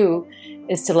to do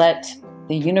is to let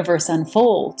the universe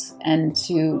unfold and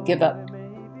to give up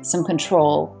some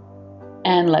control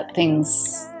and let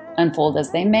things unfold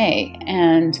as they may.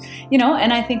 And,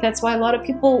 and I think that's why a lot of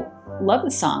people love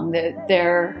the song,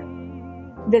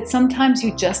 that sometimes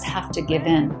you just have to give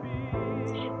in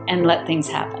and let things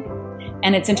happen.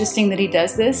 And it's interesting that he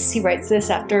does this. He writes this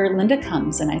after Linda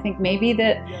comes. And I think maybe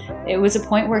that it was a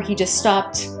point where he just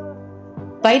stopped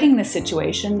fighting the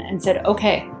situation and said,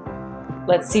 okay,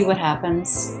 let's see what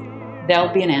happens.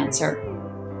 There'll be an answer.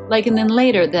 And then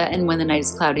later, and when the night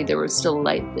is cloudy, there was still a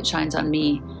light that shines on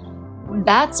me.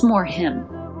 That's more him.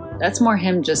 That's more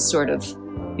him just sort of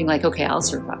being like, okay, I'll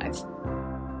survive.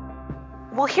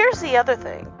 Well, here's the other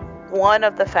thing. One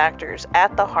of the factors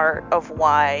at the heart of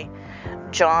why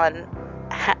John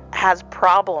has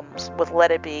problems with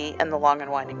Let It Be and The Long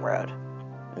and Winding Road.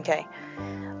 Okay.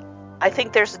 I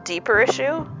think there's a deeper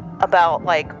issue about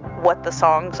what the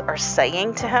songs are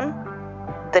saying to him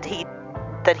that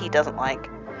he doesn't like.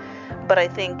 But I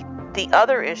think the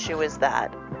other issue is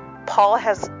that Paul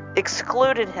has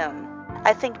excluded him.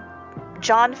 I think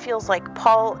John feels like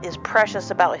Paul is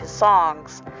precious about his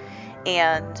songs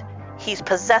and he's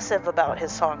possessive about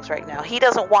his songs right now. He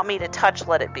doesn't want me to touch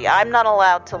Let It Be. I'm not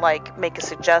allowed to make a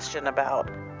suggestion about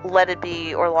Let It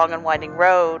Be or Long and Winding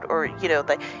Road or,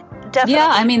 definitely. Yeah,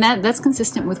 I mean, that's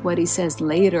consistent with what he says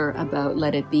later about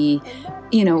Let It Be,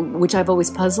 which I've always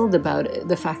puzzled about,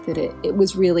 the fact that it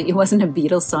wasn't a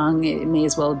Beatles song. It may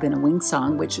as well have been a Wings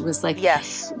song, which was like,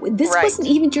 yes, this right. wasn't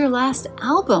even your last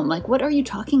album. What are you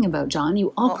talking about, John?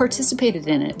 You all participated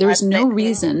in it. There's no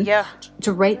reason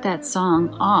to write that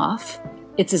song off.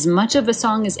 It's as much of a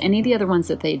song as any of the other ones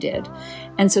that they did.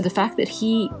 And so the fact that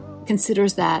he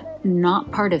considers that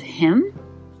not part of him,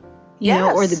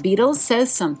 or the Beatles, says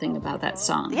something about that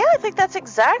song. Yeah, I think that's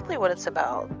exactly what it's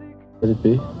about. Let It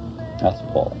Be? That's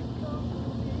Paul.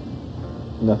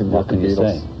 Nothing to do what with the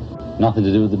Beatles. Say? Nothing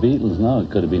to do with the Beatles, no. It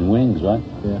could have been Wings, right?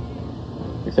 Yeah.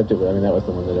 Except that was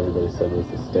the one that everybody said was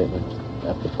the statement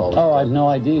after Paul was dead. I've no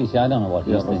idea. See, I don't know what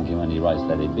he's thinking when he writes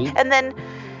Let It Be. And then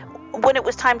when it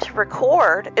was time to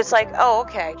record, it's like, oh,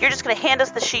 okay, you're just going to hand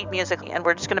us the sheet music and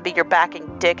we're just going to be your backing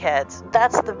dickheads.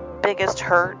 That's the biggest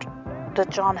hurt that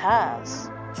John has.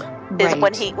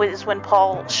 Right. Is when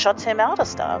Paul shuts him out of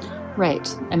stuff.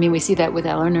 Right. I mean, we see that with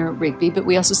Eleanor Rigby, but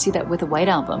we also see that with the White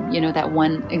Album. That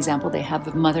one example they have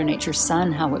of Mother Nature's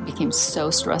Son, how it became so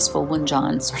stressful when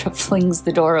John sort of flings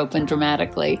the door open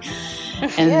dramatically.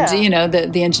 And,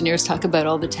 the engineers talk about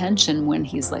all the tension when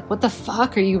he's like, what the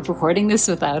fuck? Are you recording this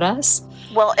without us?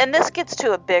 Well, and this gets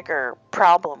to a bigger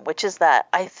problem, which is that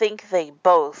I think they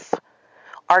both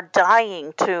are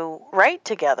dying to write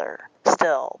together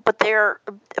still, but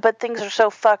things are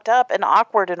so fucked up and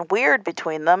awkward and weird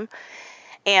between them.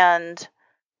 And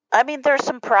I mean, there's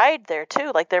some pride there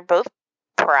too. They're both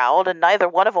proud and neither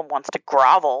one of them wants to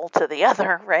grovel to the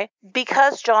other, right?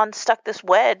 Because John stuck this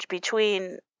wedge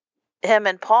between him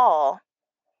and Paul,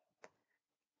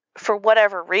 for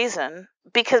whatever reason,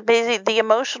 because basically the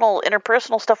emotional,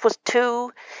 interpersonal stuff was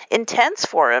too intense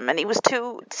for him, and he was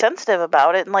too sensitive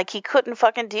about it, and like he couldn't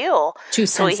fucking deal. Too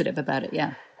sensitive about it,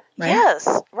 yeah. Right?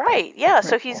 Yes, right, yeah. Right.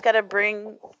 So he's got to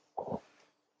bring,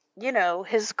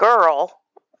 his girl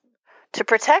to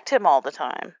protect him all the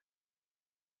time.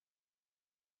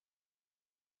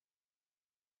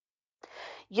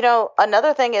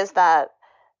 Another thing is that,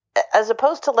 as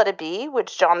opposed to Let It Be,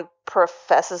 which John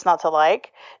professes not to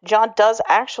like, John does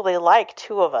actually like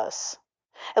Two of Us,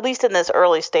 at least in this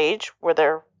early stage where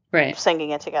they're singing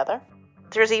it together.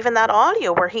 There's even that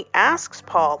audio where he asks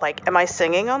Paul, like, am I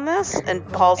singing on this? And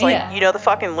Paul's like, you know the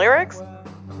fucking lyrics?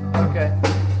 Okay.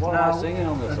 What am I singing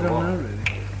on this? I don't know, really.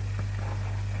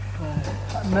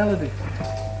 Melody.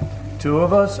 Two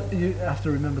of Us, you have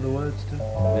to remember the words too.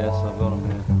 Yes, I've got them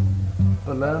here.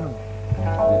 But learn them.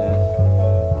 Yes.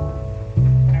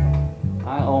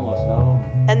 I almost know.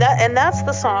 And that's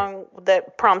the song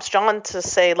that prompts John to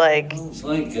say, like... It's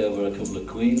like we're a couple of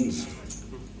queens.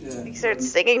 Yeah. He starts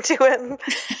singing to him.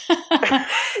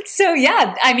 So,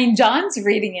 yeah, I mean, John's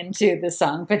reading into the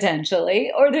song,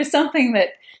 potentially. Or there's something that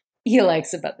he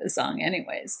likes about the song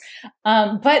anyways.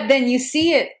 But then you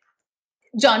see it,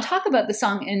 John talk about the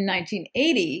song in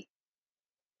 1980.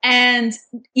 And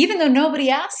even though nobody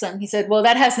asked him, he said, well,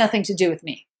 that has nothing to do with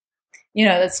me.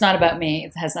 That's not about me.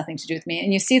 It has nothing to do with me.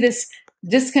 And you see this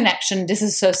disconnection,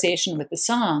 disassociation with the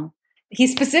song. He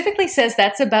specifically says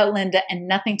that's about Linda and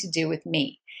nothing to do with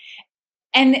me.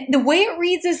 And the way it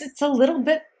reads is it's a little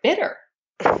bit bitter.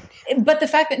 But the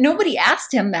fact that nobody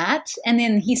asked him that, and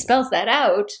then he spells that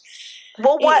out,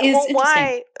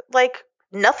 why? Like,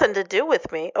 nothing to do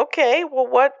with me. Okay, well,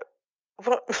 what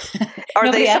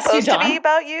are they supposed to be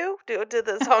about you? Do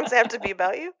the songs have to be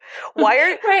about you?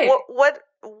 Why are what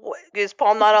is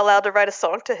Paul not allowed to write a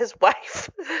song to his wife?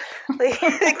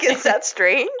 Is that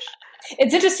strange?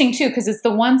 It's interesting too, because it's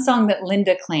the one song that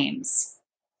Linda claims.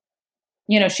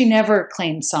 She never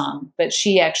claimed song, but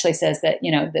she actually says that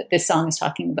that this song is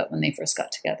talking about when they first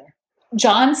got together.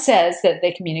 John says that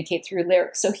they communicate through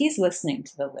lyrics, so he's listening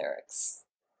to the lyrics.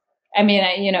 I mean,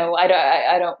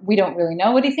 we don't really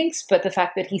know what he thinks, but the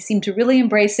fact that he seemed to really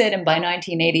embrace it, and by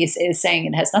 1980 is saying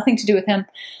it has nothing to do with him,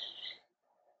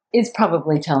 is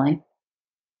probably telling.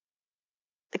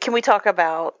 Can we talk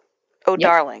about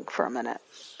Darling for a minute?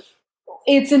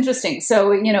 It's interesting.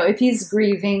 So, if he's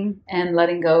grieving and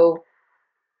letting go,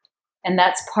 and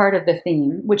that's part of the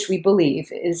theme, which we believe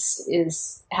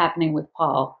is happening with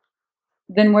Paul,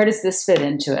 then where does this fit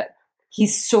into it?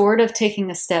 He's sort of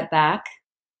taking a step back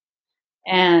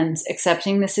and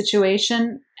accepting the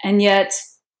situation. And yet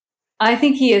I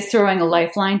think he is throwing a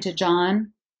lifeline to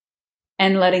John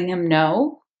and letting him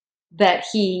know that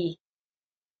he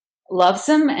loves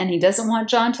him and he doesn't want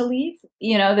John to leave.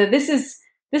 That this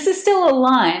is still a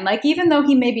line. Like, even though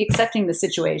he may be accepting the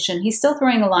situation, he's still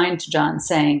throwing a line to John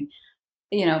saying,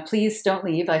 please don't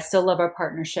leave. I still love our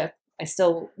partnership. I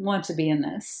still want to be in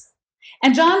this.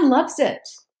 And John loves it.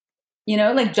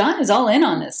 John is all in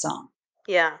on this song.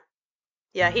 Yeah.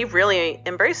 Yeah, he really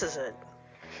embraces it.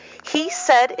 He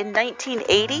said in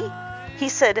 1980,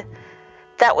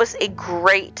 that was a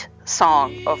great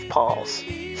song of Paul's.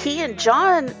 He and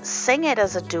John sing it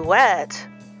as a duet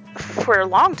for a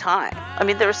long time. I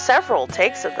mean, there were several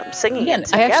takes of them singing it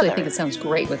together. I actually think it sounds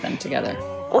great with them together.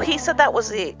 Well, he said that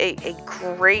was a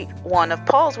great one of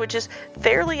Paul's, which is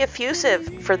fairly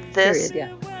effusive for this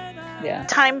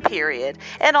time period.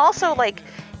 And also, like,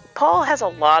 Paul has a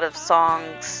lot of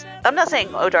songs. I'm not saying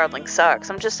 "Oh Darling" sucks.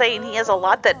 I'm just saying he has a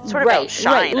lot that sort of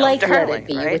outshine "Oh like Darling," Let It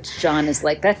Be, right? which John is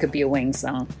like, that could be a Wings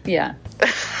song. Yeah.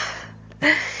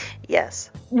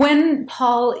 Yes. When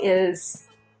Paul is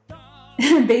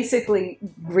basically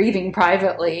grieving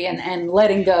privately and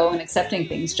letting go and accepting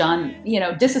things, John,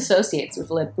 disassociates with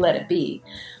Let It Be.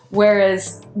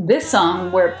 Whereas this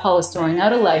song, where Paul is throwing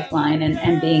out a lifeline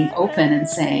and being open and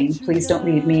saying, please don't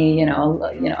leave me,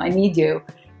 I need you.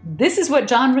 This is what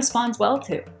John responds well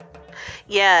to.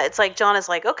 Yeah, it's like John is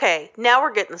like, okay, now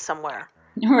we're getting somewhere.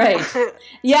 Right.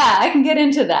 Yeah, I can get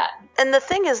into that. And the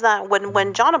thing is that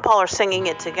when John and Paul are singing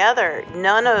it together,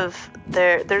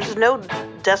 there's no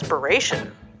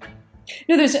desperation.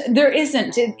 No, there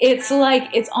isn't.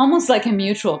 It's almost like a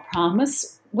mutual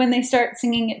promise when they start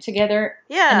singing it together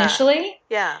initially.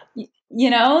 Yeah.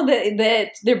 That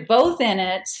they're both in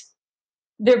it.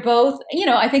 They're both,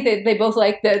 I think they both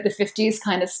like the 50s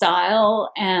kind of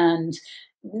style, and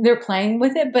they're playing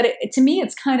with it. But to me,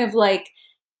 it's kind of like,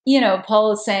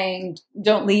 Paul is saying,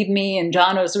 don't leave me, and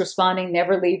John was responding,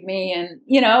 never leave me. And,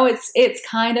 it's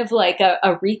kind of like a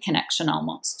reconnection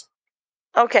almost.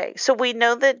 Okay, so we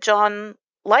know that John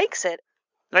likes it.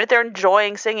 right? They're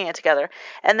enjoying singing it together.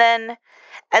 And then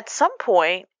at some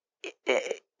point,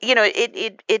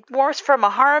 it morphs from a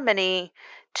harmony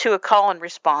to a call and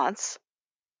response.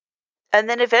 And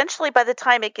then eventually, by the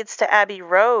time it gets to Abbey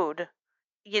Road,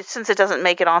 since it doesn't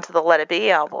make it onto the Let It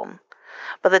Be album,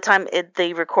 by the time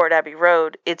they record Abbey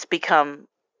Road, it's become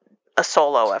a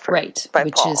solo effort. Right,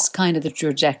 which Paul. is kind of the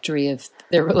trajectory of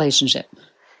their relationship.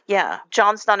 Yeah,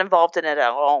 John's not involved in it at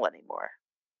all anymore.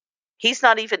 He's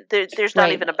not even, there's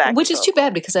not even a back. Which is too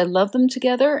bad, because I love them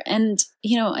together. And,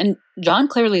 and John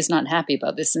clearly is not happy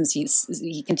about this, since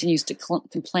he continues to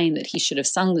complain that he should have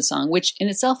sung the song, which in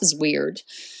itself is weird.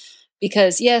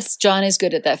 Because, yes, John is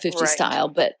good at that 50s style,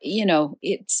 but,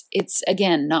 it's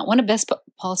again, not one of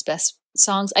Paul's best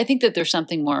songs. I think that there's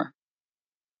something more.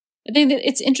 I think that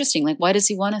it's interesting. Like, why does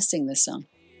he want to sing this song?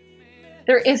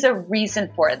 There is a reason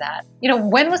for that.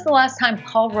 When was the last time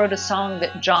Paul wrote a song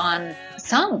that John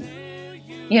sung?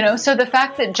 So the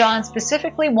fact that John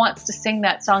specifically wants to sing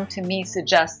that song, to me,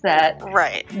 suggests that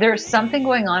there's something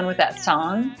going on with that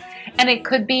song. And it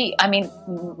could be,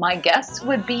 my guess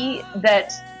would be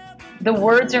that the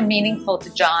words are meaningful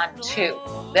to John too.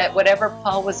 That whatever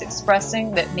Paul was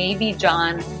expressing, that maybe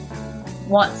John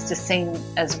wants to sing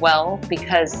as well,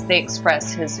 because they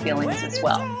express his feelings as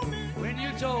well. When you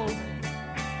told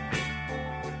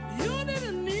you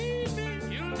didn't need me,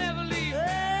 you never leave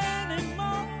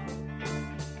anymore.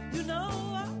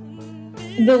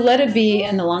 The Let It Be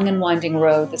and the Long and Winding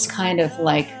Road is kind of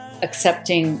like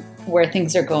accepting where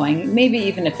things are going, maybe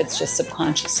even if it's just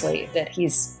subconsciously, that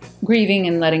he's grieving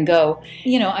and letting go.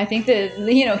 I think that,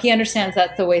 he understands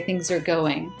that's the way things are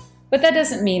going. But that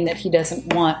doesn't mean that he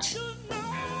doesn't want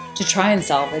to try and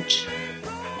salvage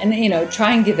and,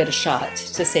 try and give it a shot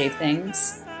to save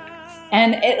things.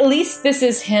 And at least this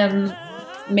is him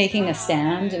making a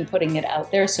stand and putting it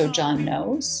out there so John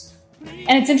knows.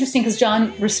 And it's interesting because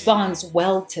John responds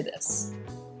well to this.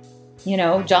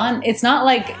 John, it's not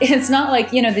like,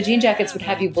 the Jean Jackets would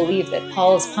have you believe that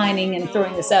Paul is pining and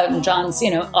throwing this out and John's,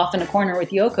 off in a corner with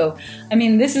Yoko.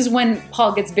 This is when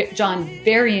Paul gets John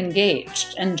very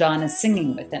engaged and John is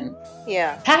singing with him.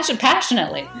 Yeah.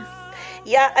 Passionately.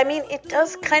 Yeah, it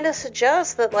does kind of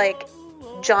suggest that,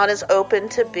 John is open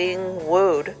to being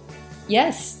wooed.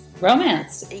 Yes,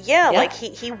 romance. Yeah, like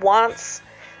he wants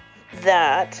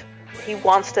that. He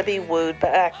wants to be wooed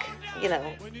back, And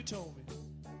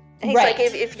he's like,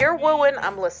 if you're wooing,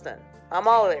 I'm listening. I'm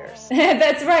all ears.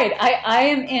 That's right. I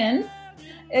am in.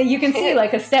 You can see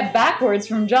like a step backwards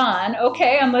from John.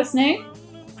 Okay, I'm listening.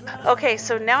 Okay,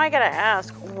 so now I gotta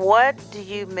ask, what do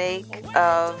you make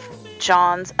of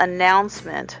John's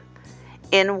announcement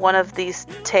in one of these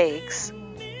takes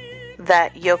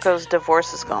that Yoko's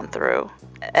divorce has gone through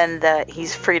and that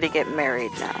he's free to get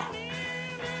married now?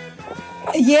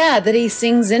 Yeah, that he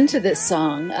sings into this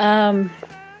song.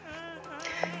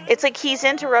 It's like he's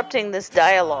interrupting this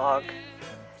dialogue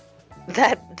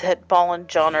that Paul and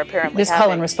John are apparently this having.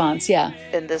 call and response, yeah.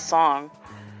 In this song.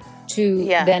 To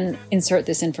then insert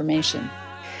this information.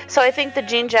 So I think the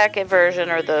Jean Jacket version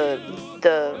or the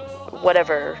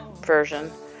whatever version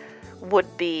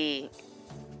would be...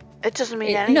 It doesn't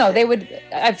mean anything. No, they would...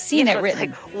 I've seen it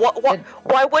written. Like,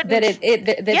 why wouldn't...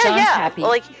 That John's happy.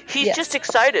 Like, he's just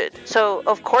excited. So,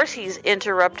 of course, he's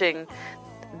interrupting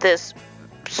this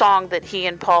song that he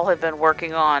and Paul have been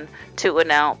working on to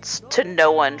announce to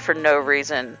no one for no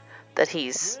reason that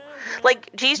he's... Like,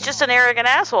 he's just an arrogant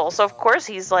asshole. So, of course,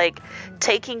 he's, like,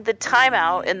 taking the time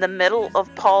out in the middle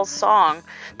of Paul's song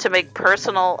to make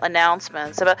personal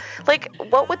announcements about... Like,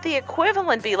 what would the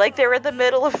equivalent be? Like, they're in the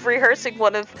middle of rehearsing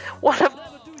one of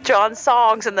John's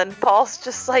songs, and then Paul's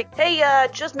just like, hey,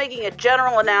 just making a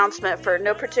general announcement for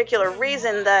no particular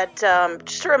reason that,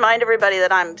 just to remind everybody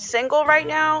that I'm single right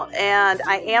now, and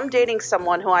I am dating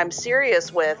someone who I'm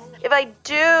serious with. If I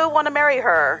do want to marry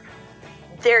her...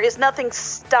 There is nothing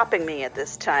stopping me at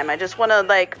this time. I just want to,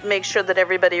 like, make sure that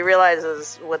everybody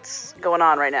realizes what's going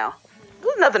on right now.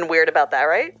 There's nothing weird about that,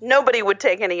 right? Nobody would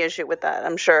take any issue with that,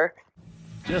 I'm sure.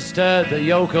 Just heard that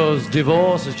Yoko's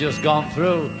divorce has just gone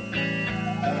through.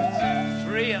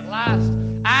 Free at last.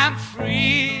 I'm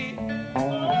free.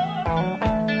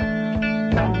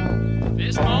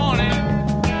 This morning.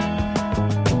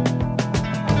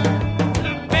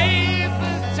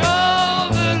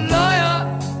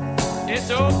 It's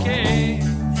okay.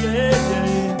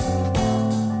 Yeah.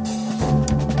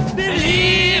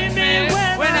 Believe me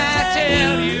when I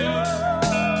tell you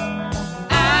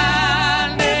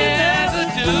I'll never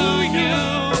do you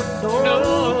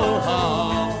no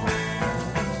harm.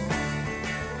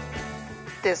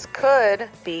 This could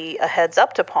be a heads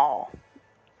up to Paul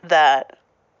that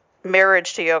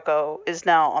marriage to Yoko is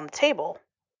now on the table.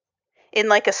 in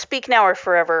like a speak now or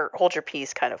forever hold your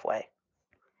peace kind of way.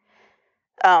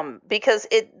 Because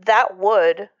that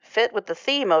would fit with the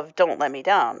theme of Don't Let Me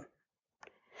Down.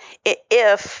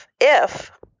 If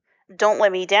Don't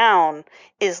Let Me Down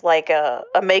is like a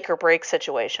make or break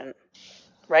situation,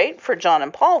 right, for John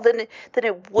and Paul, then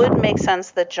it would make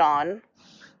sense that John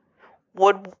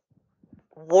would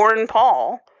warn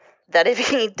Paul that if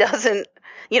he doesn't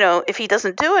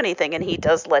do anything and he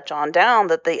does let John down,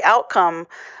 that the outcome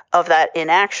of that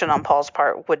inaction on Paul's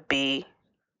part would be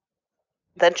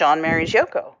that John marries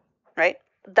Yoko, right?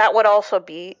 That would also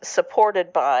be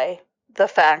supported by the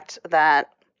fact that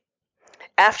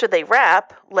after they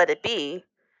wrap Let It Be,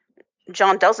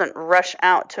 John doesn't rush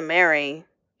out to marry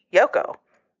Yoko,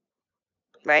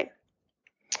 right?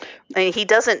 I mean, he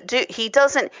doesn't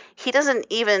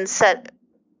even set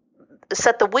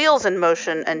the wheels in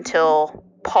motion until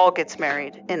Paul gets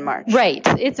married in March. Right.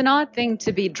 It's an odd thing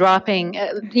to be dropping,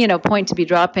 point to be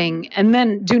dropping and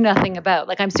then do nothing about.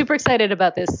 Like, I'm super excited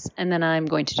about this and then I'm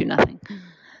going to do nothing.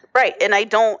 Right. And I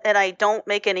don't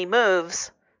make any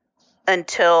moves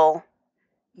until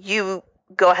you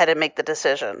go ahead and make the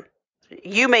decision.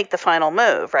 You make the final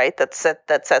move, right? That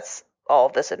sets all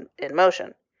of this in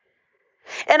motion.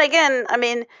 And again, I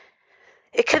mean,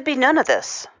 it could be none of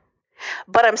this.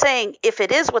 But I'm saying if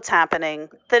it is what's happening,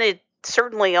 then it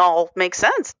certainly all makes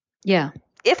sense. Yeah.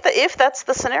 If that's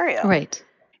the scenario. Right.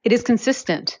 It is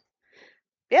consistent.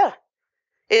 Yeah.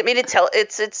 I mean,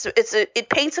 it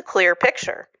paints a clear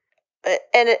picture.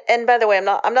 And by the way,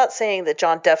 I'm not saying that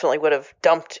John definitely would have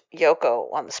dumped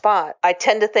Yoko on the spot. I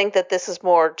tend to think that this is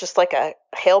more just like a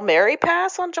Hail Mary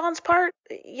pass on John's part.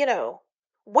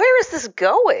 Where is this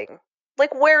going?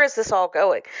 Like, where is this all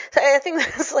going? So I think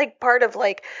that's like part of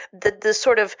like the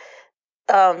sort of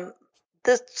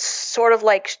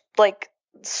like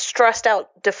stressed out,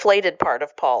 deflated part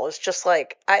of Paul is just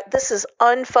like, this is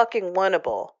unfucking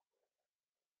winnable.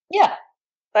 Yeah.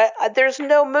 There's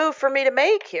no move for me to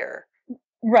make here.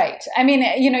 Right. I mean,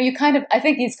 I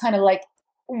think he's kind of like,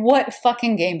 what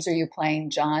fucking games are you playing,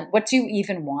 John? What do you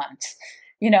even want?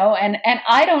 And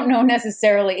I don't know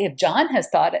necessarily if John has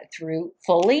thought it through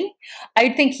fully. I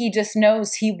think he just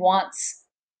knows he wants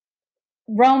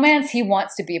romance. He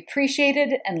wants to be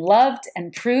appreciated and loved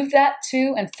and proved that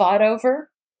to and fought over.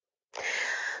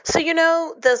 So,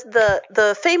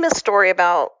 the famous story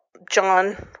about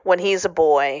John when he's a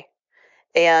boy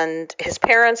and his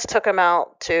parents took him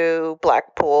out to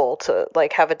Blackpool to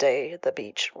like have a day at the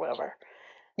beach or whatever.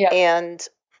 Yeah. And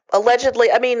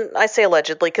allegedly, I mean, I say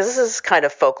allegedly because this is kind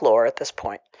of folklore at this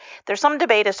point. There's some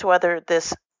debate as to whether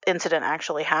this incident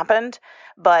actually happened,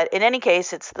 but in any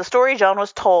case, it's the story John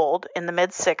was told in the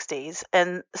mid-'60s,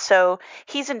 and so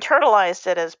he's internalized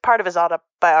it as part of his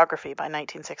autobiography by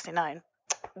 1969.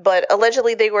 But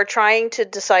allegedly, they were trying to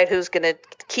decide who's going to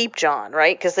keep John,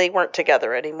 right? Because they weren't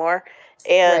together anymore.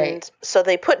 And so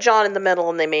they put John in the middle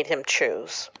and they made him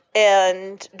choose.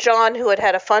 And John, who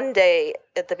had a fun day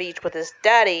at the beach with his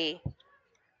daddy,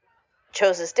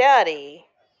 chose his daddy.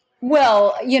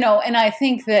 Well, and I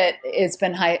think that it's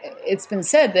been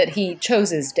said that he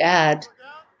chose his dad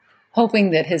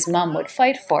hoping that his mom would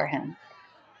fight for him.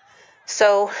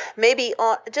 So maybe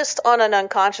just on an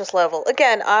unconscious level.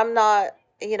 Again, I'm not,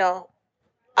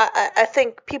 I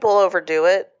think people overdo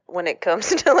it when it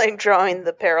comes to like drawing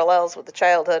the parallels with the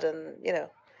childhood and,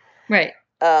 Right.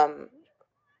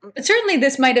 But certainly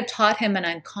this might have taught him an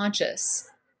unconscious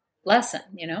lesson,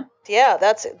 Yeah,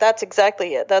 that's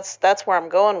exactly it. That's where I'm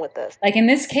going with this. Like in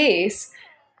this case,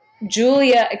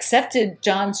 Julia accepted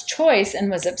John's choice and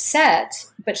was upset,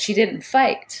 but she didn't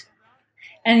fight.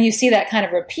 And you see that kind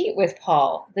of repeat with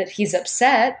Paul, that he's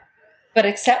upset, but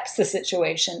accepts the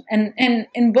situation. And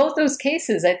in both those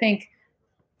cases, I think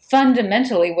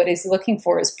fundamentally what he's looking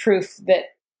for is proof that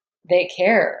they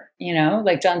care,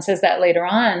 like John says that later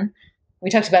on. We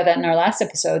talked about that in our last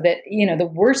episode, that,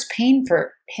 the worst pain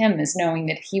for him is knowing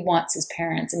that he wants his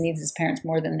parents and needs his parents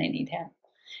more than they need him.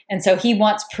 And so he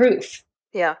wants proof.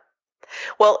 Yeah.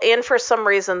 Well, and for some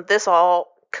reason, this all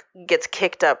gets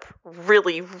kicked up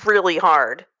really, really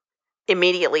hard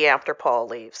immediately after Paul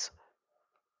leaves.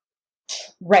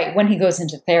 Right. When he goes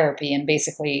into therapy and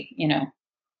basically,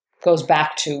 goes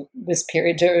back to this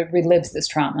period, to relives this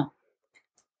trauma.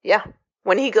 Yeah.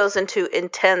 When he goes into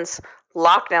intense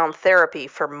lockdown therapy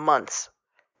for months.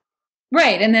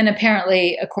 Right. And then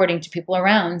apparently, according to people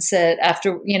around, said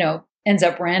after, ends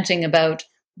up ranting about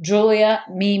Julia,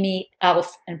 Mimi,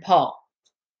 Alf, and Paul.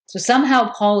 So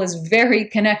somehow Paul is very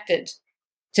connected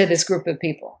to this group of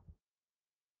people.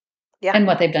 Yeah. And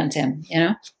what they've done to him,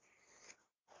 Yeah.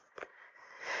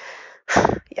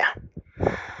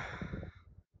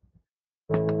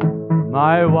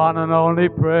 My one and only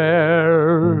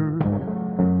prayer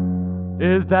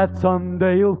is that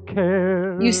someday you'll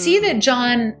care. You see that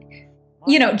John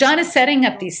is setting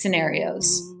up these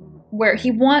scenarios where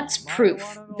he wants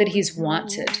proof that he's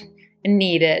wanted and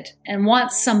needed and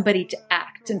wants somebody to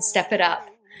act and step it up.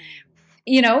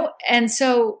 And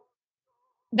so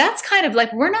that's kind of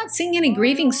like, we're not seeing any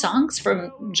grieving songs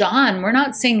from John. We're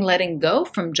not seeing letting go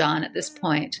from John at this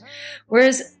point.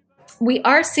 Whereas we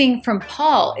are seeing from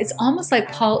Paul, it's almost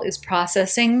like Paul is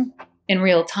processing in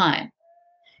real time.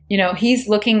 He's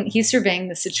surveying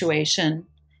the situation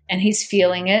and he's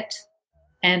feeling it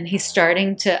and he's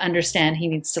starting to understand he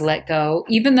needs to let go,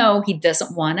 even though he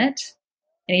doesn't want it.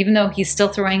 And even though he's still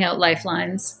throwing out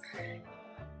lifelines.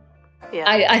 Yeah.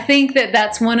 I think that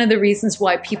that's one of the reasons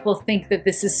why people think that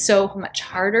this is so much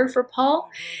harder for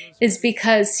Paul, is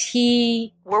because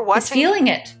is feeling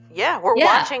it. Yeah, we're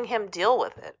watching him deal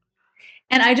with it.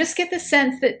 And I just get the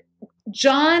sense that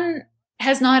John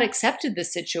has not accepted the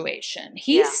situation.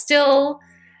 He's still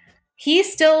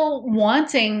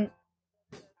wanting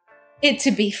it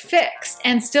to be fixed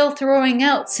and still throwing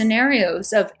out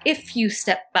scenarios of if you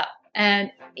step up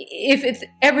and if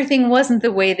everything wasn't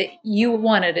the way that you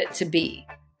wanted it to be,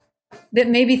 that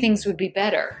maybe things would be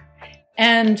better.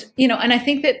 And, and I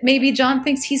think that maybe John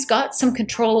thinks he's got some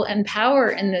control and power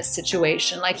in this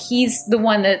situation. Like he's the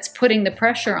one that's putting the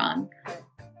pressure on.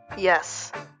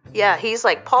 Yes. Yeah, he's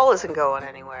like, Paul isn't going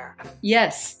anywhere.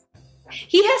 Yes.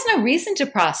 He has no reason to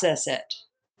process it.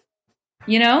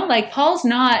 Like Paul's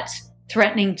not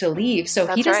threatening to leave, so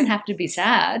he doesn't have to be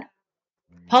sad.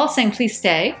 Paul's saying, please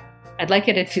stay. I'd like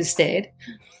it if you stayed.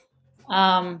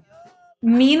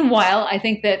 Meanwhile, I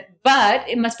think but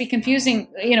it must be confusing.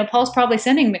 Paul's probably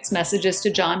sending mixed messages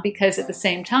to John because at the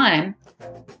same time,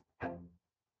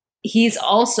 he's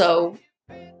also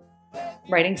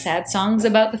writing sad songs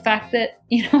about the fact that,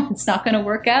 it's not going to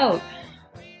work out.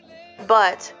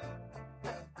 But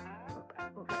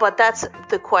that's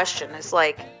the question. It's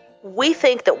like, we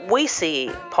think that we see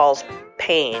Paul's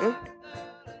pain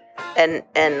and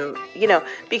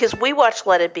because we watch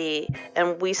Let It Be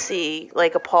and we see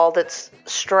like a Paul that's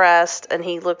stressed and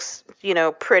he looks,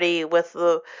 pretty with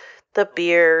the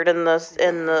beard and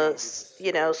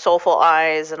the soulful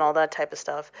eyes and all that type of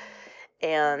stuff.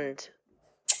 And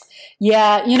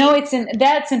yeah,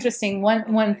 that's interesting.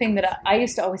 One thing that I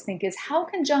used to always think is, how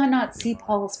can John not see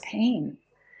Paul's pain?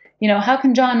 How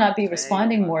can John not be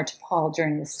responding more to Paul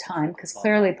during this time? Because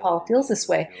clearly Paul feels this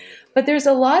way. But there's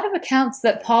a lot of accounts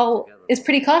that Paul is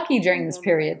pretty cocky during this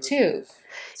period too.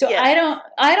 So yeah.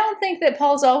 I don't think that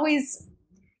Paul's always,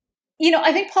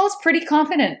 I think Paul's pretty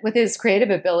confident with his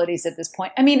creative abilities at this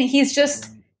point. I mean, he's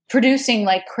just producing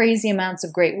like crazy amounts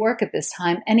of great work at this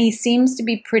time, and he seems to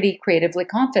be pretty creatively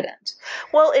confident.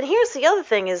 Well, and here's the other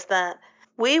thing is that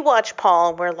we watch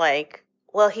Paul and we're like,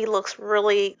 well, he looks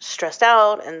really stressed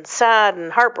out and sad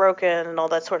and heartbroken and all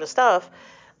that sort of stuff.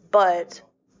 But,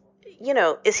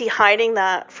 is he hiding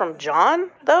that from John,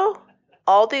 though?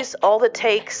 All the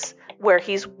takes where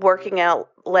he's working out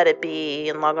Let It Be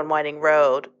and Long and Winding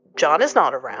Road, John is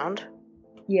not around.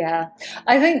 Yeah,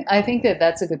 I think that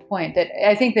that's a good point. That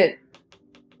I think that,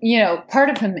 part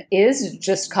of him is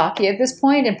just cocky at this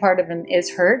point and part of him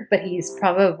is hurt, but he's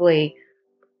probably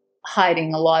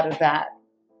hiding a lot of that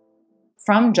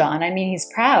from John. I mean, he's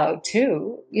proud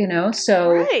too,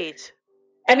 so. Right.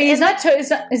 I mean, he's not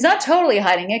totally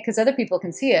hiding it because other people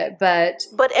can see it, but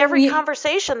every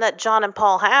conversation that John and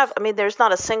Paul have, I mean, there's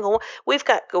not a single. We've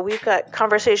got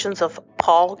conversations of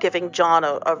Paul giving John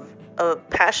a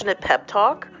passionate pep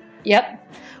talk.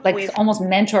 Yep, like almost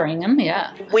mentoring him.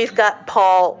 Yeah. We've got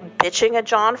Paul bitching at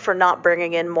John for not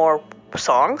bringing in more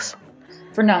songs.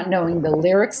 For not knowing the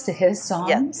lyrics to his songs.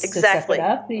 Yeah, exactly. To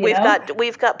step it up,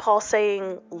 we've got Paul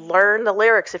saying, "Learn the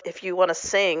lyrics if you want to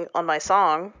sing on my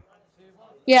song."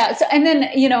 Yeah, so and then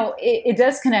it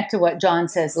does connect to what John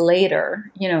says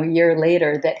later, a year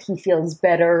later, that he feels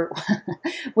better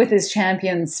with his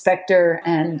champions Spector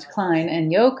and Klein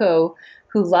and Yoko,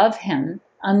 who love him,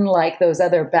 unlike those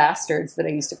other bastards that I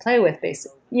used to play with,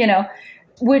 basically,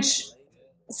 which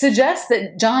suggests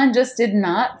that John just did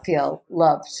not feel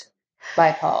loved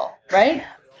by Paul, right?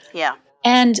 Yeah.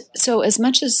 And so as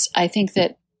much as I think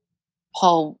that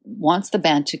Paul wants the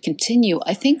band to continue,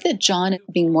 I think that John,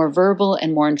 being more verbal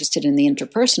and more interested in the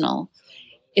interpersonal,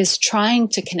 is trying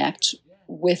to connect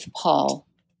with Paul.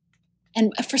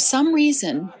 And for some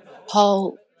reason,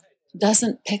 Paul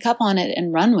doesn't pick up on it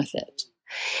and run with it.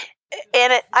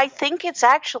 And I think it's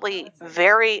actually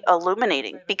very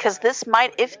illuminating because this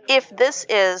might, if this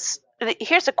is,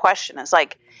 here's a question, it's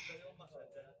like,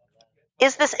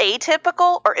 is this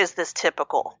atypical or is this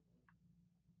typical?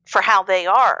 for how they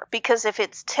are. Because if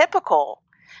it's typical,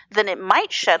 then it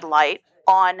might shed light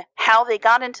on how they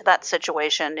got into that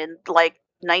situation in like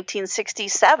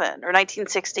 1967 or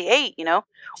 1968,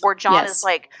 where John is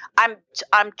like,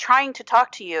 I'm trying to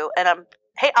talk to you, and I'm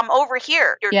over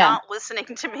here. You're not listening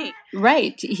to me.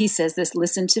 Right. He says this,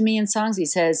 listen to me in songs. He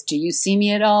says, do you see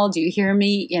me at all? Do you hear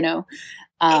me?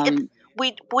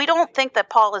 We don't think that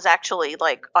Paul is actually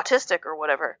like autistic or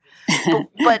whatever,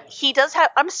 but he does have,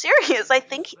 I'm serious. I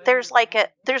think there's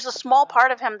a small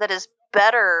part of him that is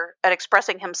better at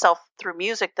expressing himself through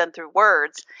music than through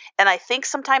words. And I think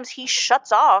sometimes he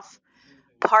shuts off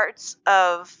parts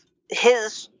of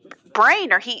his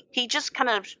brain, or he just kind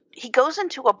of, he goes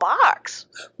into a box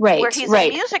where he's in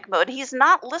music mode. He's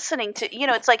not listening to,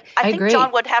 it's like, I think agree.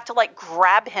 John would have to like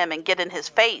grab him and get in his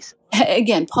face.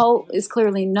 Again, Paul is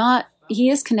clearly not, he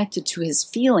is connected to his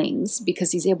feelings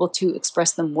because he's able to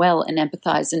express them well and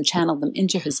empathize and channel them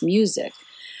into his music.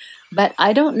 But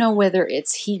I don't know whether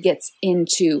it's he gets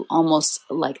into almost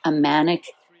like a manic,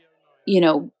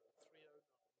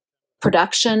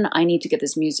 production. I need to get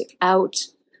this music out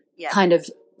kind of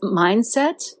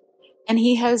mindset. And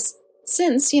he has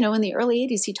since, in the early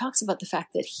 80s, he talks about the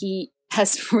fact that he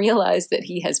has realized that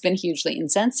he has been hugely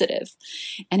insensitive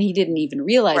and he didn't even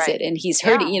realize it. And he's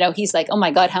heard, he's like, oh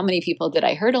my God, how many people did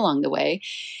I hurt along the way?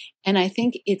 And I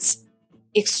think it's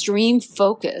extreme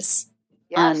focus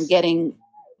on getting,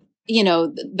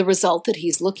 the result that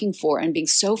he's looking for, and being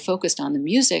so focused on the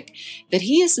music that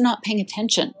he is not paying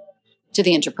attention to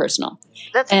the interpersonal.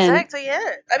 That's exactly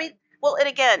it. I mean, well, and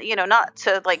again, not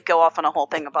to like go off on a whole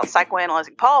thing about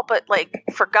psychoanalyzing Paul, but like,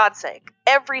 for God's sake,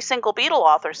 every single Beatle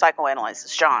author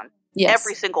psychoanalyzes John. Yes.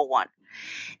 Every single one.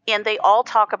 And they all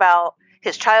talk about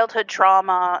his childhood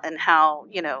trauma and how,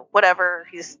 whatever,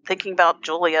 he's thinking about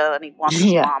Julia and he wants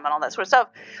his mom and all that sort of stuff.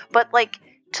 But like,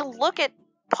 to look at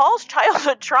Paul's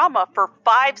childhood trauma for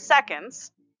 5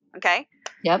 seconds, okay?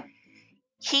 Yep.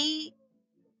 He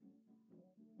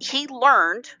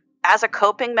learned as a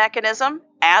coping mechanism,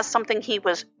 as something he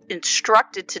was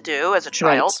instructed to do as a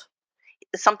child,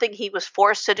 something he was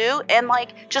forced to do, and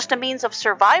like just a means of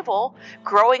survival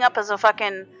growing up as a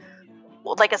fucking,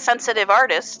 like a sensitive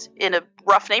artist in a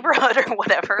rough neighborhood or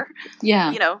whatever.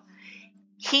 Yeah.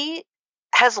 He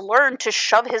has learned to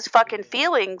shove his fucking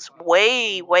feelings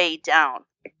way, way down.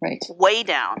 Right. Way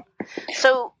down.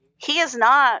 So he is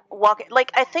not walking,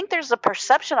 like, I think there's a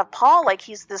perception of Paul like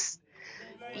he's this,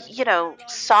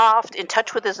 soft, in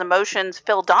touch with his emotions,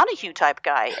 Phil Donahue type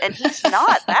guy. And he's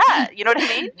not that, you know what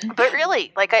I mean? But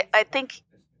really, like, I think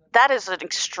that is an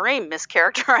extreme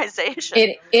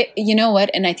mischaracterization. You know what?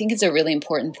 And I think it's a really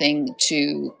important thing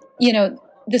to,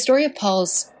 the story of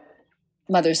Paul's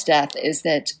mother's death is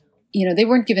that, they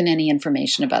weren't given any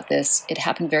information about this. It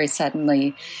happened very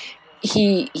suddenly.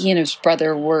 He and his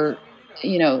brother were,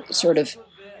 sort of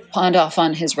pawned off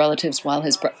on his relatives while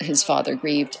his father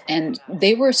grieved. And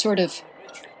they were sort of,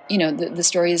 the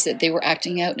story is that they were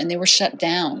acting out and they were shut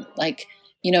down. Like,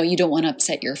 you don't want to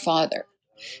upset your father.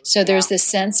 So there's this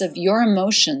sense of your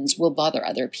emotions will bother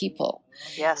other people.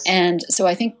 Yes. And so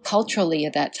I think culturally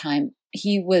at that time,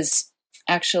 he was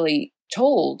actually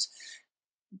told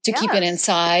to keep it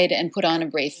inside and put on a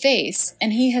brave face.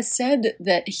 And he has said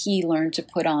that he learned to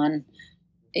put on,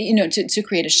 to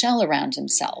create a shell around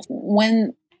himself.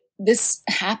 When this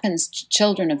happens to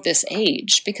children of this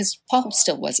age, because Paul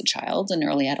still was a child, an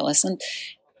early adolescent,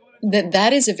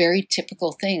 that is a very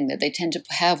typical thing, that they tend to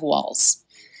have walls.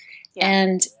 Yeah.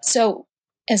 And so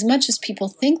as much as people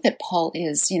think that Paul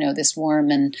is, this warm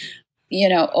and,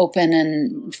 open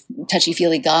and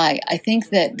touchy-feely guy, I think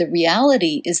that the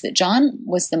reality is that John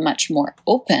was the much more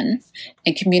open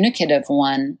and communicative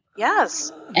one.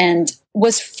 Yes. And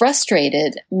was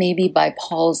frustrated maybe by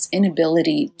Paul's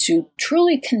inability to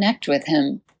truly connect with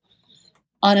him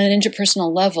on an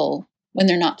interpersonal level when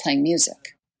they're not playing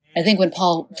music. I think when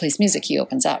Paul plays music, he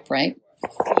opens up, right?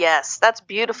 Yes, that's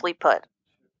beautifully put.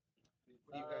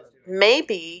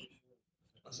 Maybe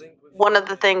one of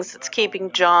the things that's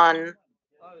keeping John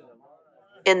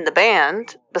in the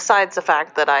band, besides the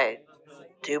fact that I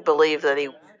do believe that he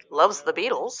loves the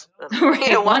Beatles,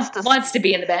 wants to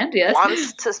be in the band, yes,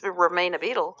 wants to remain a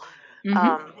Beatle.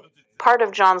 Mm-hmm. Part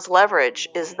of John's leverage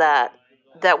is that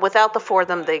without the four of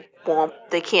them,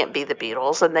 they can't be the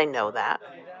Beatles, and they know that.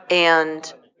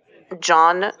 And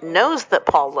John knows that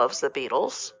Paul loves the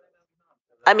Beatles.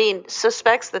 I mean,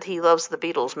 suspects that he loves the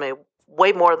Beatles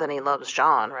way more than he loves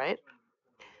John, right?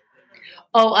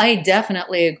 Oh, I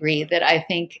definitely agree that I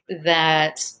think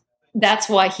that that's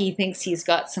why he thinks he's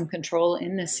got some control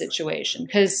in this situation.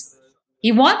 Because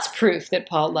He wants proof that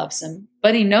Paul loves him,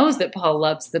 but he knows that Paul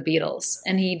loves the Beatles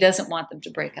and he doesn't want them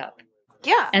to break up.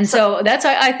 Yeah. And so that's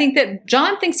why I think that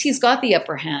John thinks he's got the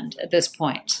upper hand at this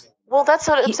point. Well, that's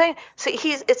what I'm saying. So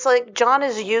it's like John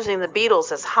is using the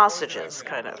Beatles as hostages,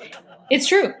 kind of. It's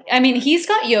true. I mean, he's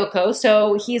got Yoko,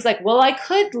 so he's like, well, I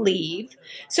could leave.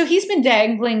 So he's been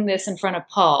dangling this in front of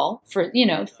Paul for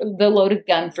the loaded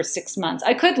gun for 6 months.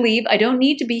 I could leave. I don't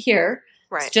need to be here.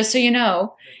 Right. Just so you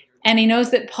know. And he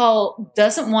knows that Paul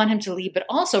doesn't want him to leave, but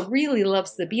also really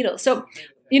loves the Beatles. So,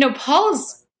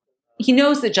 he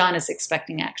knows that John is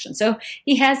expecting action. So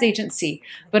he has agency.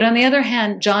 But on the other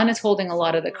hand, John is holding a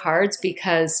lot of the cards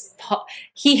because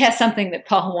he has something that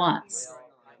Paul wants,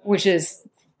 which is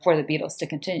for the Beatles to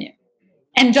continue.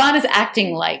 And John is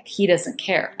acting like he doesn't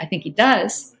care. I think he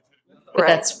does. But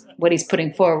that's what he's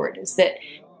putting forward, is that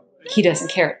he doesn't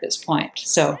care at this point.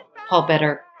 So Paul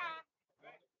better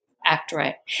act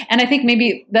right. And I think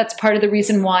maybe that's part of the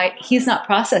reason why he's not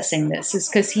processing this, is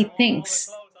because he thinks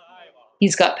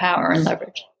he's got power and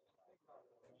leverage.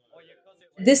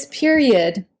 This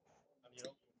period,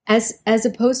 as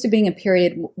opposed to being a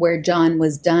period where John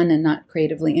was done and not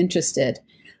creatively interested,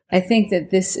 I think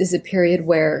that this is a period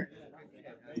where,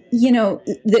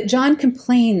 that John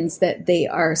complains that they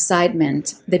are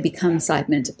sidemen, they become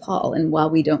sidemen to Paul. And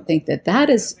while we don't think that that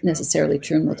is necessarily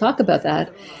true, and we'll talk about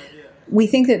that, we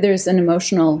think that there's an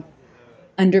emotional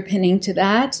underpinning to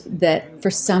that for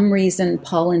some reason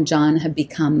Paul and John have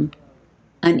become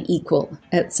unequal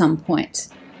at some point.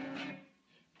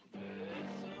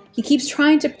 He keeps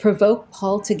trying to provoke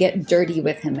Paul to get dirty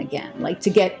with him again, like to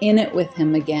get in it with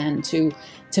him again, to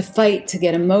fight, to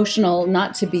get emotional,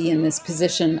 not to be in this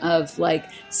position of like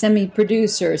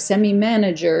semi-producer,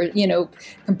 semi-manager,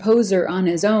 composer on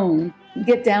his own.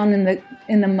 Get down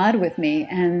in the mud with me.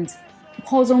 And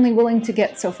Paul's only willing to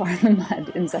get so far in the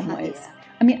mud in some ways.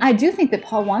 I mean, I do think that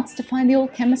Paul wants to find the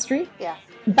old chemistry. Yeah.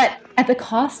 But at the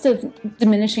cost of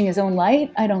diminishing his own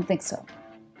light, I don't think so.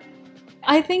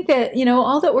 I think that,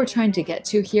 all that we're trying to get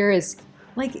to here is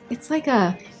it's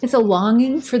a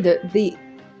longing for the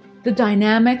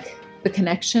dynamic, the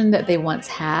connection that they once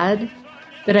had,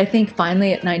 that I think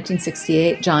finally at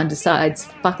 1968, John decides,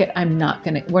 fuck it,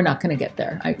 we're not going to get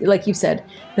there. Like you said,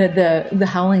 the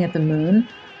howling at the moon,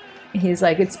 he's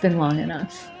like, it's been long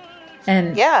enough.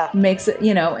 And makes it,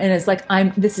 and it's like,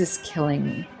 this is killing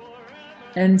me.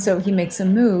 And so he makes a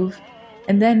move.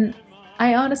 And then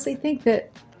I honestly think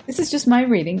that this is just my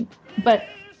reading, but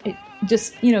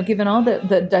given all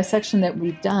the dissection that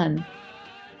we've done,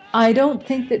 I don't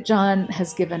think that John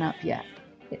has given up yet.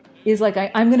 He's like,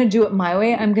 I'm going to do it my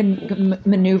way. I'm going to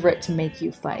maneuver it to make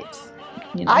you fight.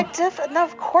 No,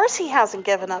 of course he hasn't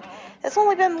given up. It's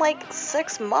only been like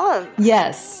 6 months.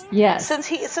 Yes. Since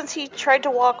he tried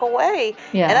to walk away.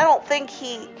 Yeah. And I don't think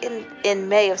he, in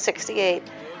May of 68,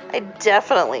 I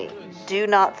definitely do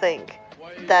not think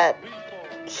that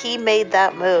he made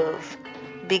that move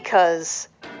because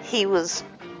he was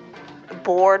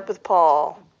bored with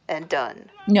Paul and done.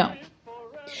 No.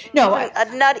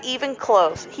 Not even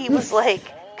close. He was like,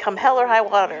 come hell or high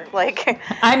water. Like,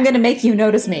 I'm going to make you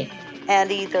notice me. And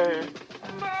either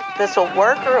this will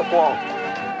work or it won't.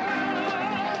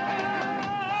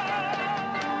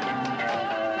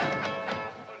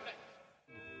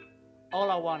 All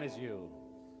I want is you.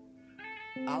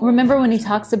 Remember when he's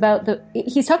talked about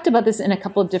this in a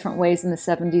couple of different ways in the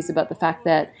 70s, about the fact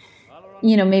that,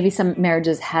 maybe some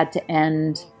marriages had to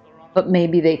end, but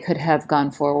maybe they could have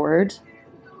gone forward.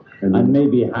 And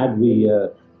maybe had we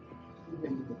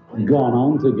gone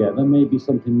on together, maybe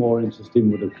something more interesting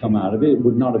would have come out of it. It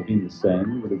would not have been the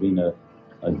same. It would have been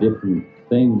a different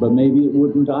thing, but maybe it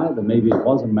wouldn't either. Maybe it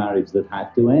was a marriage that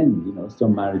had to end.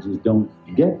 Some marriages don't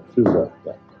get through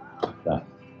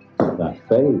that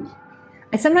phase.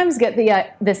 I sometimes get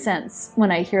the sense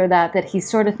when I hear that he's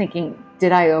sort of thinking,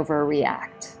 did I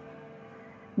overreact?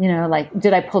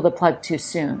 Did I pull the plug too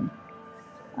soon?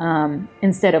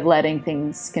 Instead of letting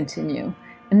things continue.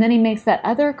 And then he makes that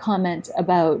other comment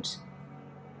about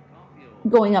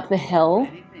going up the hill,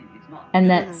 and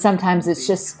that sometimes it's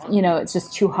just, it's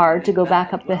just too hard to go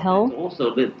back up the hill.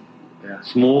 Also with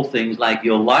small things like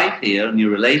your life here and your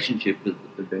relationship with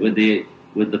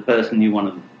the person you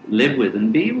want to live with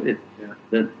and be with.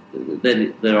 That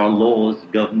there are laws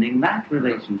governing that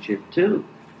relationship too.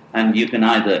 And you can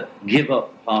either give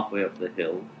up halfway up the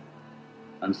hill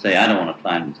and say, I don't want to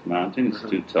climb this mountain, it's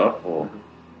too tough, or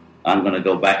I'm going to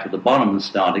go back to the bottom and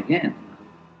start again.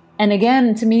 And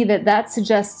again, to me, that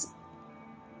suggests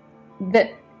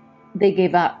that they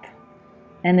gave up.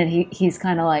 And then he's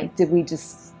kind of like, did we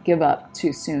just give up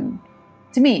too soon?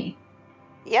 To me.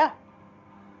 Yeah.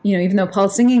 even though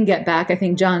Paul's singing Get Back, I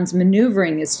think John's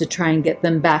maneuvering is to try and get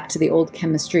them back to the old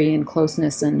chemistry and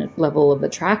closeness and level of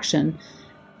attraction,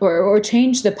 or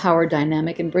change the power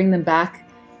dynamic and bring them back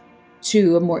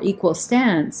to a more equal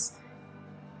stance.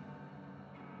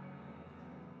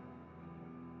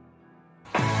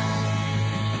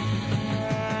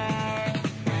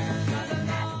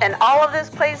 And all of this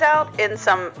plays out in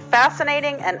some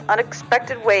fascinating and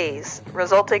unexpected ways,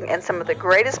 resulting in some of the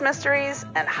greatest mysteries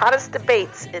and hottest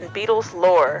debates in Beatles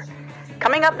lore.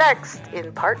 Coming up next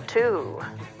in part 2.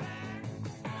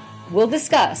 We'll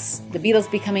discuss the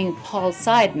Beatles becoming Paul's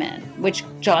sidemen, which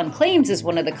John claims is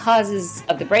one of the causes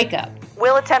of the breakup.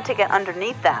 We'll attempt to get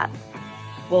underneath that.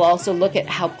 We'll also look at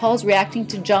how Paul's reacting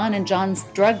to John and John's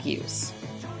drug use.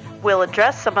 We'll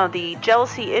address some of the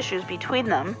jealousy issues between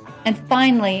them. And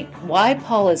finally, why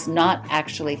Paul is not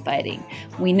actually fighting.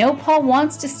 We know Paul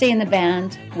wants to stay in the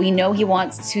band. We know he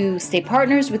wants to stay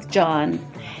partners with John.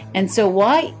 And so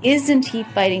why isn't he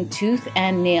fighting tooth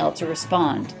and nail to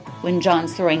respond when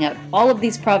John's throwing out all of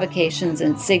these provocations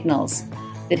and signals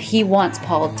that he wants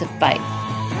Paul to fight?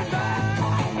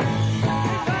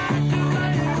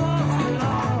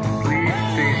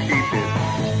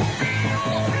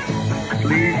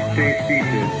 Please stay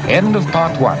seated. End of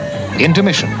part 1.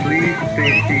 Intermission. Please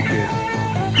stay seated.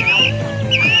 Please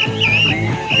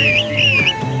stay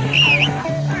seated.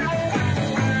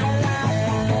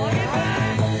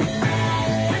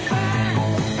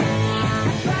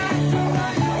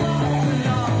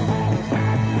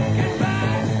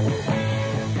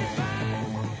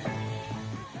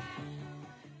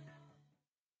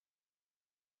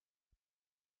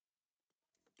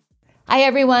 Hi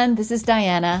everyone, this is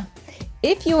Diana.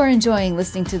 If you are enjoying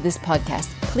listening to this podcast,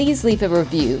 please leave a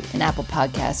review in Apple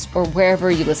Podcasts or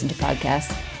wherever you listen to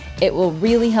podcasts. It will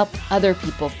really help other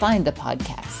people find the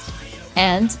podcast.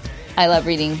 And I love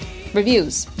reading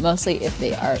reviews, mostly if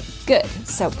they are good.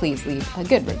 So please leave a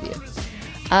good review.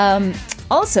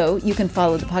 Also, you can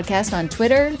follow the podcast on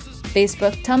Twitter,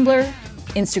 Facebook, Tumblr,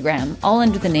 Instagram, all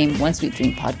under the name One Sweet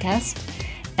Dream Podcast.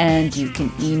 And you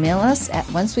can email us at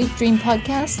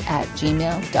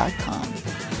onesweetdreampodcast@gmail.com.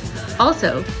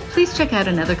 Also, please check out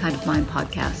Another Kind of Mind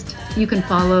podcast. You can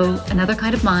follow Another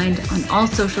Kind of Mind on all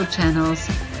social channels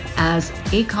as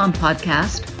ACOM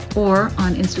Podcast or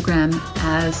on Instagram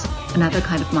as Another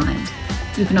Kind of Mind.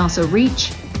 You can also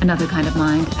reach Another Kind of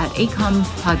Mind at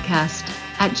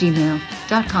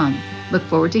acompodcast@gmail.com. Look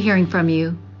forward to hearing from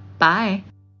you. Bye.